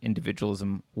 authoritarianism,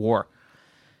 individualism, war.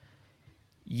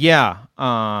 Yeah.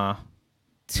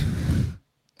 There's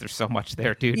so much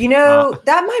there, dude.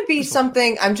 That might be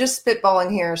something. I'm just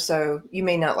spitballing here, so you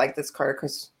may not like this, Carter,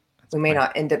 because we may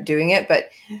not end up doing it. But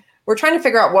we're trying to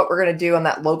figure out what we're going to do on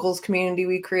that locals community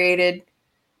we created.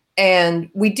 And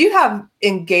we do have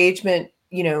engagement,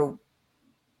 in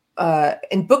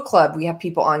book club, we have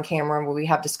people on camera where we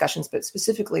have discussions, but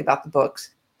specifically about the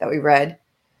books that we read.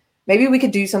 Maybe we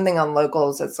could do something on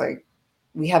locals that's like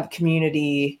we have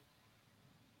community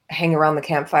hang around the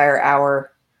campfire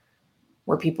hour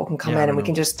where people can come in and we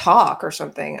can just talk or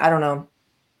something. I don't know.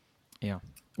 Yeah.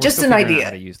 Just an idea.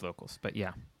 How to use locals, but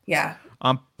yeah. Yeah.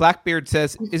 Blackbeard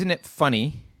says, isn't it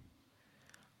funny?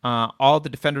 All the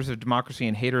defenders of democracy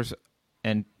and haters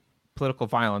and political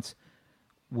violence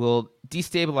will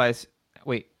destabilize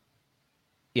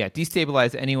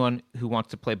anyone who wants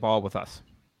to play ball with us.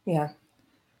 Yeah.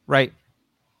 Right.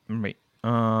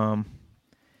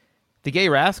 The Gay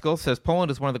Rascal says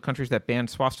Poland is one of the countries that banned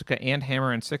swastika and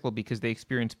hammer and sickle because they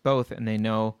experience both and they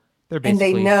know they're basically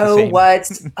and they know the same.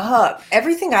 What's up.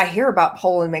 Everything I hear about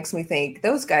Poland makes me think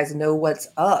those guys know what's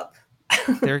up.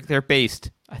 They're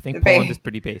based. I think Poland is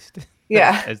pretty based.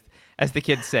 Yeah. as the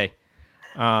kids say.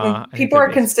 People are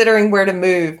considering where to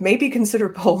move. Maybe consider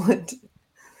Poland.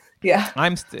 Yeah.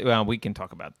 We can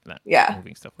talk about that. Yeah.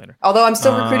 Moving stuff later. Although I'm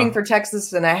still recruiting for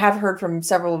Texas, and I have heard from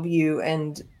several of you,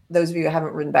 and those of you I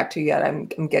haven't written back to yet, I'm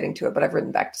getting to it, but I've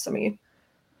written back to some of you.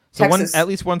 So at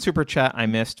least one super chat I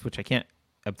missed, which I can't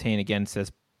obtain again,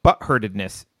 says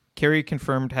butthurtedness Kerry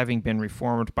confirmed having been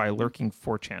reformed by lurking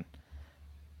 4chan.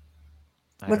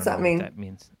 What's that mean? What that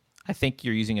means. I think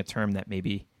you're using a term that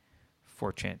maybe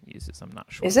 4chan uses. I'm not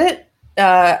sure. Is it?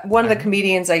 One of the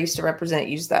comedians I used to represent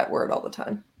used that word all the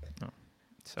time. Oh,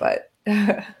 so. But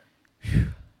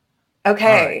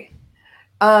okay.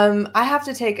 Right. I have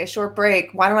to take a short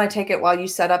break. Why don't I take it while you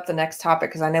set up the next topic?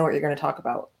 Because I know what you're going to talk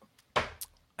about.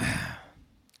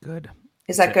 Good.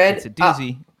 Is that good? It's a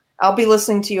doozy. I'll be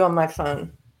listening to you on my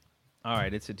phone. All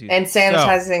right, it's a doozy. And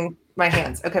sanitizing my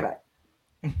hands. Okay, bye.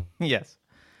 Yes.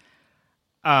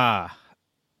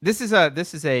 This is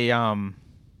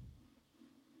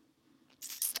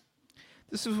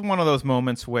one of those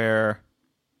moments where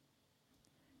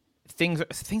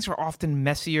things are often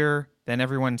messier than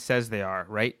everyone says they are,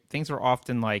 right? Things are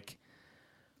often like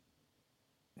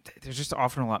they're just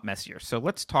often a lot messier. So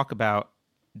let's talk about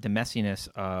the messiness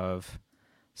of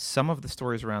some of the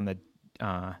stories around the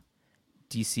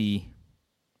DC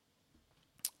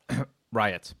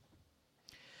riots.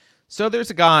 So there's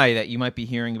a guy that you might be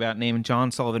hearing about named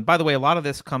John Sullivan. By the way, a lot of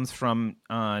this comes from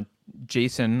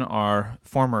Jason, our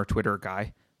former Twitter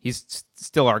guy. He's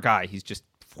still our guy. He's just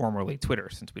formerly Twitter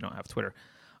since we don't have Twitter.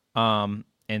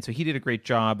 And so he did a great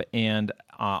job. And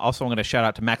also I'm going to shout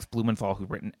out to Max Blumenthal, who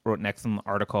wrote an excellent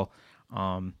article.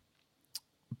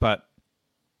 But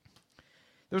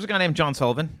there's a guy named John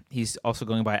Sullivan. He's also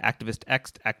going by Activist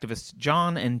X, Activist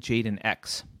John, and Jaden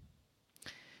X.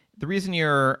 The reason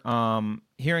you're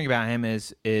hearing about him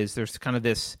is there's kind of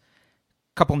this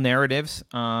couple narratives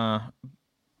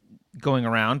going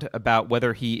around about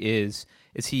whether he is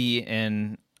he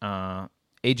an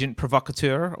agent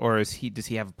provocateur, or does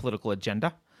he have a political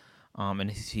agenda, and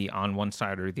is he on one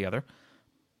side or the other?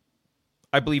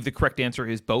 I believe the correct answer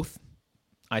is both.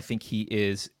 I think he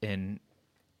is an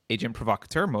agent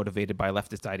provocateur motivated by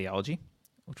leftist ideology,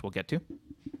 which we'll get to.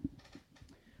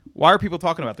 Why are people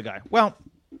talking about the guy? Well,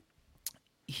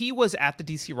 he was at the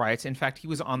DC riots. In fact, he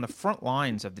was on the front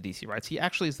lines of the DC riots. He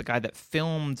actually is the guy that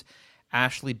filmed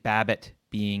Ashley Babbitt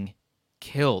being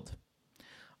killed.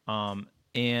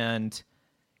 And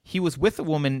he was with a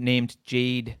woman named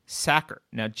Jade Sacker.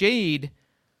 Now, Jade,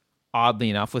 oddly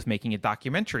enough, was making a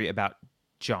documentary about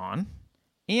John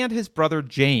and his brother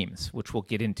James, which we'll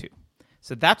get into.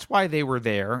 So that's why they were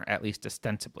there, at least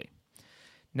ostensibly.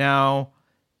 Now,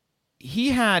 he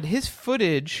had his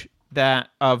footage that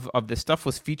of this stuff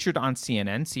was featured on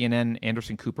CNN. CNN,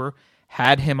 Anderson Cooper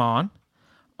had him on.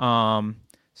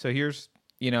 So here's,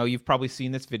 you've probably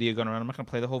seen this video going around. I'm not going to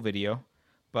play the whole video,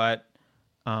 but,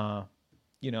 they're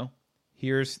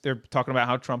talking about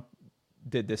how Trump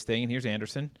did this thing, and here's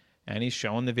Anderson, and he's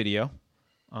showing the video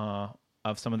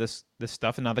of some of this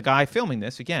stuff. And now the guy filming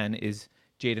this, again, is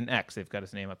Jaden X. They've got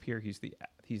his name up here. He's the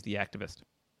activist.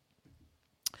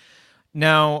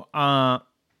 Now,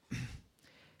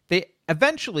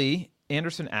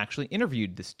 Anderson actually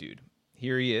interviewed this dude.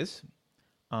 Here he is.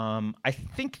 I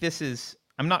think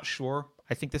I'm not sure.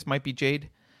 I think this might be Jade,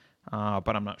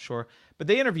 but I'm not sure. But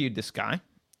they interviewed this guy,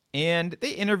 and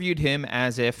they interviewed him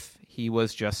as if he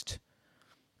was just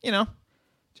a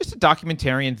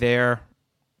documentarian there,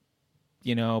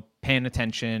 paying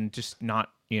attention, just not,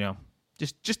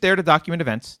 just there to document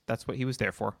events. That's what he was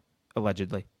there for,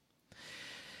 allegedly.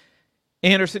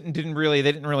 Anderson didn't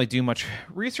really do much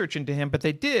research into him, but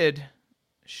they did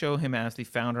show him as the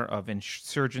founder of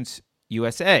Insurgents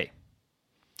USA,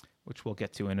 which we'll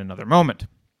get to in another moment.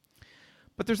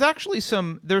 But there's actually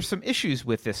some issues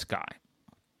with this guy,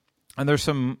 and there's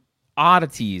some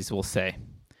oddities, we'll say.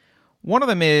 One of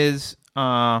them is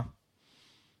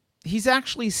he's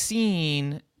actually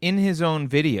seen in his own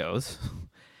videos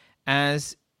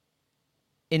as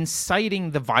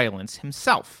inciting the violence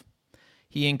himself.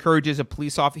 He encourages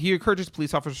police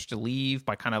officers to leave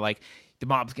by kind of like, the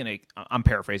mob's going to, I'm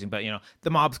paraphrasing, but, the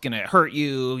mob's going to hurt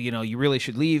you. You really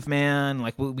should leave, man.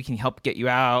 Like, we can help get you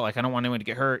out. Like, I don't want anyone to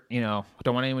get hurt. Don't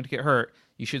want anyone to get hurt.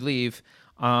 You should leave.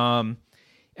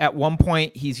 At one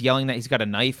point, he's yelling that he's got a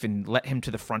knife and let him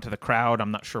to the front of the crowd.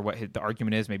 I'm not sure what the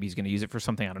argument is. Maybe he's going to use it for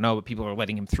something. I don't know. But people are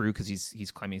letting him through because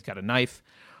he's claiming he's got a knife.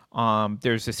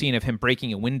 There's a scene of him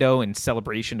breaking a window in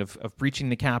celebration of breaching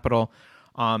the Capitol.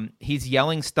 He's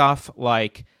yelling stuff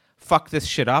like, fuck this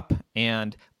shit up,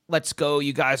 and let's go,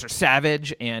 you guys are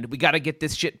savage, and we got to get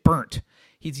this shit burnt.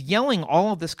 He's yelling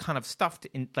all of this kind of stuff to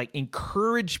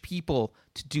encourage people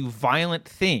to do violent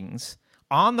things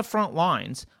on the front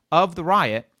lines of the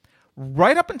riot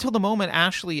right up until the moment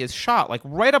Ashley is shot. Like,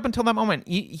 right up until that moment,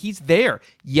 he's there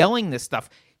yelling this stuff,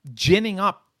 ginning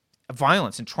up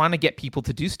violence and trying to get people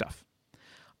to do stuff.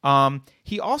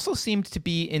 He also seemed to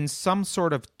be in some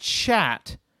sort of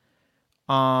chat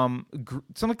some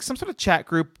sort of chat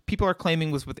group. People are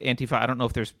claiming was with Antifa. I don't know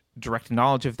if there's direct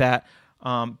knowledge of that,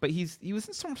 but he was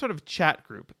in some sort of chat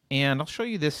group, and I'll show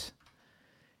you this.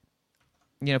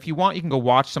 If you want, you can go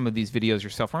watch some of these videos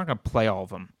yourself. We're not going to play all of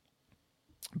them,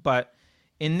 but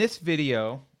in this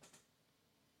video,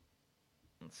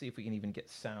 let's see if we can even get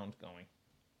sound going.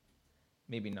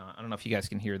 Maybe not. I don't know if you guys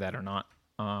can hear that or not,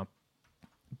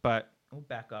 but we'll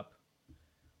back up.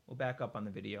 We'll back up on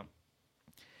the video.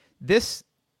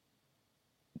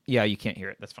 Yeah, you can't hear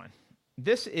it. That's fine.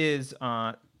 This is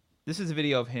a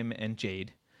video of him and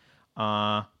Jade,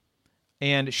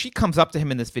 and she comes up to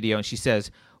him in this video and she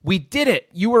says, "We did it.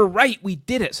 You were right. We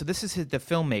did it." So this is the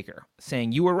filmmaker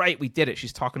saying, "You were right. We did it."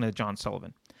 She's talking to John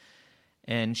Sullivan,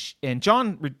 and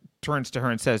John returns to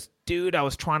her and says, "Dude, I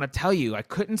was trying to tell you. I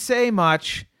couldn't say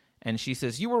much." And she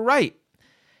says, "You were right."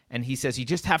 And he says, "You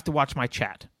just have to watch my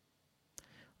chat."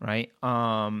 Right?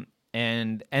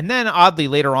 And then oddly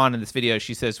later on in this video,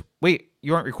 she says, "Wait,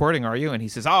 you aren't recording, are you?" And he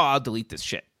says, "Oh, I'll delete this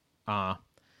shit."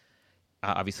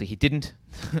 Obviously he didn't,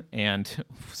 and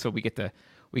so we get to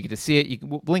see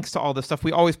it. Links to all this stuff.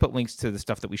 We always put links to the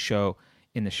stuff that we show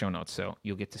in the show notes, so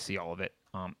you'll get to see all of it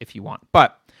if you want.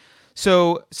 But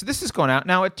so this is going out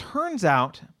now. It turns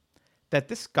out that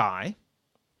this guy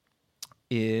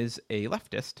is a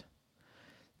leftist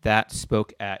that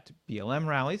spoke at BLM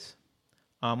rallies.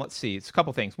 Let's see. It's a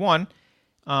couple things. One,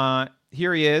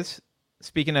 here he is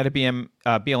speaking at a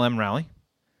BLM rally,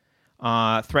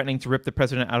 threatening to rip the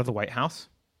president out of the White House.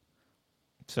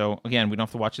 So, again, we don't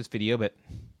have to watch this video, but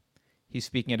he's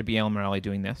speaking at a BLM rally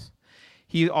doing this.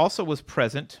 He also was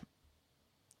present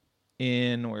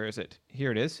in, where is it?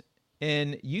 Here it is,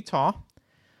 in Utah.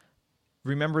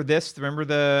 Remember this?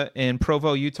 In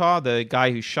Provo, Utah, the guy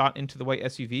who shot into the white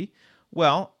SUV?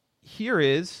 Well, here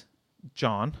is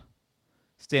John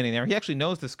standing there. He actually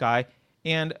knows this guy,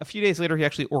 and a few days later, he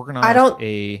actually organized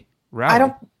a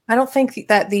rally. I don't think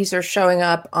that these are showing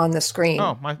up on the screen.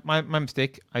 Oh, my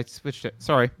mistake. I switched it.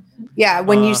 Sorry. Yeah,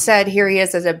 when you said here he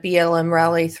is at a BLM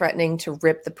rally threatening to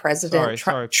rip the president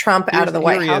Trump out of the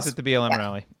White House. Here he is at the BLM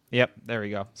rally. Yep, there we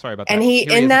go. Sorry about that. And he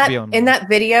in that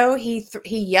video he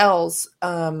yells,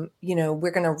 we're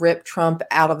going to rip Trump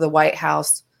out of the White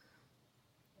House.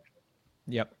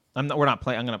 Yep. We're not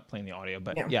playing. I'm going to play in the audio,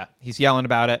 but yeah, he's yelling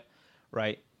about it,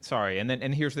 right? Sorry.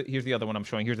 And here's the other one I'm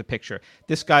showing. Here's the picture.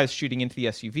 This guy's shooting into the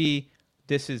SUV.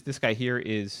 This guy here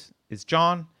is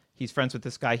John. He's friends with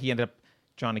this guy.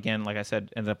 John, again, like I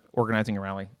said, ended up organizing a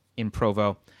rally in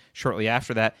Provo. Shortly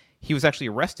after that, he was actually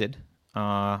arrested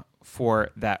for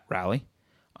that rally,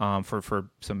 for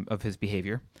some of his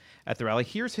behavior at the rally.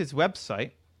 Here's his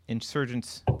website,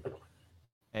 Insurgents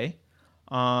A.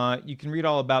 You can read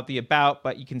all about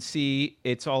but you can see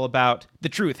it's all about the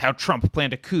truth, how Trump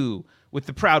planned a coup with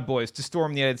the Proud Boys to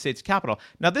storm the United States Capitol.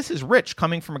 Now, this is rich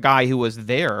coming from a guy who was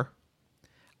there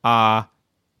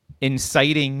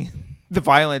inciting the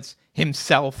violence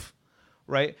himself,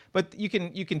 right? But you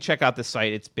can check out the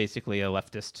site. It's basically a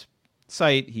leftist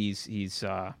site. He's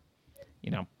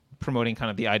promoting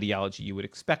kind of the ideology you would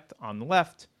expect on the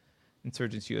left.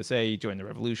 Insurgents USA, join the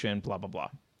revolution, blah, blah, blah.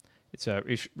 It's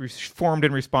formed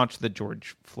in response to the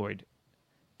George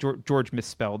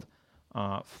misspelled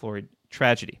Floyd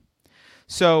tragedy.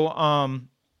 So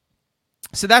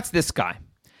that's this guy.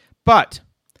 But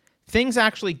things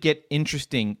actually get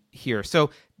interesting here. So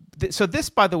this,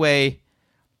 by the way,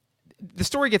 the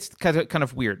story gets kind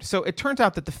of weird. So it turns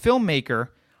out that the filmmaker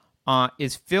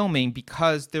is filming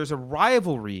because there's a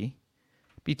rivalry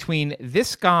between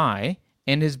this guy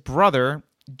and his brother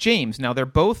James. Now, they're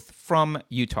both from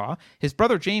Utah. His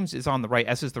brother James is on the right,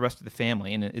 as is the rest of the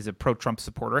family, and is a pro-Trump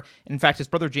supporter. In fact, his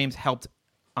brother James helped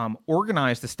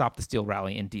organize the Stop the Steal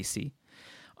rally in D.C.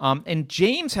 And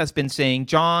James has been saying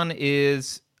John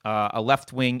is a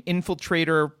left-wing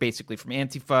infiltrator, basically from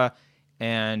Antifa,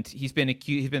 and he's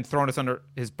been throwing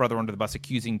his brother under the bus,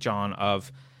 accusing John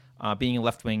of being a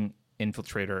left-wing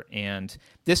infiltrator. And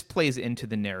this plays into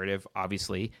the narrative,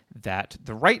 obviously, that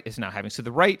the right is now having. So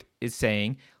the right is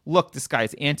saying, look, this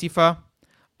guy's Antifa.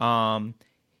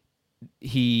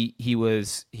 He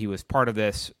was part of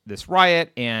this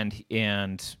riot,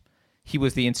 and he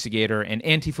was the instigator, and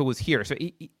Antifa was here. So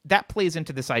that plays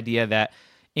into this idea that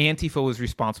Antifa was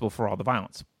responsible for all the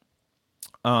violence.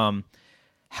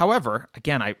 However,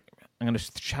 again, I'm going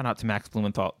to shout out to Max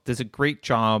Blumenthal. Does a great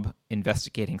job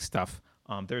investigating stuff.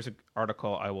 There's an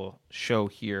article I will show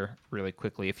here really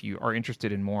quickly if you are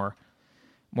interested in more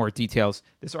details.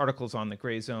 This article is on the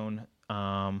Gray Zone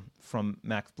from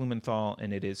Max Blumenthal,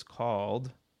 and it is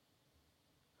called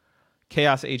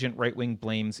Chaos agent right wing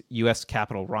blames U.S.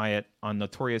 Capitol riot on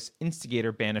notorious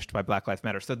instigator banished by Black Lives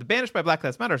Matter. So the banished by Black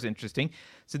Lives Matter is interesting.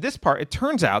 So this part, it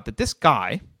turns out that this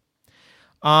guy,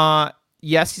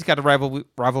 yes, he's got a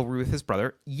rivalry with his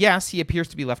brother. Yes, he appears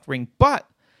to be left wing, but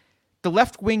the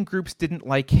left wing groups didn't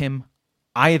like him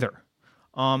either.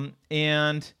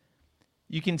 And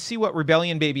you can see what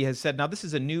Rebellion Baby has said. Now, this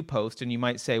is a new post, and you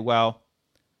might say, well,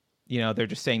 they're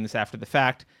just saying this after the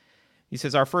fact. He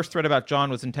says, our first thread about John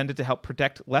was intended to help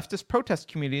protect leftist protest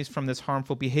communities from this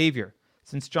harmful behavior.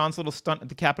 Since John's little stunt at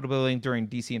the Capitol building during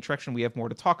D.C. insurrection, we have more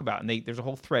to talk about. And there's a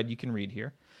whole thread you can read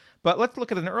here. But let's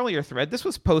look at an earlier thread. This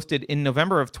was posted in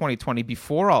November of 2020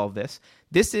 before all of this.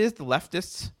 This is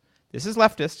leftists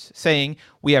saying,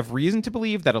 we have reason to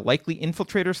believe that a likely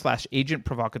infiltrator / agent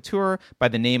provocateur by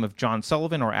the name of John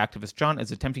Sullivan or activist John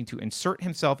is attempting to insert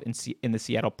himself in the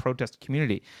Seattle protest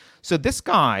community. So this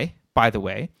guy, by the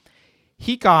way,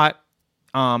 he got,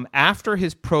 after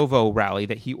his Provo rally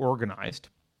that he organized,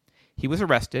 he was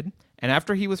arrested. And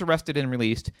after he was arrested and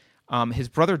released, his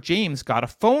brother James got a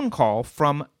phone call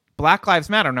from Black Lives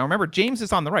Matter. Now, remember, James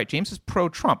is on the right. James is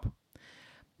pro-Trump.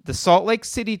 The Salt Lake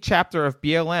City chapter of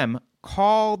BLM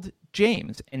called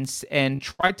James and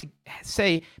tried to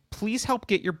say, please help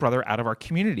get your brother out of our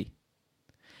community.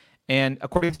 And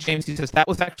according to James, he says, that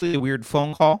was actually a weird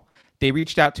phone call. They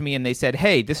reached out to me and they said,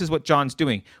 hey, this is what John's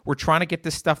doing. We're trying to get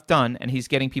this stuff done, and he's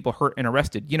getting people hurt and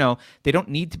arrested. They don't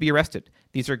need to be arrested.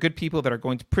 These are good people that are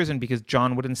going to prison because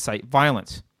John would incite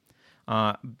violence.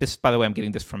 This, by the way, I'm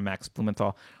getting this from Max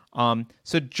Blumenthal.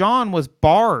 So John was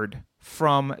barred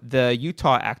from the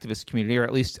Utah activist community, or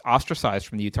at least ostracized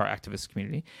from the Utah activist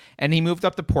community, and he moved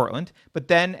up to Portland. But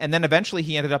then eventually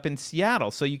he ended up in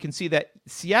Seattle. So you can see that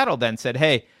Seattle then said,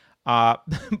 hey,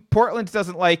 Portland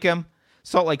doesn't like him.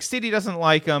 Salt Lake City doesn't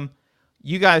like him.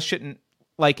 You guys shouldn't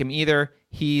like him either.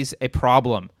 He's a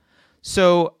problem.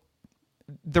 So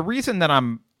the reason that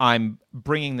I'm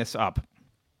bringing this up,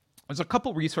 there's a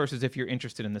couple resources if you're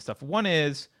interested in this stuff. One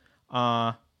is,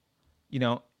 you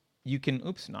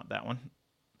can, not that one.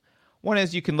 One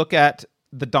is you can look at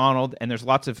the Donald, and there's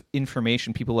lots of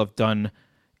information people have done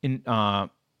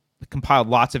compiled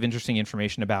lots of interesting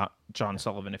information about John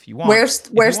Sullivan if you want. Where's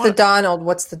the Donald?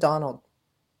 What's the Donald?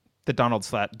 The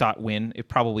Donald.win. It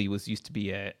probably used to be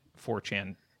a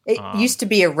 4chan. It used to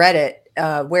be a Reddit.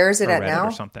 Where is it at Reddit now?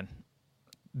 Or something.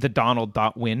 The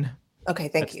Donald.win. Okay,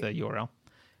 thank you. That's the URL.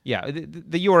 Yeah,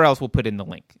 the URLs we'll put in the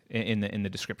link in the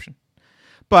description.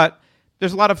 But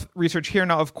there's a lot of research here.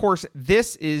 Now, of course,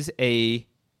 this is a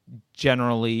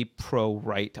generally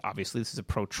pro-right. Obviously, this is a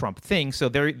pro-Trump thing. So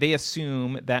they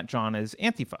assume that John is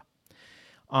Antifa.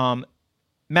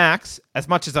 Max, as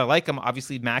much as I like him,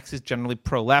 obviously Max is generally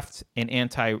pro-left and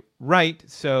anti-right.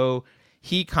 So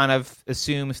he kind of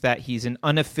assumes that he's an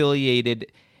unaffiliated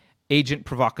agent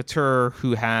provocateur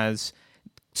who has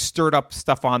stirred up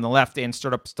stuff on the left and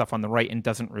stirred up stuff on the right and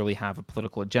doesn't really have a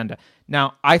political agenda.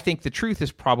 Now, I think the truth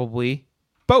is probably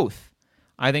both.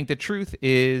 I think the truth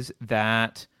is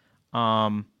that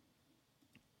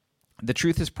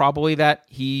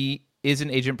he is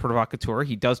an agent provocateur.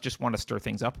 He does just want to stir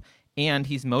things up, and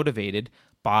he's motivated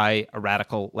by a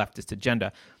radical leftist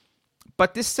agenda.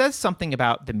 But this says something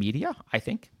about the media, I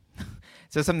think. It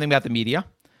says something about the media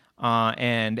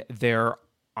and their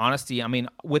honesty. I mean,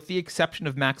 with the exception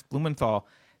of Max Blumenthal,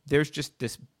 there's just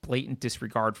this blatant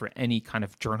disregard for any kind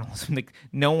of journalism. Like,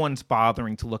 no one's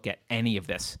bothering to look at any of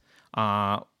this.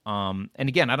 And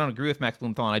again, I don't agree with Max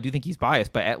Blumenthal, and I do think he's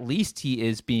biased, but at least he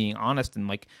is being honest and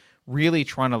really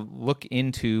trying to look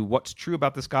into what's true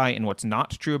about this guy and what's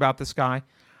not true about this guy.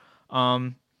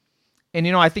 And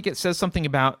I think it says something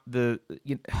about the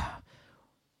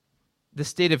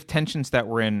state of tensions that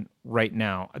we're in right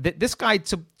now. This guy,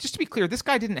 so just to be clear, this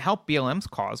guy didn't help BLM's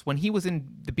cause. When he was in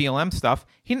the BLM stuff,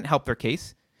 he didn't help their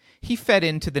case. He fed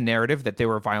into the narrative that they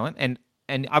were violent, and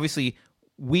obviously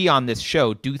we on this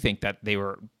show do think that they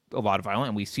were a lot of violent,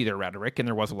 and we see their rhetoric, and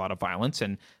there was a lot of violence,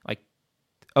 and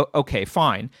okay,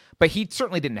 fine. But he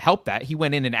certainly didn't help that. He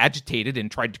went in and agitated and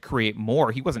tried to create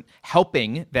more. He wasn't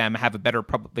helping them have a better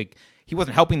public. He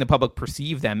wasn't helping the public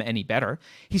perceive them any better.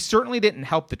 He certainly didn't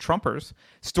help the Trumpers.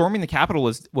 Storming the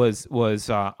Capitol was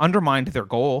undermined their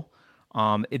goal.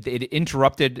 It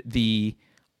interrupted the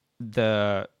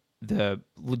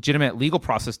legitimate legal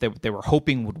process that they were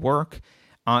hoping would work.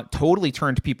 Totally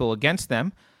turned people against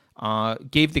them.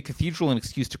 Gave the cathedral an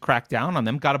excuse to crack down on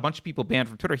them, got a bunch of people banned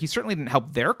from Twitter. He certainly didn't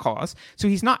help their cause. So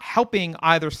he's not helping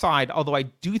either side, although I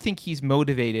do think he's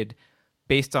motivated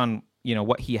based on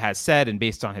what he has said and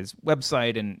based on his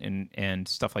website and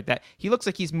stuff like that, he looks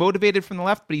like he's motivated from the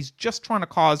left, but he's just trying to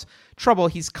cause trouble.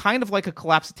 He's kind of like a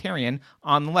collapsitarian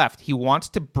on the left. He wants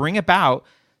to bring about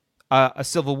a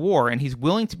civil war, and he's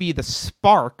willing to be the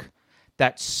spark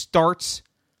that starts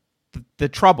the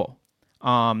trouble.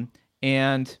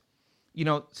 And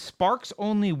sparks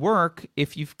only work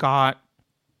if you've got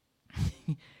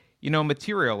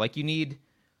material. Like you need,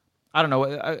 I don't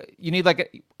know, you need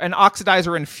like an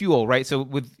oxidizer and fuel, right? So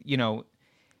with,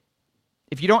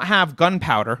 if you don't have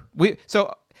gunpowder,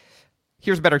 so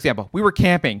here's a better example. We were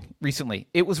camping recently.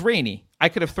 It was rainy. I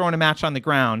could have thrown a match on the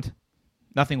ground.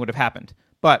 Nothing would have happened.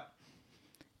 But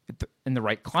in the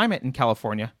right climate in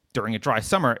California during a dry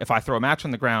summer, if I throw a match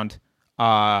on the ground,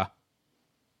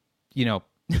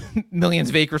 millions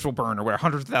of acres will burn, or where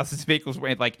hundreds of thousands of acres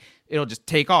will, like, it'll just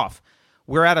take off.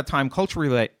 We're at a time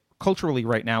culturally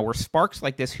right now where sparks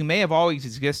like this, who may have always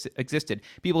existed,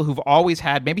 people who've always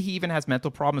had, maybe he even has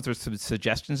mental problems, there's some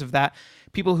suggestions of that,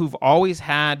 people who've always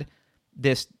had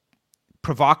this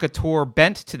provocateur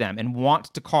bent to them and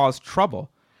want to cause trouble,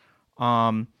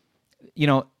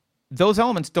 those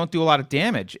elements don't do a lot of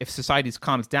damage if society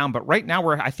calms down. But right now,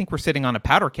 I think we're sitting on a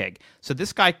powder keg. So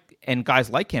this guy and guys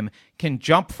like him can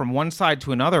jump from one side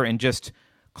to another and just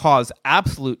cause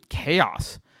absolute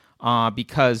chaos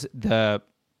because the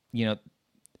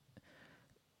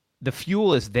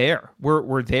fuel is there.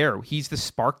 We're there. He's the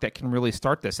spark that can really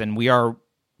start this, and we are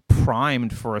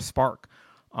primed for a spark.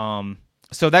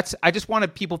 So I just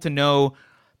wanted people to know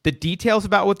the details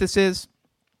about what this is,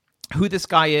 who this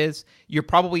guy is. You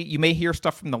may hear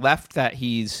stuff from the left that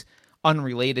he's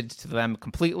unrelated to them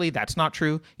completely. That's not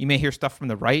true. You may hear stuff from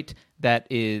the right that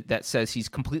says he's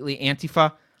completely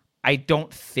Antifa. I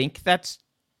don't think that's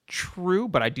true,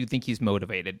 but I do think he's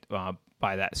motivated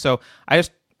by that. So I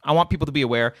want people to be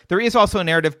aware. There is also a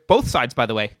narrative, both sides, by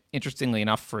the way, interestingly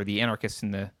enough, for the anarchists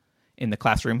in the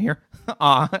classroom here.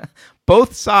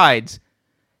 Both sides,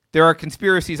 there are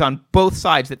conspiracies on both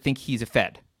sides that think he's a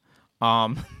Fed.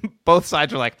 Both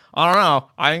sides are like, I don't know.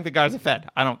 I think the guy's a Fed.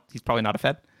 He's probably not a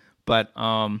Fed, but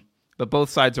both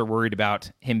sides are worried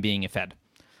about him being a Fed.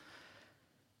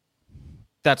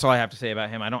 That's all I have to say about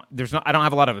him. I don't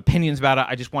have a lot of opinions about it.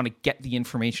 I just want to get the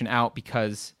information out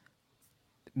because,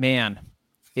 man,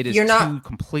 it is two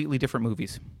completely different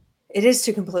movies. It is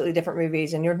two completely different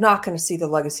movies, and you're not going to see the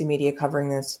legacy media covering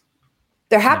this.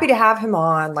 They're happy to have him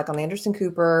on, like on Anderson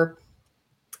Cooper,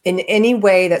 in any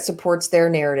way that supports their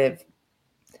narrative.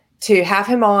 To have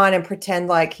him on and pretend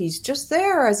like he's just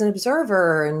there as an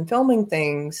observer and filming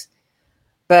things.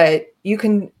 But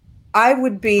I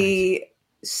would be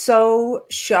so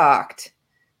shocked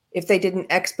if they did an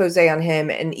expose on him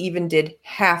and even did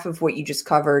half of what you just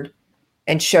covered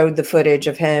and showed the footage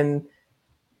of him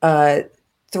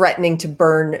threatening to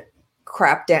burn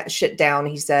shit down,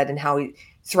 he said, and how he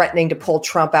threatening to pull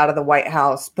Trump out of the White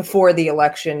House before the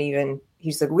election even.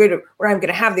 He's like, we're not going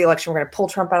to have the election. We're going to pull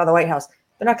Trump out of the White House.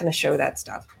 They're not going to show that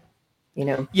stuff,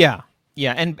 Yeah.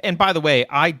 And by the way,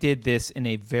 I did this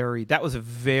that was a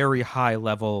very high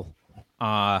level,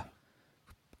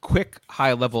 quick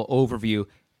high level overview.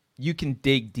 You can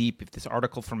dig deep if this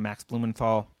article from Max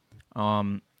Blumenthal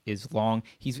is long.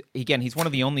 He's one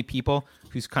of the only people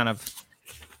who's kind of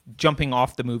jumping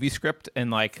off the movie script and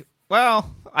like,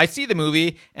 well, I see the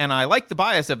movie and I like the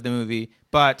bias of the movie,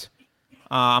 but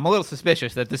I'm a little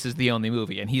suspicious that this is the only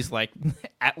movie. And he's like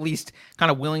at least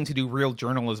kind of willing to do real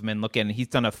journalism and look in. He's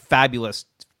done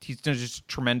he's done just a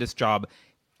tremendous job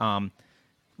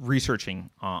researching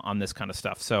on this kind of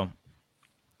stuff. So,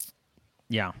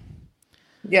 yeah.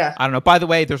 Yeah. I don't know. By the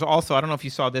way, there's also, I don't know if you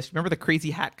saw this. Remember the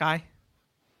crazy hat guy?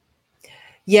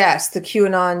 Yes, the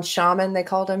QAnon shaman, they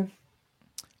called him.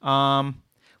 Well,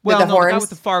 the guy with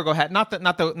the Fargo hat, not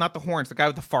the horns, the guy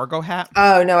with the Fargo hat.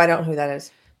 Oh no, I don't know who that is.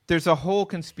 There's a whole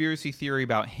conspiracy theory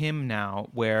about him now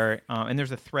where, and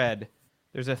there's a thread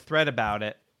about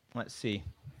it. Let's see.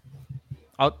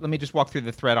 Let me just walk through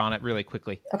the thread on it really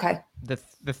quickly. Okay. The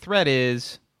thread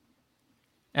is,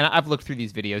 and I've looked through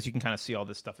these videos. You can kind of see all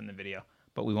this stuff in the video,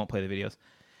 but we won't play the videos.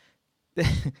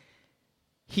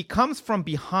 He comes from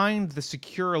behind the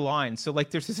secure line. So like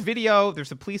there's this video, there's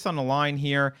the police on the line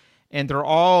here, and they're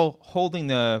all holding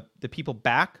the people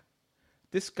back.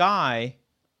 This guy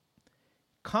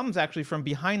comes actually from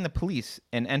behind the police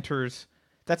and enters.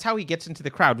 That's how he gets into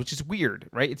the crowd, which is weird,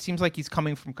 right? It seems like he's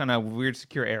coming from kind of a weird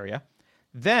secure area.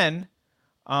 Then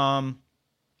the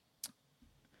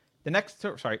next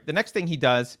thing he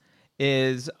does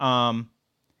is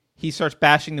he starts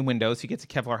bashing the windows. He gets a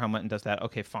Kevlar helmet and does that.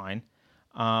 Okay, fine.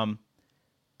 The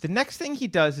next thing he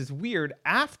does is weird.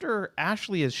 After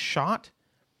Ashley is shot,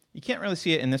 you can't really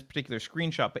see it in this particular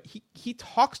screenshot, but he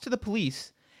talks to the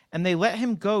police, and they let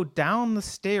him go down the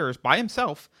stairs by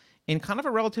himself in kind of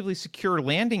a relatively secure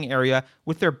landing area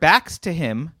with their backs to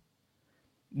him.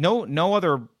 No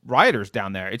other rioters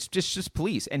down there. It's just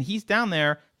police, and he's down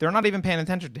there. They're not even paying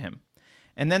attention to him.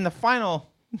 And then the final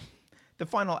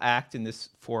act in this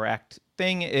 4-act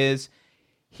thing is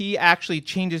he actually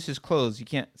changes his clothes. You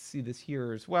can't see this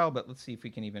here as well, but let's see if we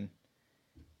can even.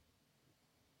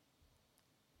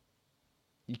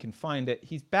 You can find it.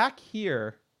 He's back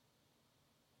here.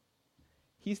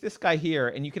 He's this guy here,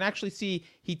 and you can actually see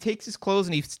he takes his clothes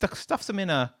and he stuffs them in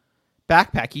a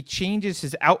backpack. He changes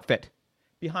his outfit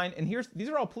behind, and these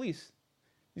are all police.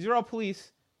 These are all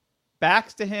police.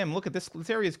 Backs to him. Look at this. This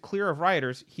area is clear of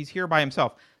rioters. He's here by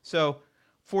himself. So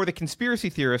for the conspiracy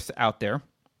theorists out there,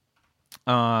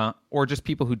 or just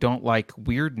people who don't like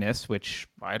weirdness, which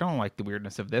I don't like the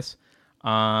weirdness of this,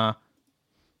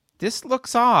 this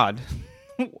looks odd.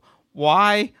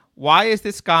 Why is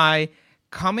this guy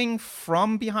coming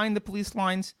from behind the police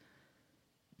lines,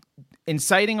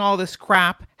 inciting all this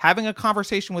crap, having a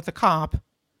conversation with the cop,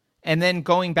 and then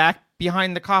going back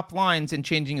behind the cop lines and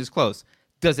changing his clothes?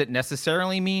 Does it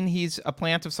necessarily mean he's a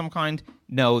plant of some kind?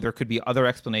 No, there could be other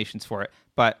explanations for it.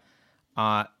 But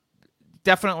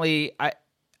definitely, I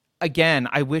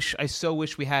so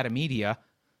wish we had a media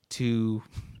to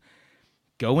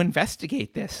go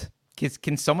investigate this.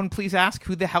 Can someone please ask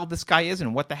who the hell this guy is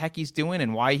and what the heck he's doing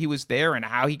and why he was there and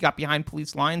how he got behind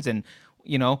police lines? And,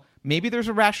 maybe there's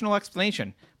a rational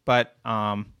explanation. But,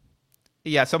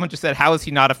 someone just said, how is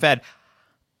he not a Fed?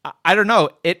 I don't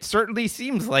know. It certainly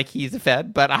seems like he's a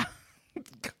Fed, but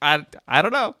I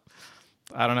don't know.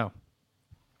 I don't know.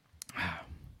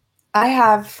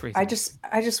 I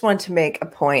just want to make a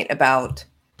point about.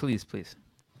 Please.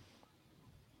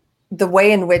 The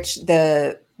way in which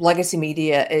the legacy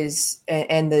media is,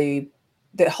 and the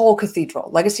whole cathedral,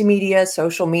 legacy media,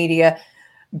 social media,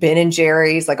 Ben and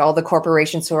Jerry's, like all the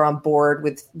corporations who are on board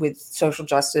with social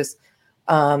justice,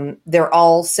 they're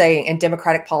all saying, and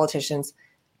Democratic politicians,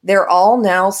 they're all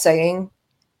now saying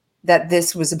that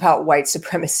this was about white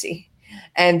supremacy,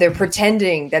 and they're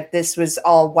pretending that this was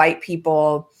all white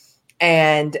people.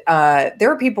 And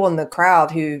there are people in the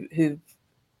crowd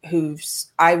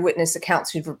whose eyewitness accounts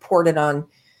who've reported on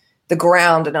the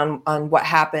ground and on what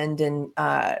happened. And,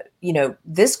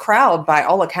 this crowd, by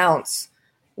all accounts,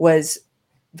 was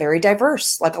very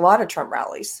diverse, like a lot of Trump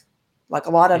rallies, like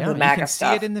a lot of the MAGA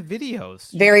stuff. You can see it in the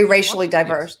videos. Very racially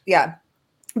diverse. Yeah.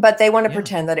 But they want to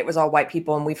pretend that it was all white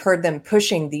people. And we've heard them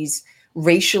pushing these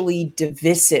racially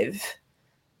divisive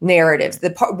narratives.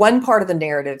 One part of the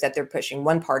narrative that they're pushing,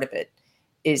 one part of it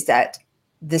is that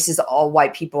this is all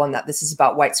white people and that this is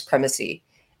about white supremacy.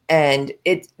 And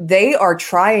they are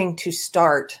trying to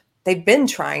start. They've been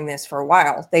trying this for a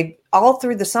while. They all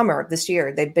through the summer of this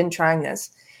year, they've been trying this.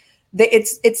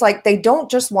 It's like they don't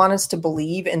just want us to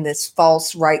believe in this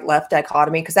false right-left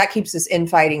dichotomy, because that keeps us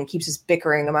infighting, keeps us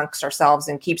bickering amongst ourselves,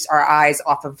 and keeps our eyes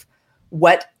off of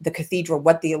what the cathedral,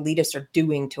 what the elitists are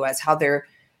doing to us, how they're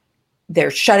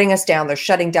shutting us down. They're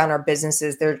shutting down our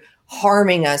businesses. They're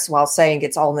harming us while saying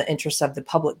it's all in the interest of the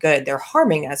public good. They're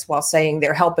harming us while saying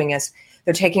they're helping us.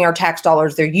 They're taking our tax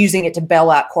dollars. They're using it to bail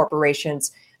out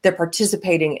corporations. They're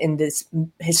participating in this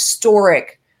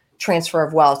historic transfer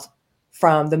of wealth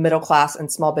from the middle class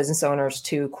and small business owners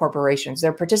to corporations.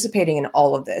 They're participating in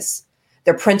all of this.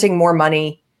 They're printing more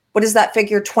money. What is that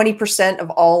figure? 20% of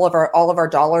all of our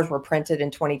dollars were printed in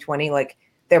 2020. Like,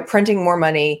 they're printing more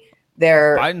money.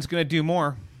 Biden's going to do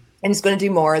more. And he's going to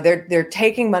do more. They're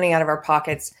taking money out of our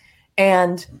pockets,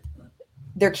 and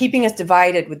they're keeping us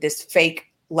divided with this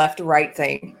fake left-right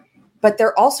thing. But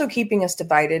they're also keeping us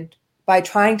divided by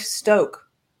trying to stoke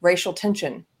racial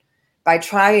tension, by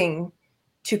trying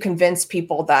to convince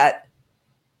people that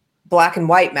black and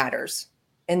white matters,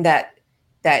 and that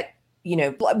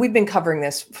we've been covering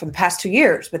this for the past 2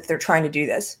 years, but they're trying to do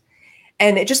this.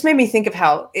 And it just made me think of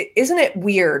how, isn't it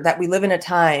weird that we live in a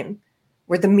time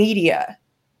where the media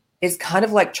is kind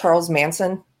of like Charles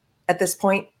Manson at this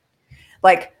point?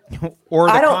 Like, or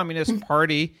the Communist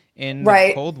Party in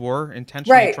the Cold War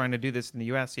intentionally trying to do this in the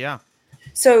U.S. Yeah.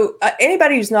 So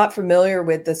anybody who's not familiar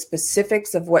with the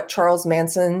specifics of what Charles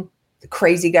Manson, the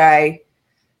crazy guy,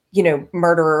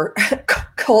 murderer,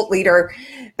 cult leader,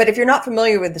 but if you're not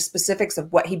familiar with the specifics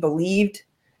of what he believed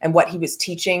and what he was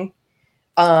teaching,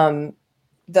 I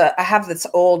have this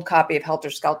old copy of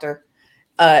Helter Skelter.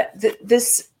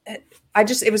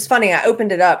 It was funny. I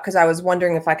opened it up because I was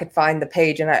wondering if I could find the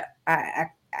page, and I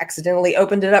accidentally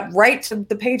opened it up right to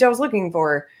the page I was looking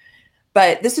for.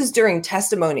 But this is during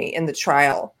testimony in the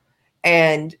trial.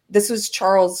 And this was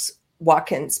Charles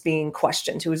Watkins being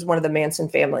questioned, who was one of the Manson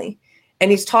family.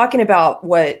 And he's talking about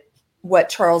what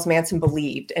Charles Manson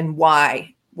believed and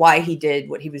why he did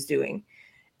what he was doing.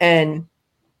 And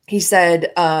he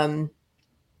said, so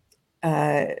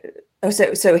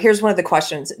here's one of the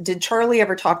questions. Did Charlie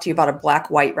ever talk to you about a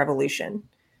black-white revolution?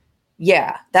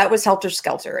 Yeah, that was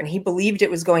helter-skelter, and he believed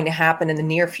it was going to happen in the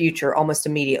near future almost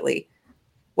immediately.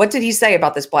 What did he say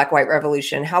about this black-white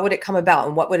revolution? How would it come about,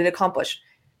 and what would it accomplish?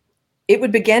 It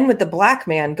would begin with the black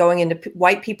man going into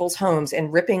white people's homes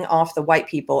and ripping off the white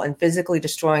people and physically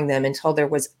destroying them until there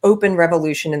was open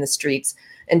revolution in the streets,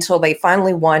 until they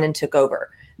finally won and took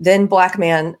over. Then black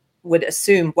man would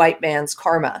assume white man's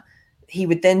karma. He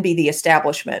would then be the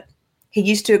establishment. He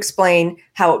used to explain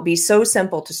how it would be so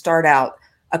simple to start out.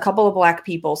 A couple of black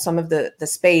people, some of the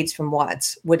Spades from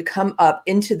Watts, would come up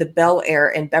into the Bel Air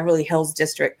and Beverly Hills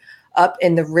district, up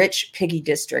in the rich Piggy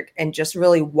district, and just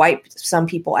really wipe some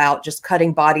people out, just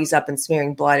cutting bodies up and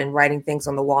smearing blood and writing things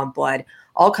on the wall in blood,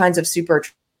 all kinds of super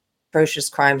atrocious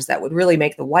crimes that would really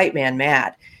make the white man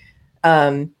mad.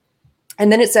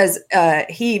 And then it says,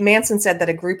 Manson said that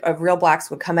a group of real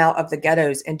blacks would come out of the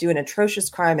ghettos and do an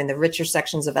atrocious crime in the richer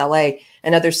sections of LA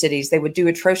and other cities. They would do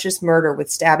atrocious murder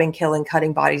with stabbing, killing,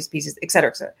 cutting bodies, pieces, et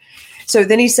cetera, et cetera. So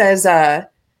then he says, out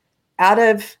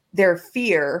of their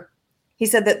fear, he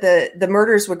said that the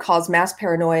murders would cause mass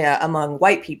paranoia among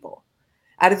white people.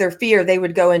 Out of their fear, they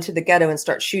would go into the ghetto and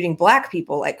start shooting black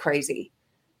people like crazy.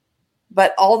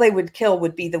 But all they would kill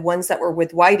would be the ones that were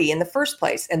with Whitey in the first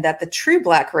place, and that the true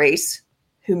black race,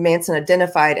 who Manson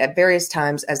identified at various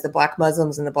times as the Black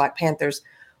Muslims and the Black Panthers,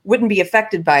 wouldn't be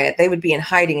affected by it. They would be in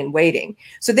hiding and waiting.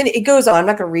 So then it goes on. I'm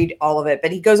not going to read all of it,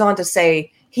 but he goes on to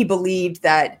say he believed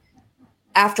that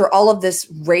after all of this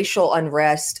racial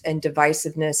unrest and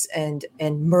divisiveness and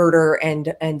murder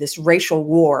and this racial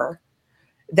war,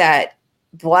 that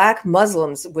Black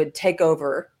Muslims would take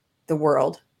over the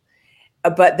world.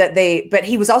 But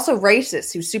he was also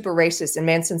racist. He was super racist. And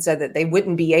Manson said that they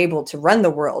wouldn't be able to run the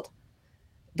world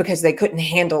because they couldn't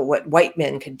handle what white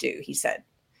men could do, he said.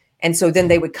 And so then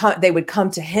they would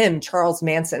come to him, Charles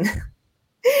Manson,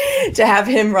 to have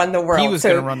him run the world. He was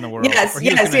going to run the world. Yes, he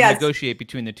was going to negotiate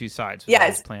between the two sides.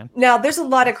 Yes. His plan. Now, there's a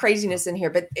lot of craziness in here,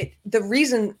 but the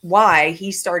reason why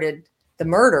he started the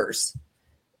murders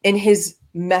in his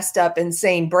messed up,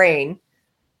 insane brain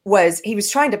was he was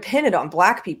trying to pin it on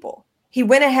black people. He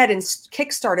went ahead and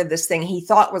kickstarted this thing he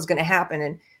thought was going to happen.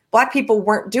 And black people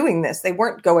weren't doing this. They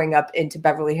weren't going up into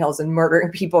Beverly Hills and murdering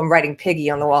people and writing Piggy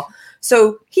on the wall.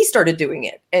 So he started doing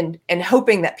it and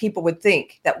hoping that people would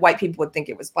think, that white people would think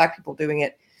it was black people doing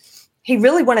it. He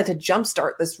really wanted to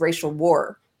jumpstart this racial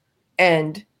war.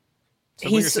 And so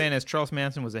what you're saying is Charles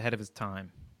Manson was ahead of his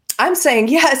time. I'm saying,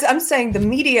 yes, I'm saying the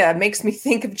media makes me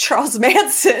think of Charles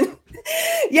Manson.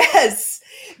 Yes,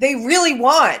 they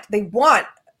want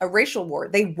a racial war.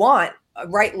 They want a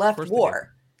right-left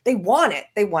war. They want it.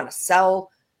 They want to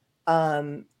sell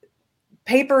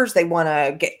papers. They want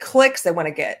to get clicks. They want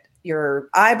to get your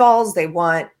eyeballs. They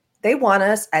want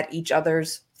us at each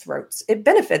other's throats. It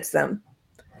benefits them.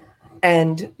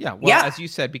 And as you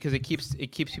said, because it keeps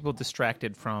people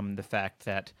distracted from the fact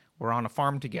that we're on a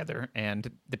farm together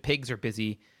and the pigs are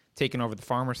busy taking over the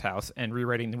farmer's house and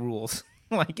rewriting the rules.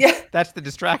 That's the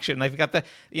distraction. They've got the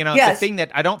thing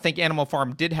that I don't think Animal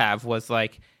Farm did have was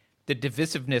like the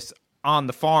divisiveness on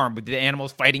the farm with the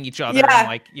animals fighting each other. Yeah.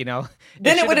 And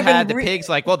then it would have had been the pigs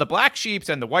like, well, the black sheeps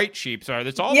and the white sheeps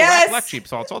it's all the black sheep,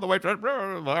 so it's all the white.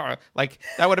 Like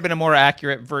that would have been a more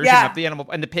accurate version of the animal.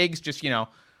 And the pigs just,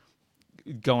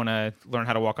 going to learn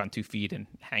how to walk on 2 feet and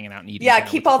hanging out and eating. Yeah,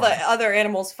 keep all the other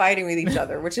animals fighting with each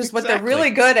other, which is what they're really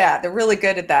good at. They're really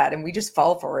good at that, and we just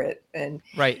fall for it. And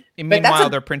meanwhile,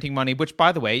 they're printing money, which,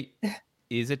 by the way,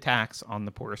 is a tax on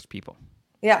the poorest people.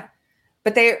 Yeah,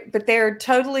 but they're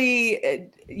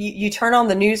totally. You turn on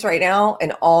the news right now,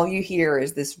 and all you hear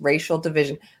is this racial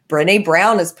division. Brené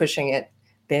Brown is pushing it.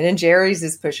 Ben and Jerry's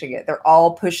is pushing it. They're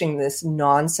all pushing this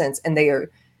nonsense, and they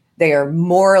are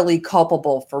morally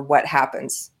culpable for what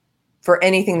happens, for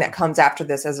anything that comes after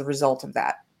this as a result of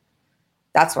that.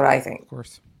 That's what I think. Of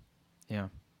course. Yeah.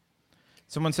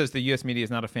 Someone says the U.S. media is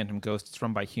not a phantom ghost. It's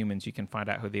run by humans. You can find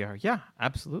out who they are. Yeah,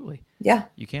 absolutely. Yeah.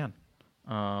 You can.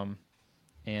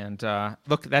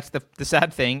 Look, that's the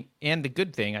sad thing. And the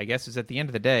good thing, I guess, is at the end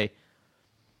of the day,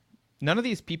 none of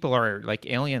these people are like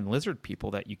alien lizard people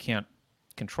that you can't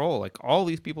control. Like all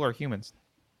these people are humans.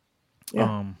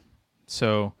 Yeah.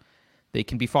 So they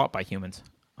can be fought by humans.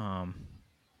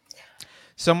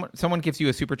 Someone gives you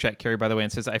a super chat, Carrie, by the way,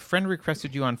 and says, I friend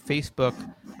requested you on Facebook.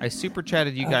 I super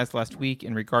chatted you guys last week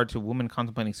in regard to woman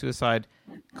contemplating suicide.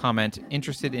 Comment,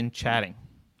 interested in chatting.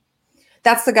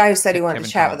 That's the guy who said he wanted Kevin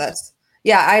to chat Collins. with us.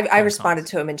 Yeah, I Kevin responded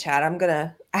Collins. to him in chat.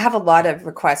 I have a lot of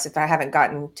requests. If I haven't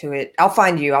gotten to it, I'll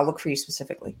find you. I'll look for you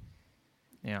specifically.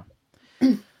 Yeah.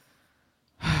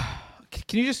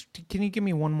 Can you give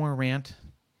me one more rant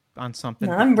on something?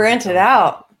 No, I'm ranted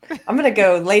out. I'm gonna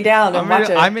go lay down and watch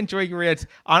it. I'm enjoying your rants.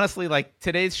 Honestly, like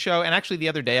today's show, and actually the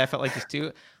other day, I felt like this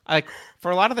too. Like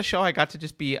for a lot of the show, I got to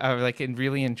just be and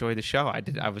really enjoy the show.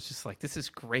 I was just like, this is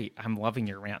great. I'm loving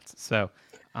your rants. So,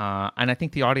 and I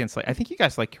think the audience, I think you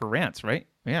guys like your rants, right?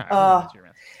 Yeah. Your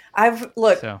rants.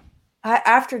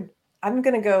 I'm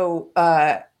gonna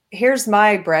go. Here's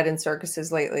my bread and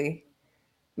circuses lately.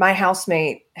 My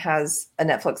housemate has a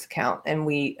Netflix account, and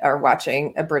we are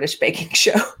watching a British baking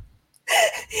show.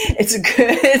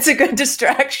 It's a good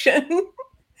distraction.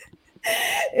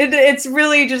 It's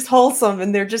really just wholesome,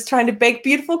 and they're just trying to bake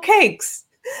beautiful cakes.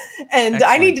 And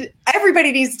excellent.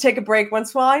 Everybody needs to take a break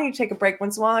once in a while. I need to take a break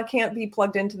once in a while. I can't be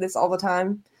plugged into this all the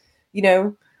time. You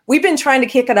know, we've been trying to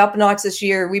kick it up a notch this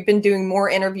year. We've been doing more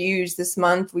interviews this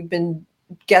month. We've been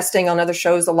guesting on other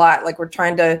shows a lot. Like we're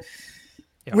trying to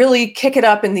really kick it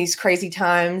up in these crazy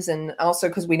times. And also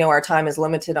because we know our time is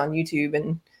limited on YouTube.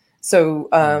 And so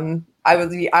I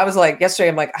was like yesterday,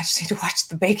 I'm like, I just need to watch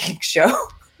the baking show.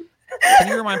 Can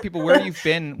you remind people where you've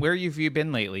been? Where have you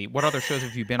been lately? What other shows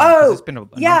have you been on? It's been a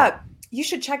number. You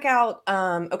should check out.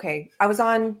 I was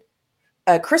on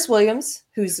Chris Williams,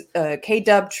 who's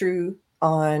K-Dub True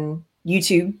on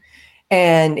YouTube,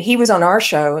 and he was on our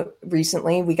show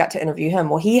recently. We got to interview him.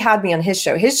 Well, he had me on his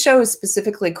show. His show is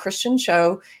specifically a Christian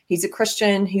show. He's a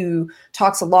Christian who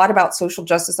talks a lot about social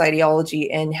justice ideology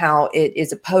and how it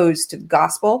is opposed to the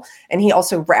gospel. And he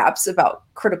also raps about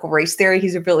critical race theory.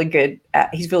 He's really good at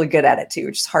it too,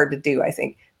 which is hard to do, I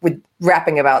think, with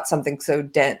rapping about something so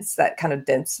dense, that kind of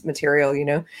dense material, you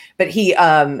know. But he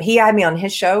had me on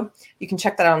his show. You can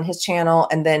check that out on his channel.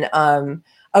 And then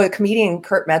the comedian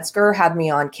Kurt Metzger had me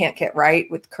on Can't Get Right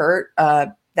with Kurt.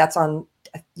 That's on,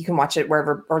 you can watch it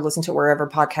wherever or listen to it wherever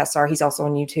podcasts are. He's also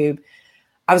on YouTube.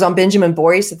 I was on Benjamin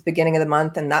Boyce at the beginning of the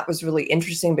month, and that was really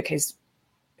interesting because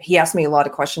he asked me a lot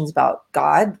of questions about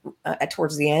God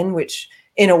towards the end, which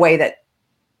in a way that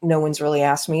no one's really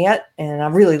asked me yet. And I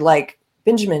really like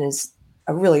Benjamin is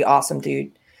a really awesome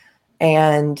dude.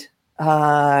 And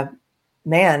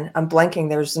man, I'm blanking.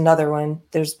 There's another one.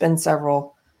 There's been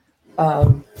several.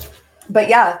 But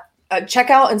yeah, check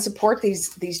out and support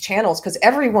these channels, because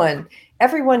everyone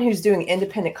who's doing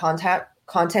independent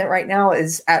content right now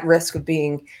is at risk of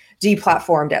being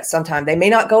deplatformed at some time. They may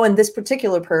not go in this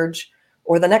particular purge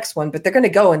or the next one, but they're going to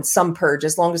go in some purge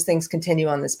as long as things continue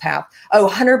on this path. Oh,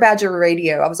 Hunter Badger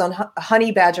Radio. I was on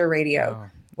Honey Badger Radio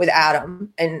with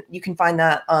Adam, and you can find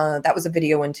that. That was a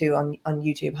video one too on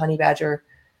YouTube, Honey Badger.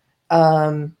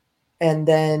 And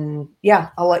then,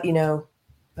 I'll let you know.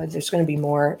 There's going to be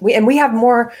more. We have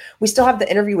more. We still have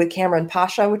the interview with Cameron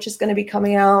Pasha, which is going to be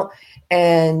coming out.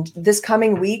 And this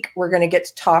coming week, we're going to get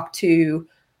to talk to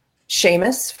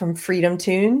Seamus from Freedom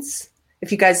Tunes.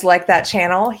 If you guys like that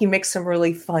channel, he makes some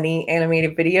really funny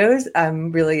animated videos.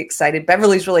 I'm really excited.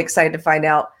 Beverly's really excited to find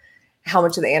out how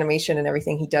much of the animation and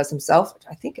everything he does himself.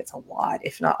 I think it's a lot,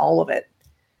 if not all of it.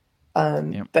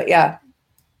 But yeah.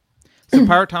 So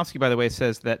Pirate Tomsky, by the way,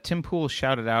 says that Tim Pool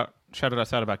shouted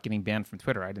us out about getting banned from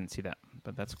Twitter. I didn't see that,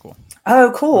 but that's cool.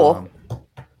 Oh, cool.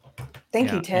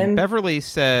 Thank you, Tim. And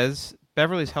Beverly's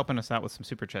helping us out with some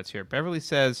super chats here. Beverly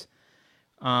says,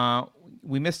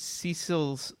 we missed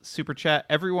Cecil's super chat.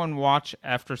 Everyone watch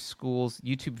After School's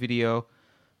YouTube video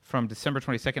from December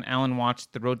 22nd. Alan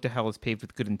watched The Road to Hell is Paved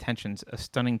with Good Intentions, a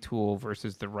stunning tool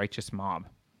versus the righteous mob.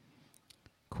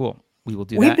 Cool. We will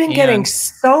do that. We've been getting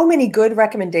so many good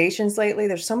recommendations lately.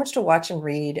 There's so much to watch and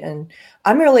read. And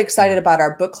I'm really excited about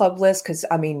our book club list because,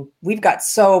 we've got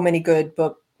so many good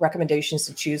book recommendations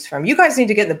to choose from. You guys need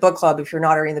to get in the book club if you're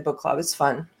not already in the book club. It's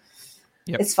fun.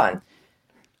 Yep. It's fun.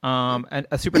 And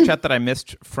a super chat that I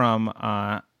missed from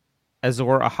Azor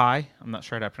Ahai. I'm not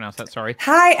sure how to pronounce that. Sorry.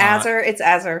 Hi, Azor. It's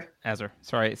Azor. Azor.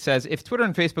 Sorry. It says, if Twitter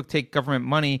and Facebook take government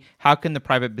money, how can the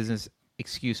private business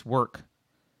excuse work?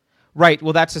 Right.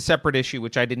 Well, that's a separate issue,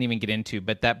 which I didn't even get into,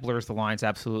 but that blurs the lines.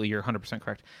 Absolutely. You're 100%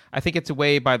 correct. I think it's a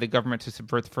way by the government to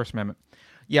subvert the First Amendment.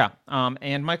 Yeah.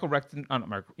 And Michael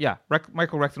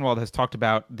Rechtenwald has talked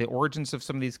about the origins of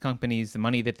some of these companies, the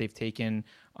money that they've taken.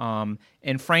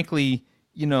 And frankly,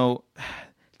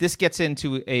 this gets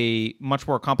into a much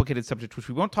more complicated subject, which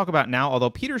we won't talk about now, although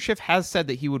Peter Schiff has said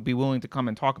that he would be willing to come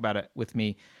and talk about it with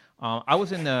me. I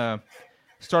was in the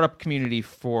startup community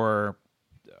for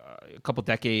a couple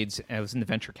decades. I was in the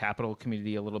venture capital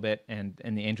community a little bit and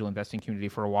in the angel investing community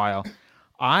for a while.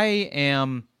 I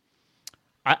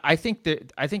I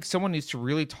think someone needs to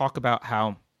really talk about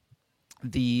how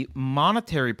the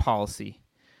monetary policy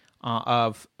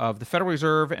of the Federal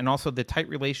Reserve and also the tight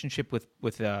relationship with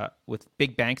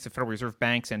big banks, the Federal Reserve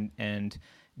banks, and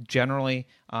generally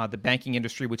the banking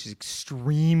industry, which is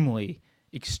extremely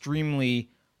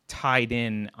tied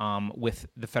in with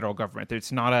the federal government.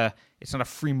 It's not a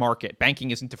free market.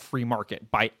 Banking isn't a free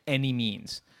market by any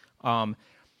means.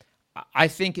 I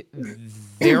think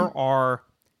there are,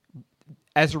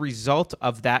 as a result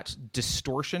of that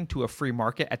distortion to a free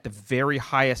market at the very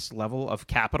highest level of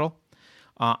capital,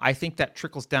 I think that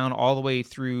trickles down all the way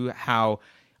through how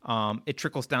it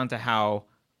trickles down to how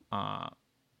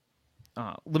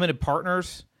limited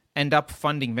partners end up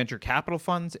funding venture capital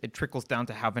funds. It trickles down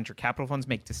to how venture capital funds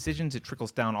make decisions. It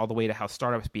trickles down all the way to how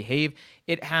startups behave.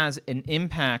 It has an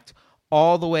impact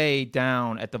all the way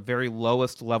down at the very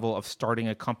lowest level of starting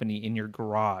a company in your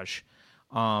garage,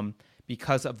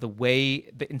 because of the way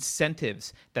the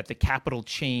incentives that the capital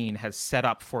chain has set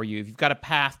up for you. You've got a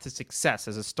path to success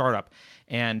as a startup,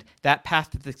 and that path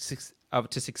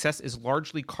to success is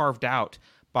largely carved out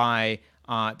by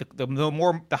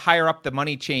the higher up the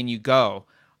money chain you go,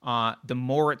 the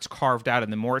more it's carved out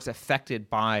and the more it's affected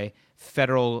by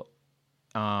federal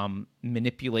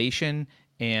manipulation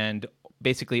and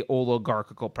basically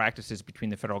oligarchical practices between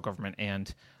the federal government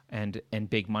and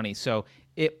big money. So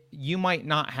you might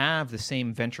not have the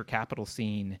same venture capital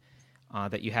scene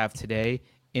that you have today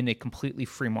in a completely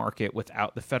free market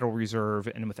without the Federal Reserve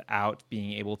and without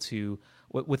being able to,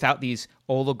 without these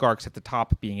oligarchs at the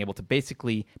top being able to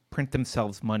basically print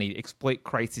themselves money, exploit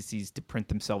crises to print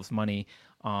themselves money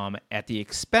at the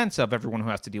expense of everyone who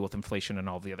has to deal with inflation and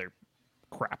all the other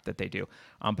crap that they do.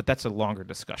 But that's a longer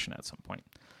discussion at some point.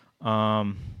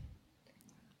 I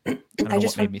don't know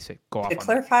what made me say go off to on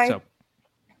clarify. So,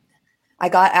 I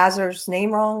got Azor's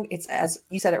name wrong. It's as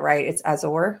you said it right. It's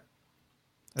Azor.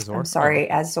 Azor. I'm sorry,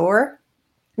 Azor.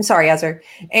 I'm sorry, Azor.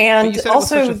 And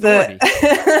also the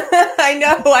I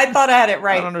know. I thought I had it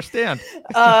right. I don't understand.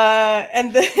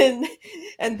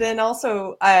 and then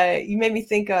also you made me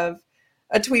think of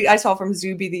a tweet I saw from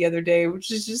Zuby the other day,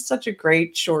 which is just such a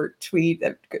great short tweet.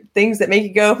 Things that make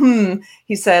you go,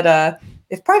 He said,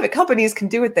 if private companies can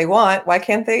do what they want, why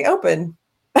can't they open?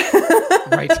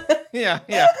 Right. Yeah.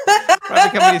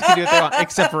 Private companies can do what they want,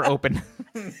 except for open.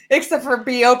 Except for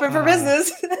be open for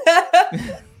business.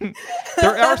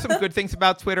 There are some good things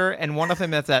about Twitter, and one of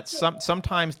them is that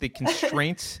sometimes the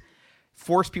constraints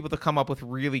force people to come up with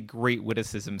really great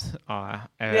witticisms,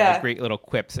 great little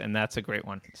quips, and that's a great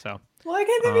one. So why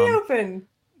can't they be open?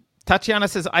 Tatiana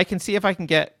says, I can see if I can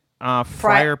get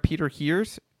Friar Peter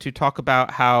Heers to talk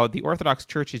about how the Orthodox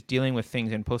Church is dealing with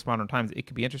things in postmodern times. It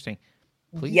could be interesting.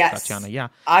 Please, yes. Tatiana. Yeah.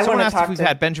 I Someone asked if we've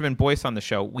had Benjamin Boyce on the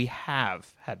show. We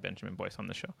have had Benjamin Boyce on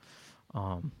the show.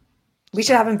 We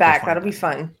should have him back. That'll be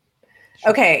fun.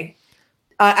 Sure. Okay.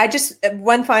 I just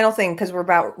one final thing because we're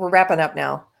wrapping up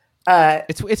now.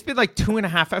 It's been like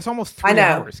 2.5. It's almost 3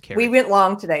 hours. Carrie. We went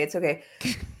long today. It's okay.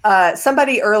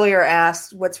 Somebody earlier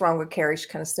asked, "What's wrong with Carrie?" She's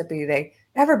kind of snippy today.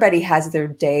 Everybody has their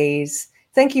days.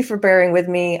 Thank you for bearing with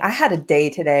me. I had a day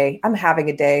today. I'm having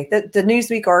a day. The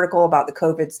Newsweek article about the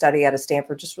COVID study out of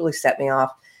Stanford just really set me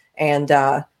off. And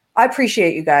I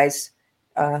appreciate you guys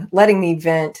letting me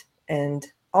vent. And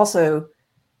also,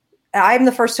 I'm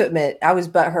the first to admit I was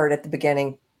butthurt at the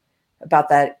beginning about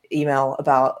that email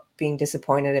about being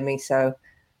disappointed in me. So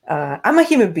I'm a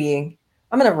human being.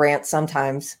 I'm going to rant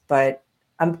sometimes, but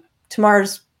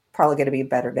tomorrow's probably going to be a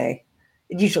better day.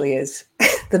 It usually is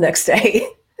the next day.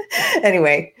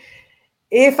 Anyway,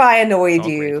 if I annoyed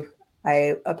you,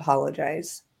 I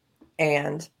apologize.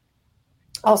 And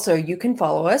also, you can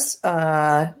follow us.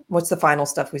 What's the final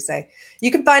stuff we say? You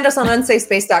can find us on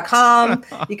unsafespace.com.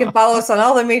 You can follow us on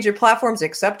all the major platforms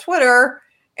except Twitter.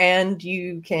 And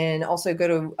you can also go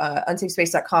to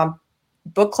unsafespace.com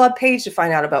book club page to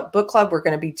find out about book club. We're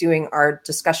going to be doing our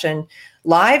discussion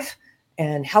live.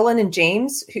 And Helen and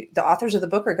James, the authors of the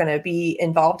book, are going to be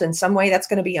involved in some way. That's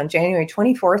going to be on January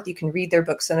 24th. You can read their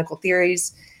book, Cynical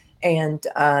Theories, and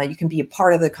you can be a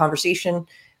part of the conversation.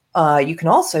 You can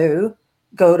also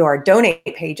go to our donate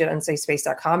page at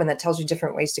unsafespace.com, and that tells you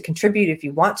different ways to contribute if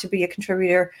you want to be a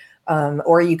contributor,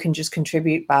 or you can just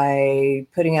contribute by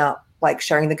putting out, like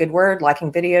sharing the good word,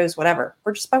 liking videos, whatever,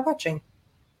 or just by watching.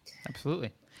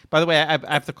 Absolutely. By the way, I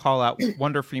have to call out,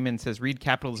 Wonder Freeman says, read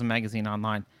Capitalism Magazine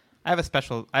online. I have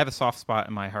a soft spot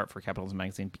in my heart for Capitalism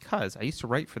Magazine because I used to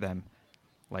write for them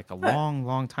like a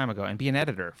long time ago and be an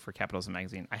editor for Capitalism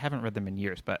Magazine. I haven't read them in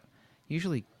years, but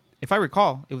usually, if I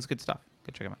recall, it was good stuff.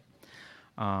 Go check them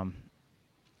out.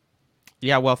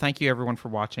 Yeah, well, thank you everyone for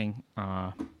watching.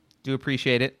 Do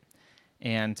appreciate it.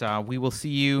 And we will see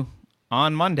you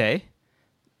on Monday.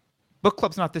 Book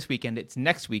club's not this weekend. It's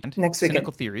next weekend.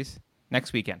 Cynical Theories.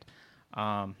 Next weekend.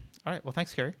 All right. Well,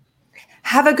 thanks, Carrie.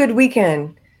 Have a good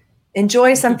weekend.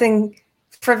 Enjoy something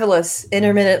frivolous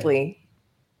intermittently.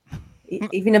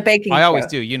 Even a baking I show. always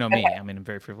do. You know me. Okay. I'm a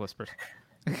very frivolous person.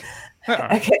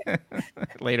 Okay.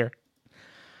 Later.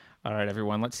 All right,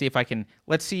 everyone. Let's see if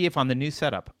on the new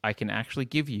setup I can actually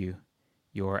give you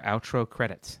your outro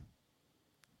credits.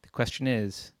 The question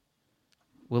is,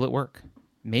 will it work?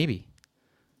 Maybe.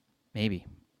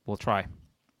 We'll try.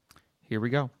 Here we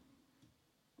go.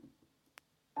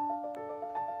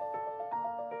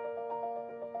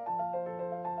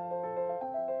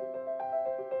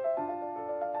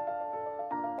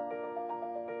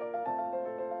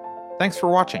 Thanks for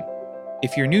watching.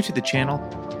 If you're new to the channel,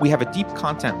 we have a deep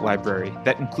content library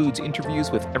that includes interviews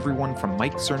with everyone from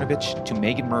Mike Cernovich to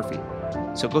Megan Murphy,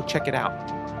 so go check it out.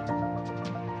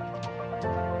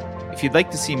 If you'd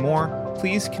like to see more,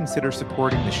 please consider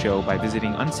supporting the show by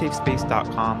visiting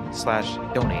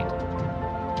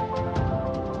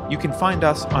unsafespace.com/donate. You can find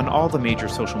us on all the major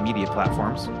social media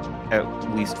platforms, at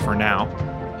least for now,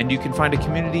 and you can find a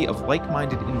community of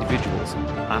like-minded individuals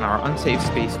on our Unsafe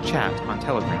Space chat on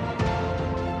Telegram.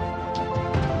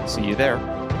 See you there.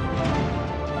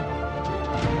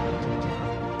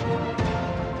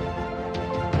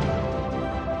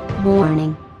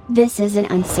 Warning. This is an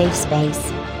unsafe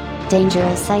space.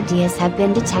 Dangerous ideas have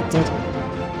been detected.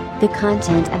 The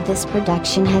content of this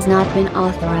production has not been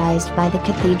authorized by the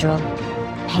Cathedral.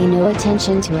 Pay no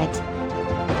attention to it.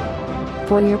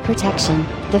 For your protection,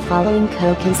 the following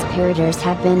co-conspirators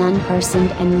have been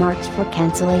unpersoned and marked for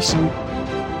cancellation.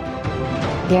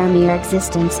 Their mere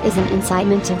existence is an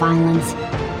incitement to violence.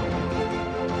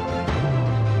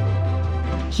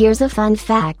 Here's a fun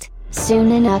fact: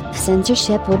 soon enough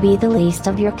censorship will be the least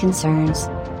of your concerns.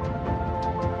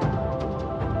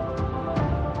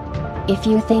 If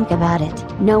you think about it,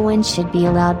 no one should be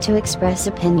allowed to express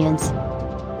opinions.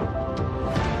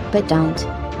 But don't.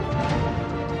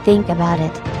 Think about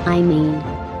it, I mean.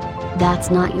 That's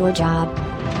not your job.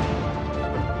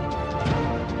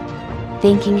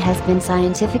 Thinking has been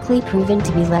scientifically proven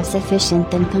to be less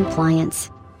efficient than compliance.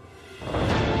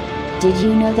 Did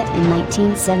you know that in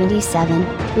 1977,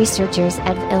 researchers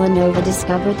at Villanova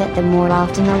discovered that the more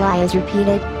often a lie is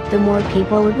repeated, the more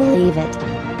people would believe it?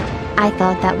 I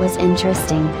thought that was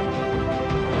interesting.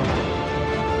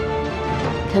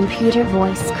 Computer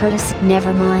voice Curtis,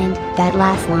 never mind, that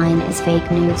last line is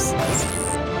fake news.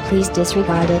 Please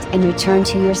disregard it and return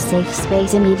to your safe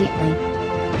space immediately.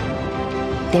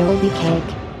 There will be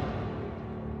cake.